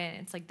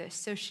important. It's like the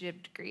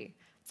associative degree.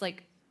 It's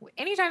like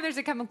anytime there's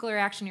a chemical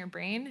reaction in your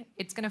brain,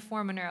 it's going to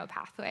form a neural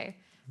pathway.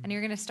 And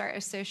you're going to start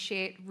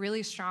associate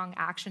really strong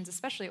actions,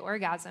 especially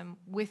orgasm,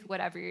 with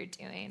whatever you're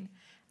doing.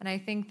 And I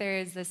think there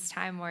is this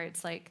time where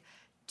it's like,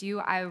 do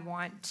I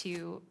want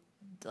to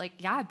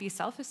be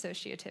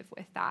self-associative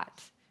with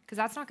that? Because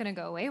that's not going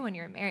to go away when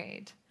you're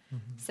married.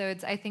 So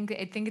I think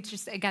it's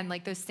just, again,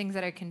 like those things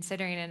that I'm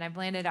considering, and I've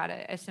landed at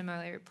a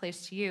similar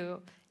place to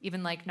you,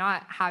 even like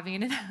not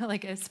having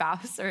like a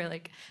spouse or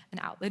like an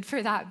outlet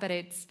for that. But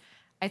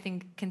I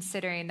think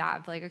considering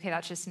that, like, okay,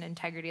 that's just an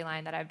integrity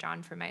line that I've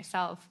drawn for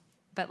myself.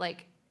 But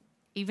like,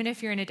 even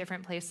if you're in a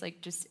different place,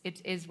 like just,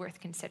 it is worth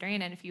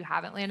considering. And if you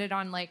haven't landed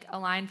on like a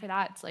line for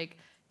that, it's like,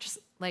 just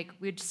like,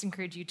 we just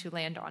encourage you to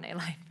land on a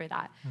line for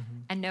that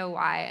and know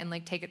why, and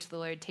like take it to the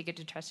Lord, take it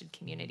to trusted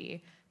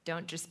community.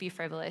 Don't just be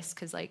frivolous,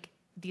 because like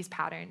these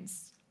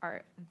patterns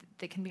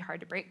they can be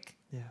hard to break.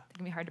 Yeah. They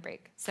can be hard to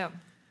break. So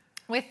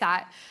with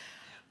that.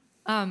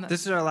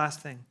 This is our last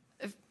thing.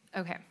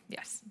 Okay.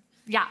 Yes.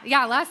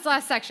 Yeah. Last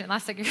section.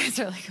 Last section. You guys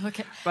are like,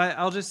 okay. But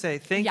I'll just say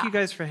thank you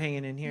guys for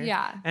hanging in here.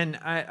 Yeah. And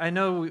I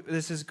know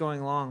this is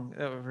going long,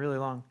 really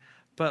long,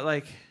 but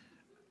like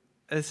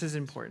this is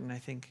important, I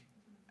think.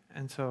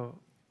 And so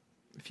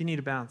if you need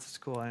to bounce, it's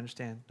cool. I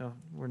understand. No,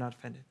 we're not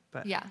offended.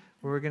 But yeah,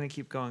 we're going to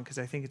keep going because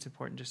I think it's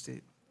important just to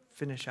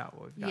finish out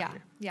what we've got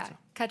here. Yeah. So.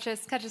 Catch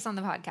us on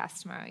the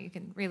podcast tomorrow. You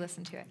can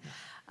re-listen to it.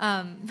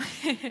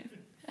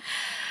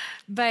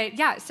 But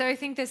yeah, so I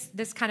think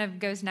this kind of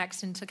goes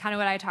next into kind of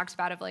what I talked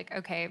about of like,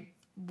 okay,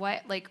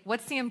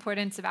 what's the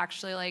importance of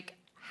actually like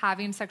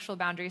having sexual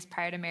boundaries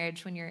prior to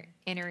marriage when you're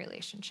in a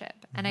relationship?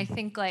 And I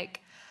think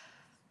like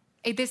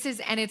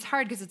it's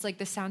hard because it's like,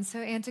 this sounds so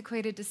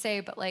antiquated to say,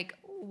 but like,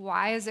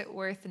 why is it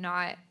worth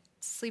not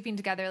sleeping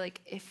together? Like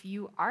if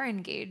you are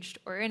engaged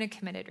or in a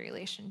committed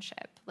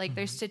relationship, like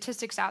there's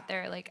statistics out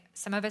there, like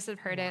some of us have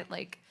heard it,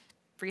 like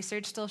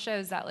research still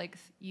shows that like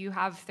you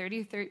have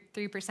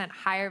 33%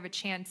 higher of a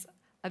chance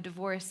of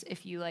divorce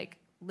if you like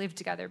live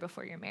together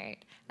before you're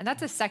married. And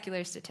that's a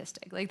secular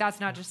statistic. Like, that's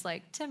not just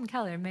like Tim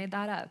Keller made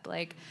that up.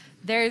 Like,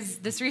 there's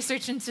this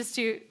research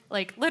institute,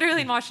 like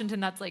literally in Washington,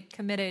 that's like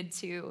committed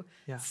to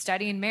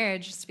studying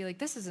marriage, just to be like,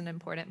 this is an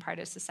important part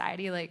of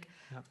society. Like,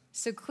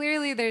 so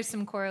clearly there's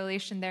some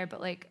correlation there,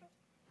 but like,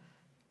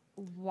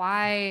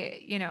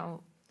 why,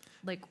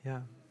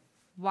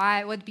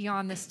 why, what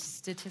beyond the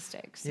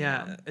statistics?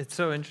 It's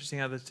so interesting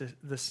how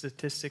the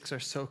statistics are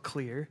so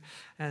clear,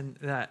 and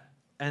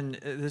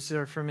this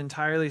are from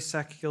entirely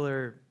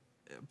secular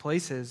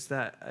places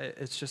that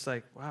it's just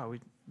like, wow,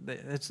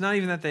 it's not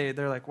even that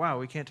they're like, wow,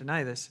 we can't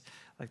deny this.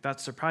 Like,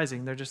 that's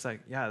surprising. They're just like,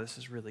 yeah, this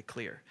is really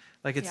clear.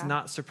 Like, it's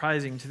not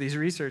surprising to these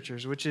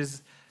researchers, which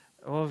is,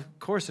 well, of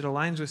course it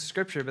aligns with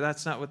Scripture, but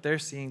that's not what they're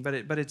seeing. But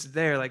it's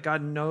there. Like,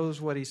 God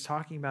knows what he's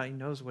talking about. He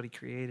knows what he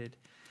created.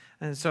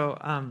 And so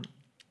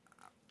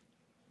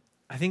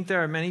I think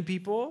there are many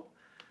people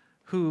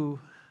who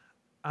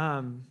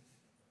are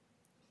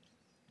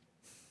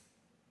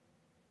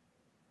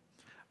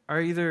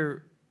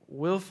either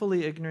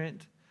willfully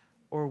ignorant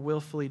or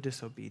willfully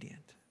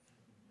disobedient.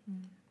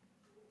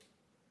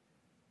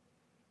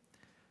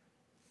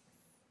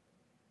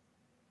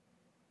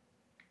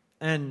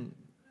 And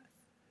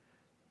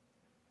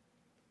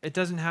it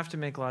doesn't have to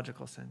make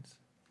logical sense.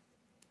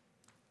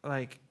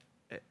 Like,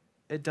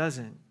 it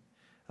doesn't.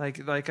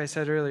 Like I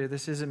said earlier,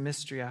 this is a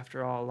mystery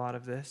after all, a lot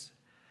of this.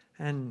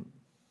 And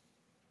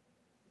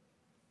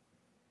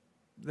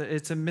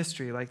it's a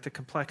mystery, like the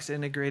complex,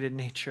 integrated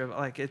nature of,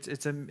 like,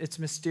 it's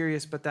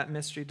mysterious, but that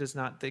mystery does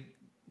not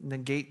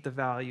negate the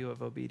value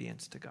of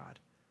obedience to God.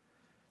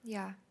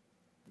 Yeah.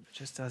 It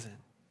just doesn't.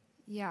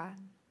 Yeah.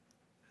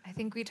 I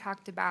think we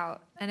talked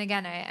about, and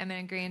again, I'm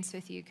in agreement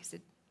with you because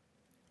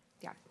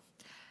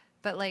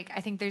but like, I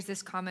think there's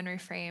this common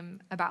reframe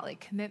about like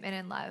commitment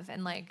and love,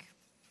 and like,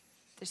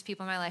 there's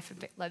people in my life who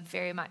love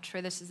very much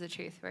where this is the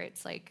truth, where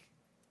it's like,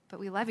 but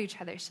we love each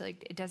other, so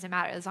like, it doesn't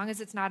matter as long as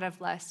it's not of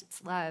lust,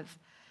 it's love.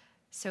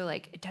 So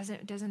like,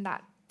 doesn't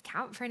that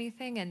count for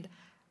anything? And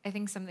I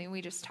think something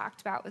we just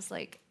talked about was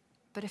like,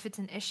 but if it's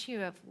an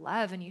issue of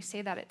love and you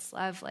say that it's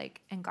love,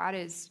 like, and God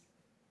has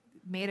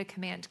made a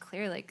command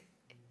clear, like,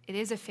 it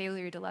is a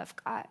failure to love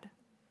God.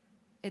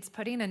 It's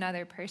putting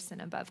another person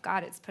above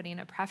God. It's putting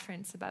a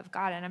preference above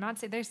God. And I'm not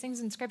saying, there's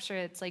things in Scripture,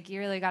 it's like, you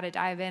really got to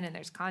dive in, and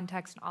there's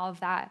context and all of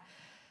that.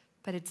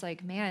 But it's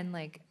like, man,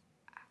 like,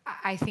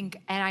 I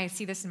think, and I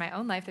see this in my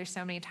own life, there's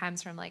so many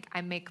times where I'm like, I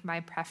make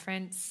my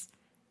preference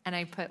and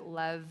I put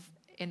love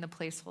in the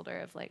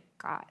placeholder of like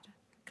God.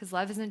 Because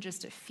love isn't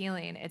just a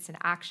feeling, it's an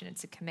action,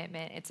 it's a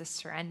commitment, it's a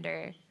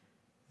surrender.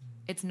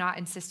 It's not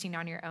insisting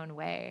on your own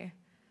way.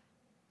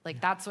 Like,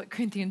 that's what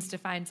Corinthians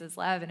defines as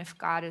love. And if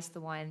God is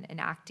the one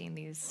enacting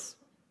these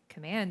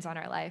commands on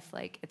our life,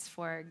 like, it's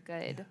for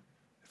good. Yeah.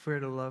 If we're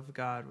to love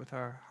God with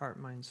our heart,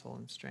 mind, soul,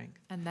 and strength.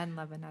 And then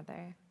love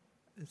another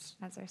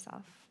as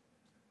ourselves.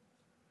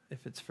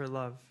 If it's for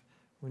love,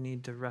 we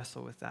need to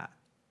wrestle with that.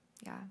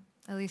 Yeah,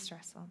 at least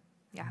wrestle.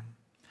 Yeah.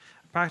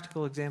 A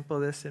practical example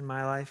of this in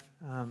my life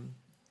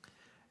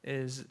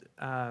is,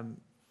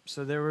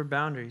 so there were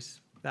boundaries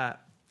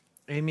that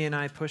Amy and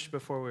I pushed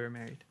before we were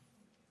married.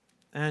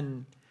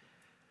 And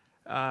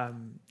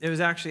it was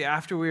actually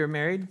after we were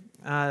married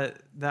that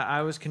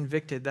I was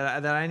convicted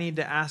that I need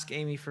to ask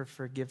Amy for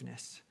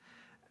forgiveness.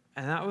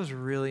 And that was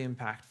really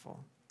impactful.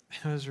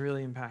 It was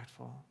really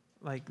impactful.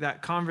 Like,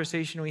 that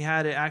conversation we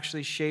had, it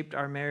actually shaped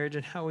our marriage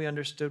and how we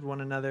understood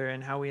one another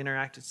and how we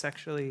interacted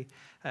sexually.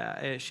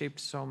 It shaped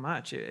so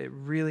much. It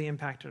really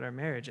impacted our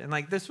marriage. And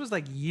like, this was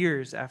like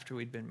years after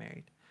we'd been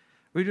married.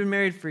 We'd been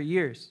married for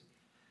years.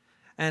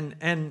 And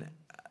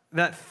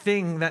that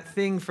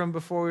thing from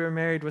before we were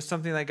married was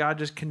something that God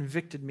just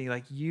convicted me.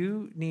 Like,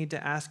 you need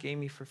to ask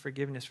Amy for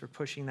forgiveness for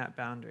pushing that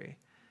boundary.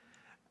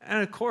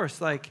 And of course,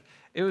 like,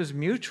 it was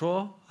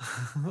mutual.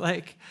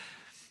 like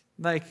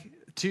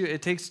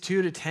it takes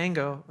two to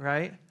tango,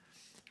 right?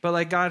 But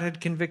like, God had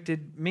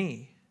convicted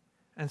me.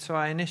 And so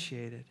I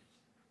initiated.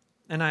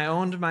 And I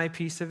owned my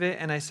piece of it.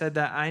 And I said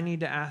that I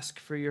need to ask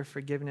for your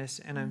forgiveness.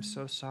 And I'm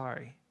so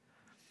sorry.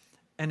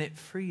 And it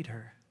freed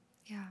her.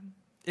 Yeah.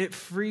 It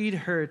freed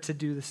her to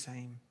do the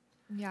same.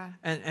 Yeah.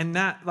 And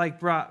that like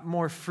brought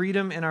more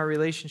freedom in our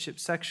relationship,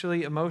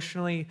 sexually,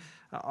 emotionally,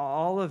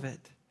 all of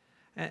it.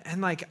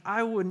 And like,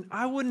 I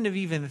wouldn't have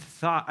even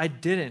thought, I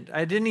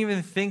didn't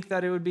even think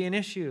that it would be an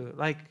issue.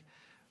 Like,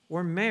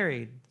 we're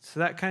married,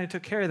 so that kind of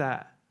took care of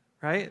that,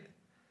 right?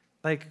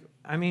 Like,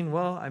 I mean,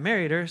 well, I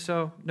married her,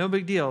 so no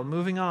big deal,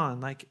 moving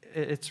on. Like,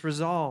 it's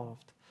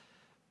resolved.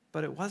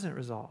 But it wasn't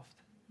resolved.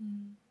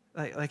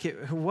 Like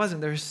it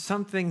wasn't. There's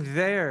something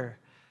there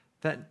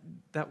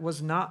that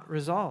was not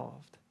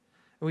resolved.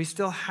 And we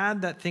still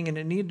had that thing, and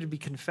it needed to be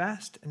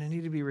confessed, and it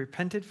needed to be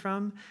repented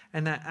from.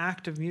 And that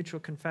act of mutual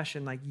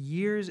confession, like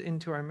years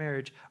into our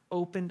marriage,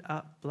 opened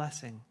up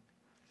blessing.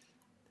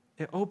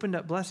 It opened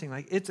up blessing.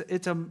 Like,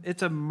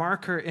 it's a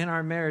marker in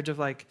our marriage of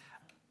like,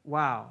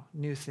 wow,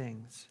 new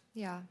things.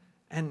 Yeah.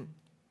 And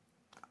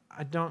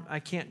I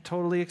can't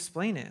totally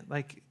explain it.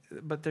 Like,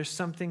 but there's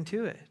something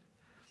to it.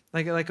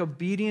 like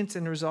obedience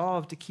and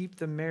resolve to keep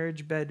the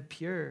marriage bed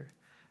pure.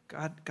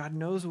 God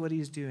knows what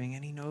he's doing,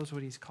 and he knows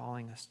what he's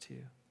calling us to.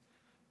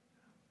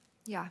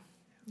 Yeah.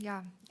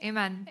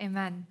 Amen.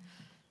 Amen.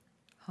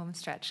 Home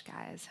stretch,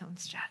 guys. Home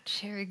stretch.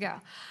 Here we go.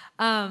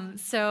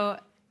 So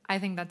I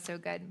think that's so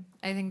good.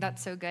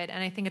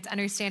 And I think it's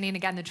understanding,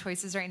 again, the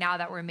choices right now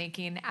that we're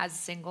making as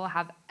single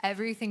have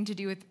everything to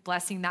do with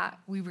blessing that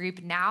we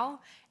reap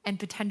now and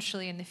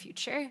potentially in the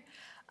future.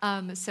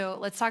 So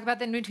let's talk about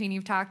the in-between.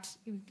 You've talked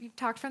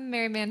from the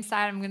married man's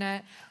side. I'm going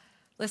to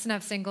listen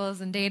up,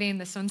 singles and dating.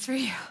 This one's for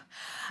you.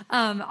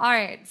 All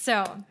right.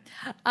 So,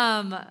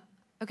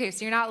 okay,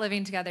 so you're not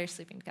living together,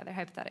 sleeping together,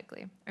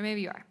 hypothetically. Or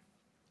maybe you are.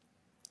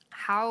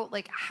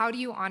 How do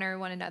you honor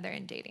one another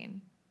in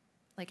dating?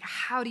 Like,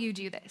 how do you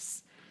do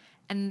this?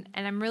 And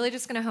I'm really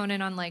just going to hone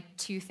in on, like,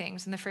 two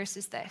things. And the first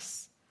is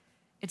this.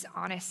 It's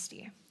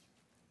honesty.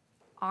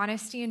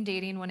 Honesty in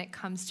dating when it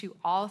comes to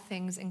all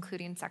things,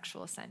 including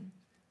sexual sin.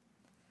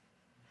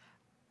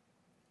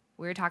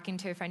 You were talking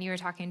to a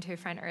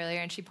friend earlier,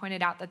 and she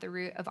pointed out that the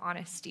root of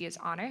honesty is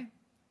honor.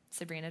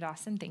 Sabrina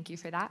Dawson, thank you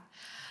for that.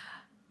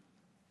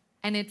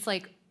 And it's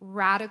like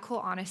radical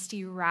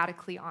honesty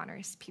radically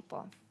honors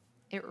people.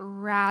 It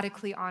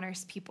radically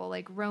honors people.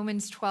 Like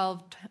Romans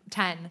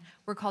 12:10,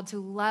 we're called to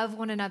love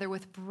one another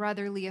with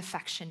brotherly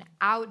affection,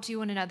 outdo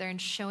one another in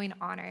showing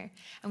honor.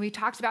 And we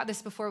talked about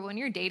this before. When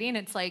you're dating,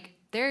 it's like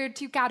there are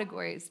two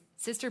categories: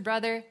 sister,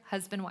 brother,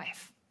 husband,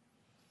 wife.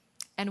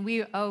 And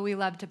we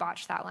love to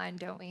botch that line,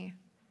 don't we?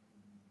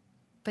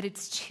 But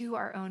it's to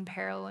our own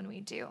peril when we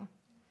do.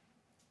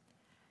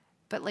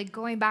 But like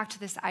going back to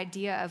this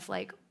idea of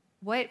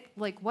what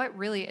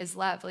really is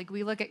love? Like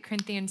we look at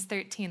Corinthians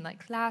 13,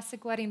 like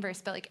classic wedding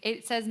verse, but like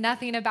it says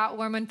nothing about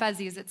warm and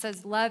fuzzies. It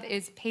says love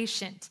is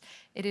patient.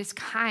 It is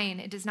kind.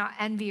 It does not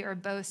envy or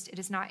boast. It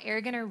is not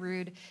arrogant or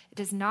rude. It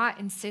does not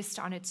insist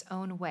on its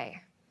own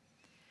way.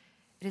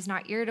 It is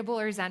not irritable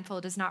or resentful.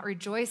 It does not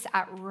rejoice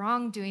at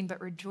wrongdoing, but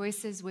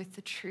rejoices with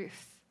the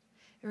truth.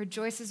 It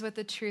rejoices with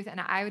the truth.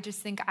 And I would just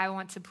think I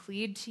want to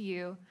plead to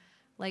you,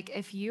 like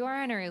if you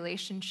are in a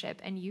relationship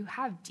and you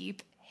have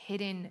deep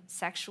hidden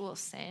sexual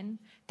sin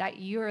that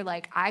you are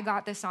like, I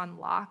got this on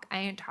lock, I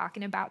ain't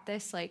talking about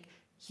this, like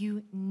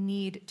you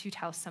need to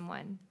tell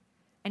someone.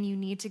 And you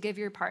need to give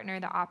your partner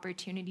the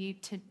opportunity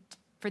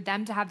for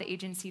them to have the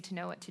agency to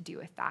know what to do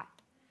with that.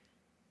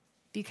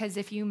 Because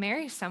if you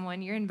marry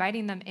someone, you're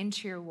inviting them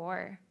into your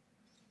war,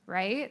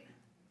 right?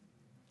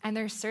 And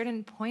there's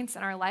certain points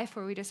in our life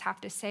where we just have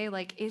to say,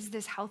 like, is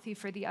this healthy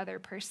for the other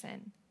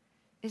person?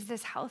 Is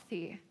this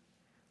healthy?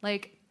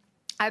 Like,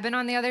 I've been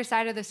on the other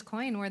side of this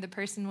coin where the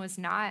person was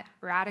not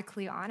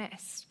radically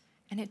honest,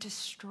 and it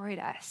destroyed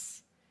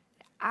us.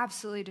 It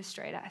absolutely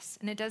destroyed us.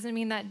 And it doesn't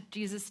mean that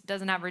Jesus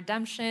doesn't have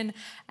redemption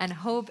and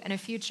hope and a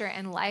future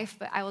and life,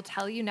 but I will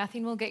tell you,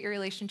 nothing will get your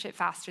relationship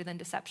faster than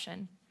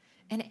deception.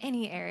 In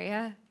any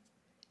area,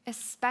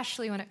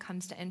 especially when it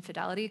comes to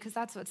infidelity, because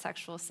that's what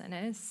sexual sin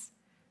is.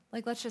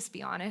 Like, let's just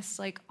be honest.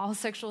 Like, all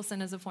sexual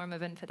sin is a form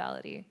of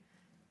infidelity.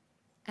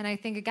 And I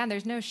think, again,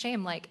 there's no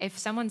shame. Like, if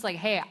someone's like,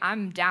 hey,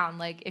 I'm down.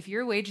 Like, if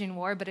you're waging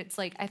war, but it's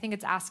like, I think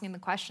it's asking the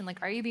question,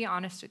 like, are you being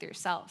honest with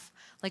yourself?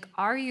 Like,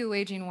 are you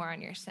waging war on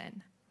your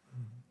sin?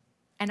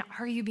 And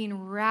are you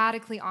being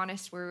radically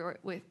honest where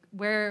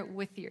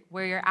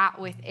you're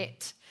at with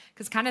it?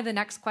 Because kind of the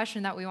next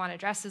question that we want to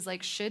address is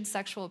like, should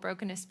sexual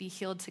brokenness be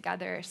healed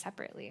together or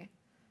separately?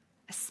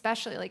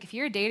 Especially like if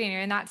you're dating,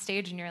 you're in that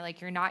stage and you're like,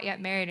 you're not yet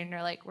married and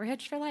you're like, we're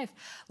hitched for life.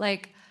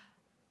 Like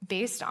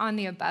based on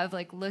the above,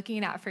 like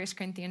looking at 1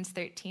 Corinthians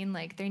 13,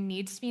 like there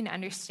needs to be an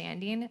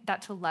understanding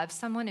that to love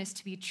someone is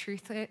to be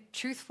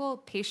truthful,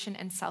 patient,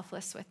 and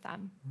selfless with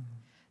them. Mm-hmm.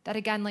 That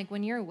again, like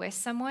when you're with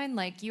someone,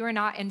 like you are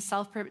not in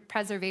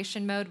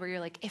self-preservation mode where you're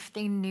like, if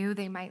they knew,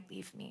 they might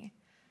leave me.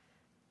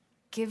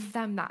 Give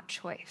them that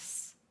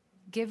choice.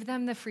 Give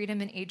them the freedom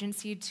and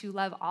agency to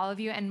love all of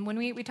you. And when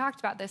we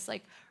talked about this,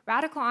 like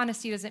radical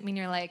honesty doesn't mean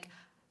you're like,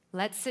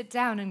 let's sit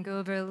down and go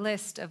over a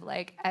list of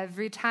like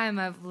every time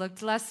I've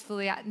looked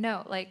lustfully at.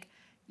 No, like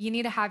you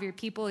need to have your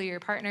people, your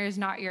partners,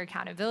 not your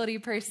accountability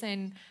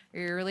person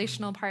or your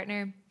relational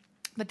partner.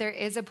 But there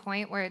is a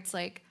point where it's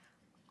like,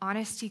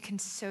 honesty can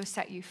so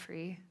set you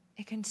free.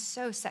 It can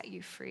so set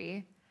you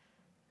free.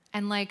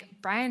 And like,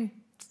 Brian,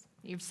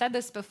 you've said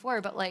this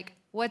before, but like,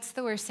 what's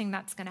the worst thing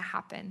that's going to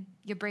happen?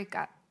 You break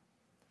up.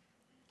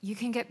 You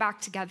can get back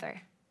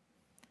together.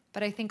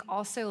 But I think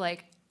also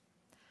like,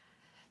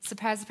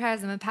 surprise,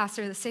 surprise, I'm a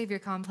pastor of the Savior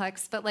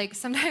complex, but like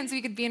sometimes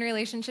we could be in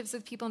relationships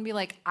with people and be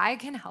like, I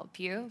can help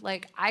you.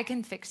 Like, I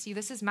can fix you.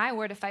 This is my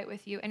war to fight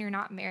with you, and you're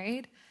not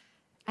married.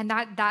 And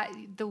that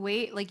the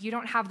weight, like you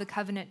don't have the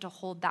covenant to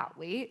hold that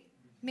weight.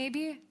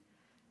 Maybe,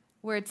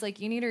 where it's like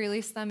you need to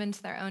release them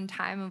into their own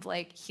time of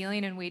like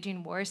healing and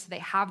waging war so they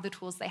have the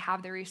tools, they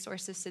have the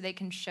resources so they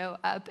can show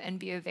up and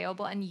be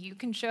available, and you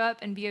can show up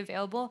and be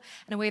available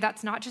in a way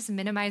that's not just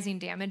minimizing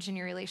damage in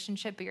your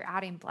relationship, but you're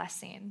adding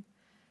blessing.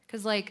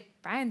 Because like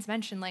Brian's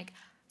mentioned, like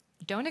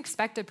don't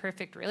expect a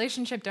perfect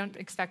relationship, don't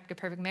expect a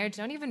perfect marriage,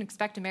 don't even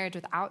expect a marriage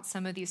without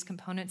some of these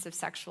components of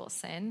sexual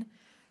sin.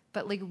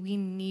 but like we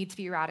need to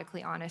be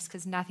radically honest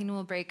because nothing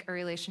will break a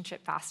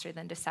relationship faster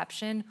than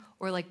deception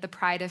or like the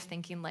pride of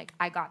thinking like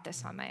I got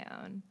this on my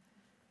own.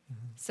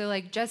 So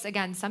like just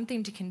again,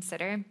 something to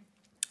consider.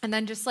 And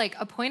then just like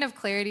a point of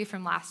clarity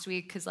from last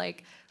week, because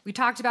like we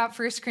talked about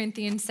 1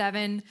 Corinthians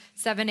 7,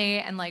 8,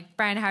 and like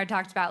Brian Howard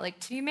talked about like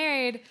to be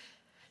married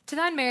to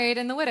the unmarried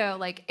and the widow,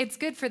 like it's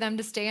good for them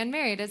to stay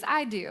unmarried as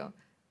I do.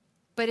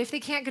 But if they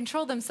can't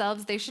control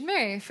themselves, they should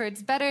marry, for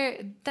it's better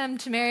them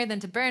to marry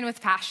than to burn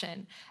with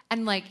passion.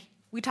 And like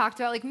we talked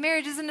about like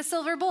marriage isn't a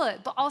silver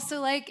bullet, but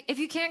also like if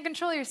you can't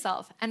control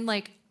yourself. And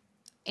like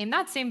in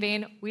that same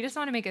vein, we just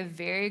want to make a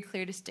very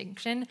clear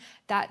distinction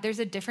that there's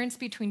a difference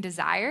between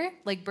desire,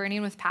 like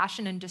burning with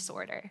passion, and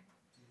disorder.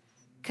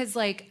 Because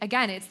like,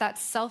 again, it's that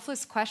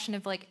selfless question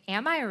of like,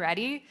 am I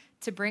ready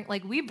to bring,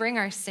 like we bring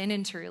our sin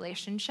into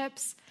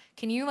relationships.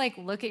 Can you like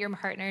look at your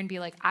partner and be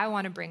like, I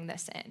want to bring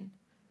this in.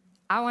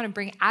 I want to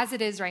bring as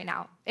it is right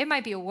now. It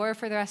might be a war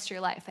for the rest of your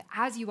life, but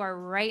as you are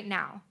right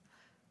now,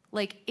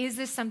 like, is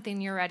this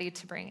something you're ready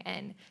to bring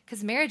in?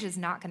 Because marriage is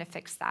not going to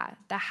fix that.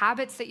 The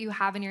habits that you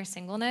have in your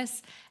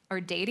singleness or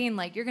dating,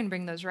 like you're going to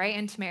bring those right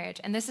into marriage.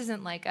 And this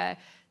isn't like a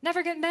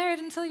never get married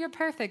until you're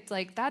perfect.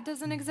 Like that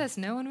doesn't exist.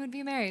 No one would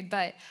be married.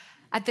 But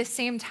at the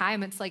same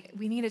time, it's like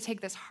we need to take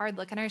this hard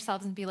look at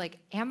ourselves and be like,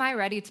 am I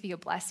ready to be a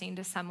blessing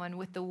to someone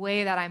with the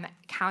way that I'm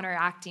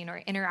counteracting or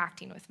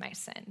interacting with my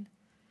sin?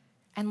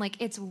 And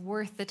like, it's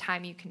worth the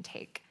time you can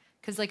take.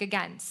 Because like,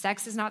 again,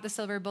 sex is not the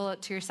silver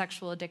bullet to your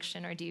sexual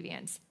addiction or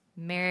deviance.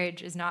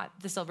 Marriage is not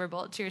the silver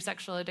bullet to your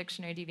sexual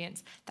addiction or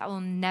deviance. That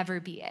will never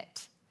be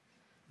it.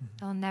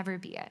 That will never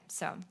be it.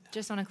 So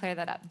just want to clear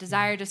that up.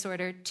 Desire,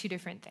 disorder, two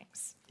different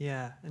things.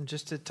 Yeah, and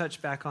just to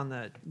touch back on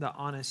the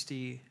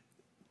honesty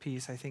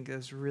piece, I think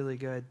is really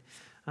good.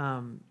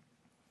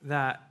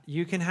 That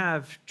you can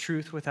have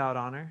truth without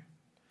honor.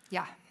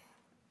 Yeah.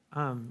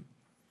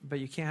 But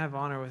you can't have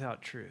honor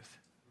without truth.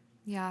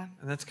 Yeah.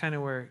 And that's kind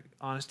of where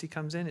honesty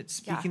comes in. It's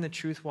speaking the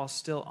truth while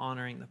still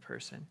honoring the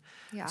person.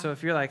 Yeah. So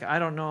if you're like, I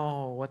don't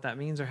know what that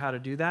means or how to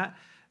do that,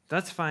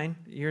 that's fine.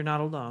 You're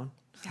not alone.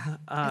 Yeah,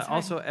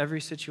 also,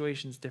 every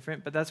situation is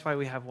different, but that's why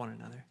we have one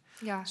another.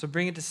 Yeah. So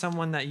bring it to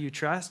someone that you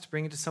trust.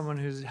 Bring it to someone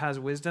who has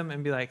wisdom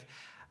and be like,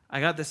 I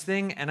got this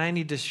thing and I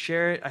need to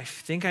share it. I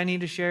think I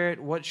need to share it.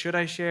 What should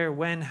I share?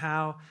 When?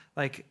 How?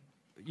 Like,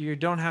 you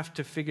don't have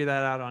to figure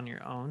that out on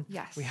your own.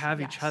 Yes. We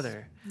have each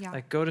other. Yeah.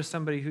 Like, go to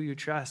somebody who you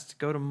trust.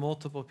 Go to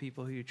multiple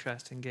people who you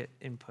trust and get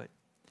input.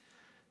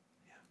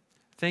 Yeah.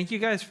 Thank you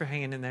guys for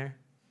hanging in there.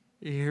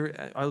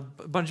 A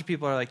bunch of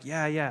people are like,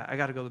 yeah, I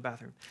got to go to the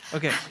bathroom.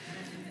 Okay.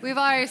 We've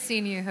already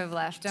seen you have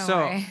left. Don't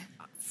worry.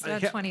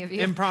 It's 20 of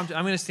you. Impromptu.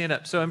 I'm going to stand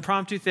up. So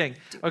impromptu thing.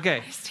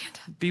 Okay. Stand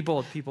up. Be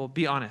bold, people.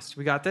 Be honest.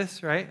 We got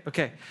this, right?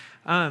 Okay.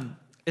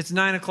 It's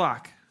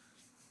 9:00.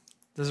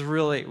 This is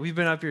real late. We've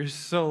been up here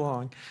so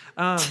long.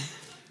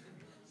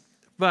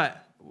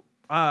 But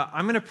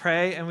I'm going to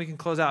pray and we can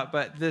close out.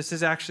 But this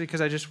is actually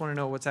because I just want to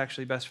know what's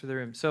actually best for the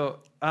room. So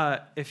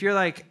if you're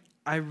like,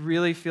 I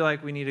really feel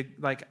like we need to,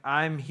 like,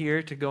 I'm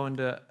here to go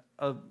into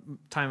a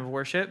time of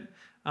worship,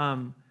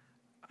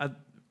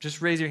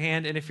 just raise your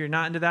hand. And if you're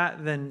not into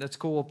that, then that's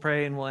cool. We'll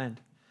pray and we'll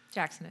end.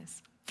 Jackson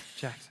is.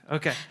 Jackson.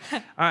 Okay.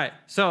 All right.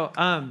 So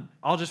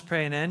I'll just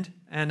pray and end.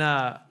 And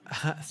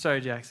sorry,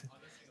 Jackson.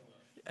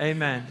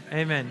 Amen.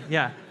 Amen.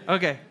 Yeah.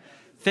 Okay.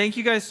 Thank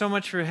you guys so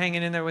much for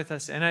hanging in there with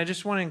us. And I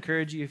just want to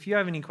encourage you, if you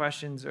have any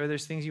questions or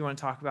there's things you want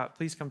to talk about,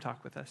 please come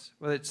talk with us.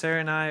 Whether it's Sarah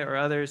and I or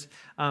others,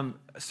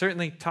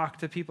 certainly talk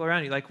to people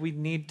around you. Like, we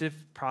need to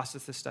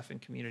process this stuff in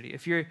community.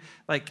 If you're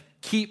like,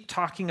 keep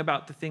talking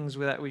about the things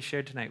that we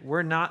shared tonight.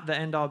 We're not the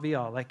end all be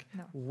all. Like,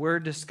 no. We're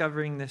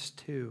discovering this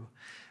too.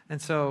 And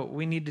so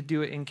we need to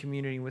do it in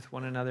community with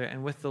one another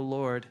and with the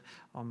Lord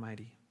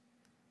Almighty.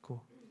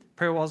 Cool.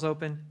 Prayer wall's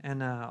open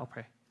and I'll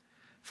pray.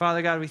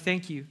 Father God, we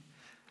thank you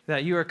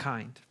that you are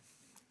kind.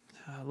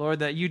 Lord,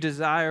 that you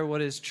desire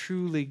what is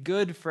truly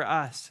good for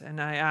us.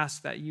 And I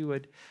ask that you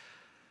would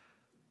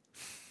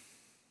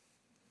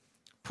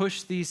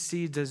push these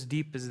seeds as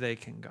deep as they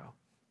can go.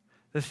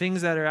 The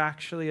things that are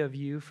actually of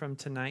you from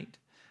tonight,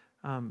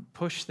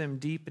 push them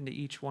deep into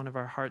each one of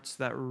our hearts,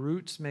 that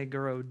roots may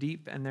grow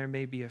deep and there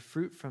may be a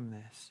fruit from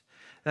this.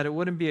 That it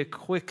wouldn't be a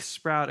quick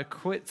sprout, a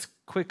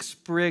quick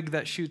sprig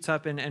that shoots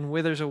up and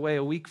withers away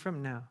a week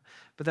from now,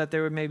 but that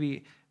there would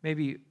maybe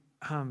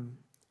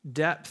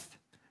depth,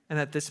 and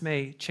that this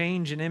may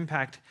change and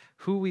impact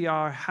who we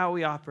are, how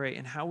we operate,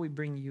 and how we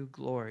bring you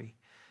glory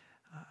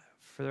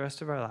for the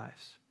rest of our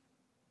lives.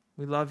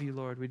 We love you,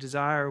 Lord. We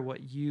desire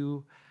what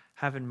you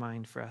have in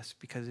mind for us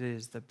because it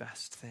is the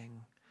best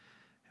thing,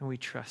 and we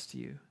trust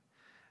you.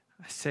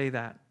 I say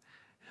that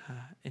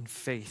in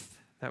faith,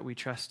 that we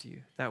trust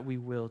you, that we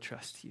will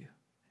trust you.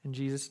 In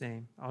Jesus'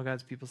 name, all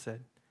God's people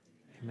said,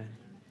 amen.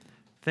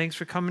 Thanks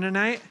for coming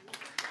tonight,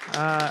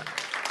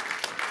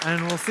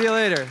 and we'll see you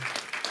later.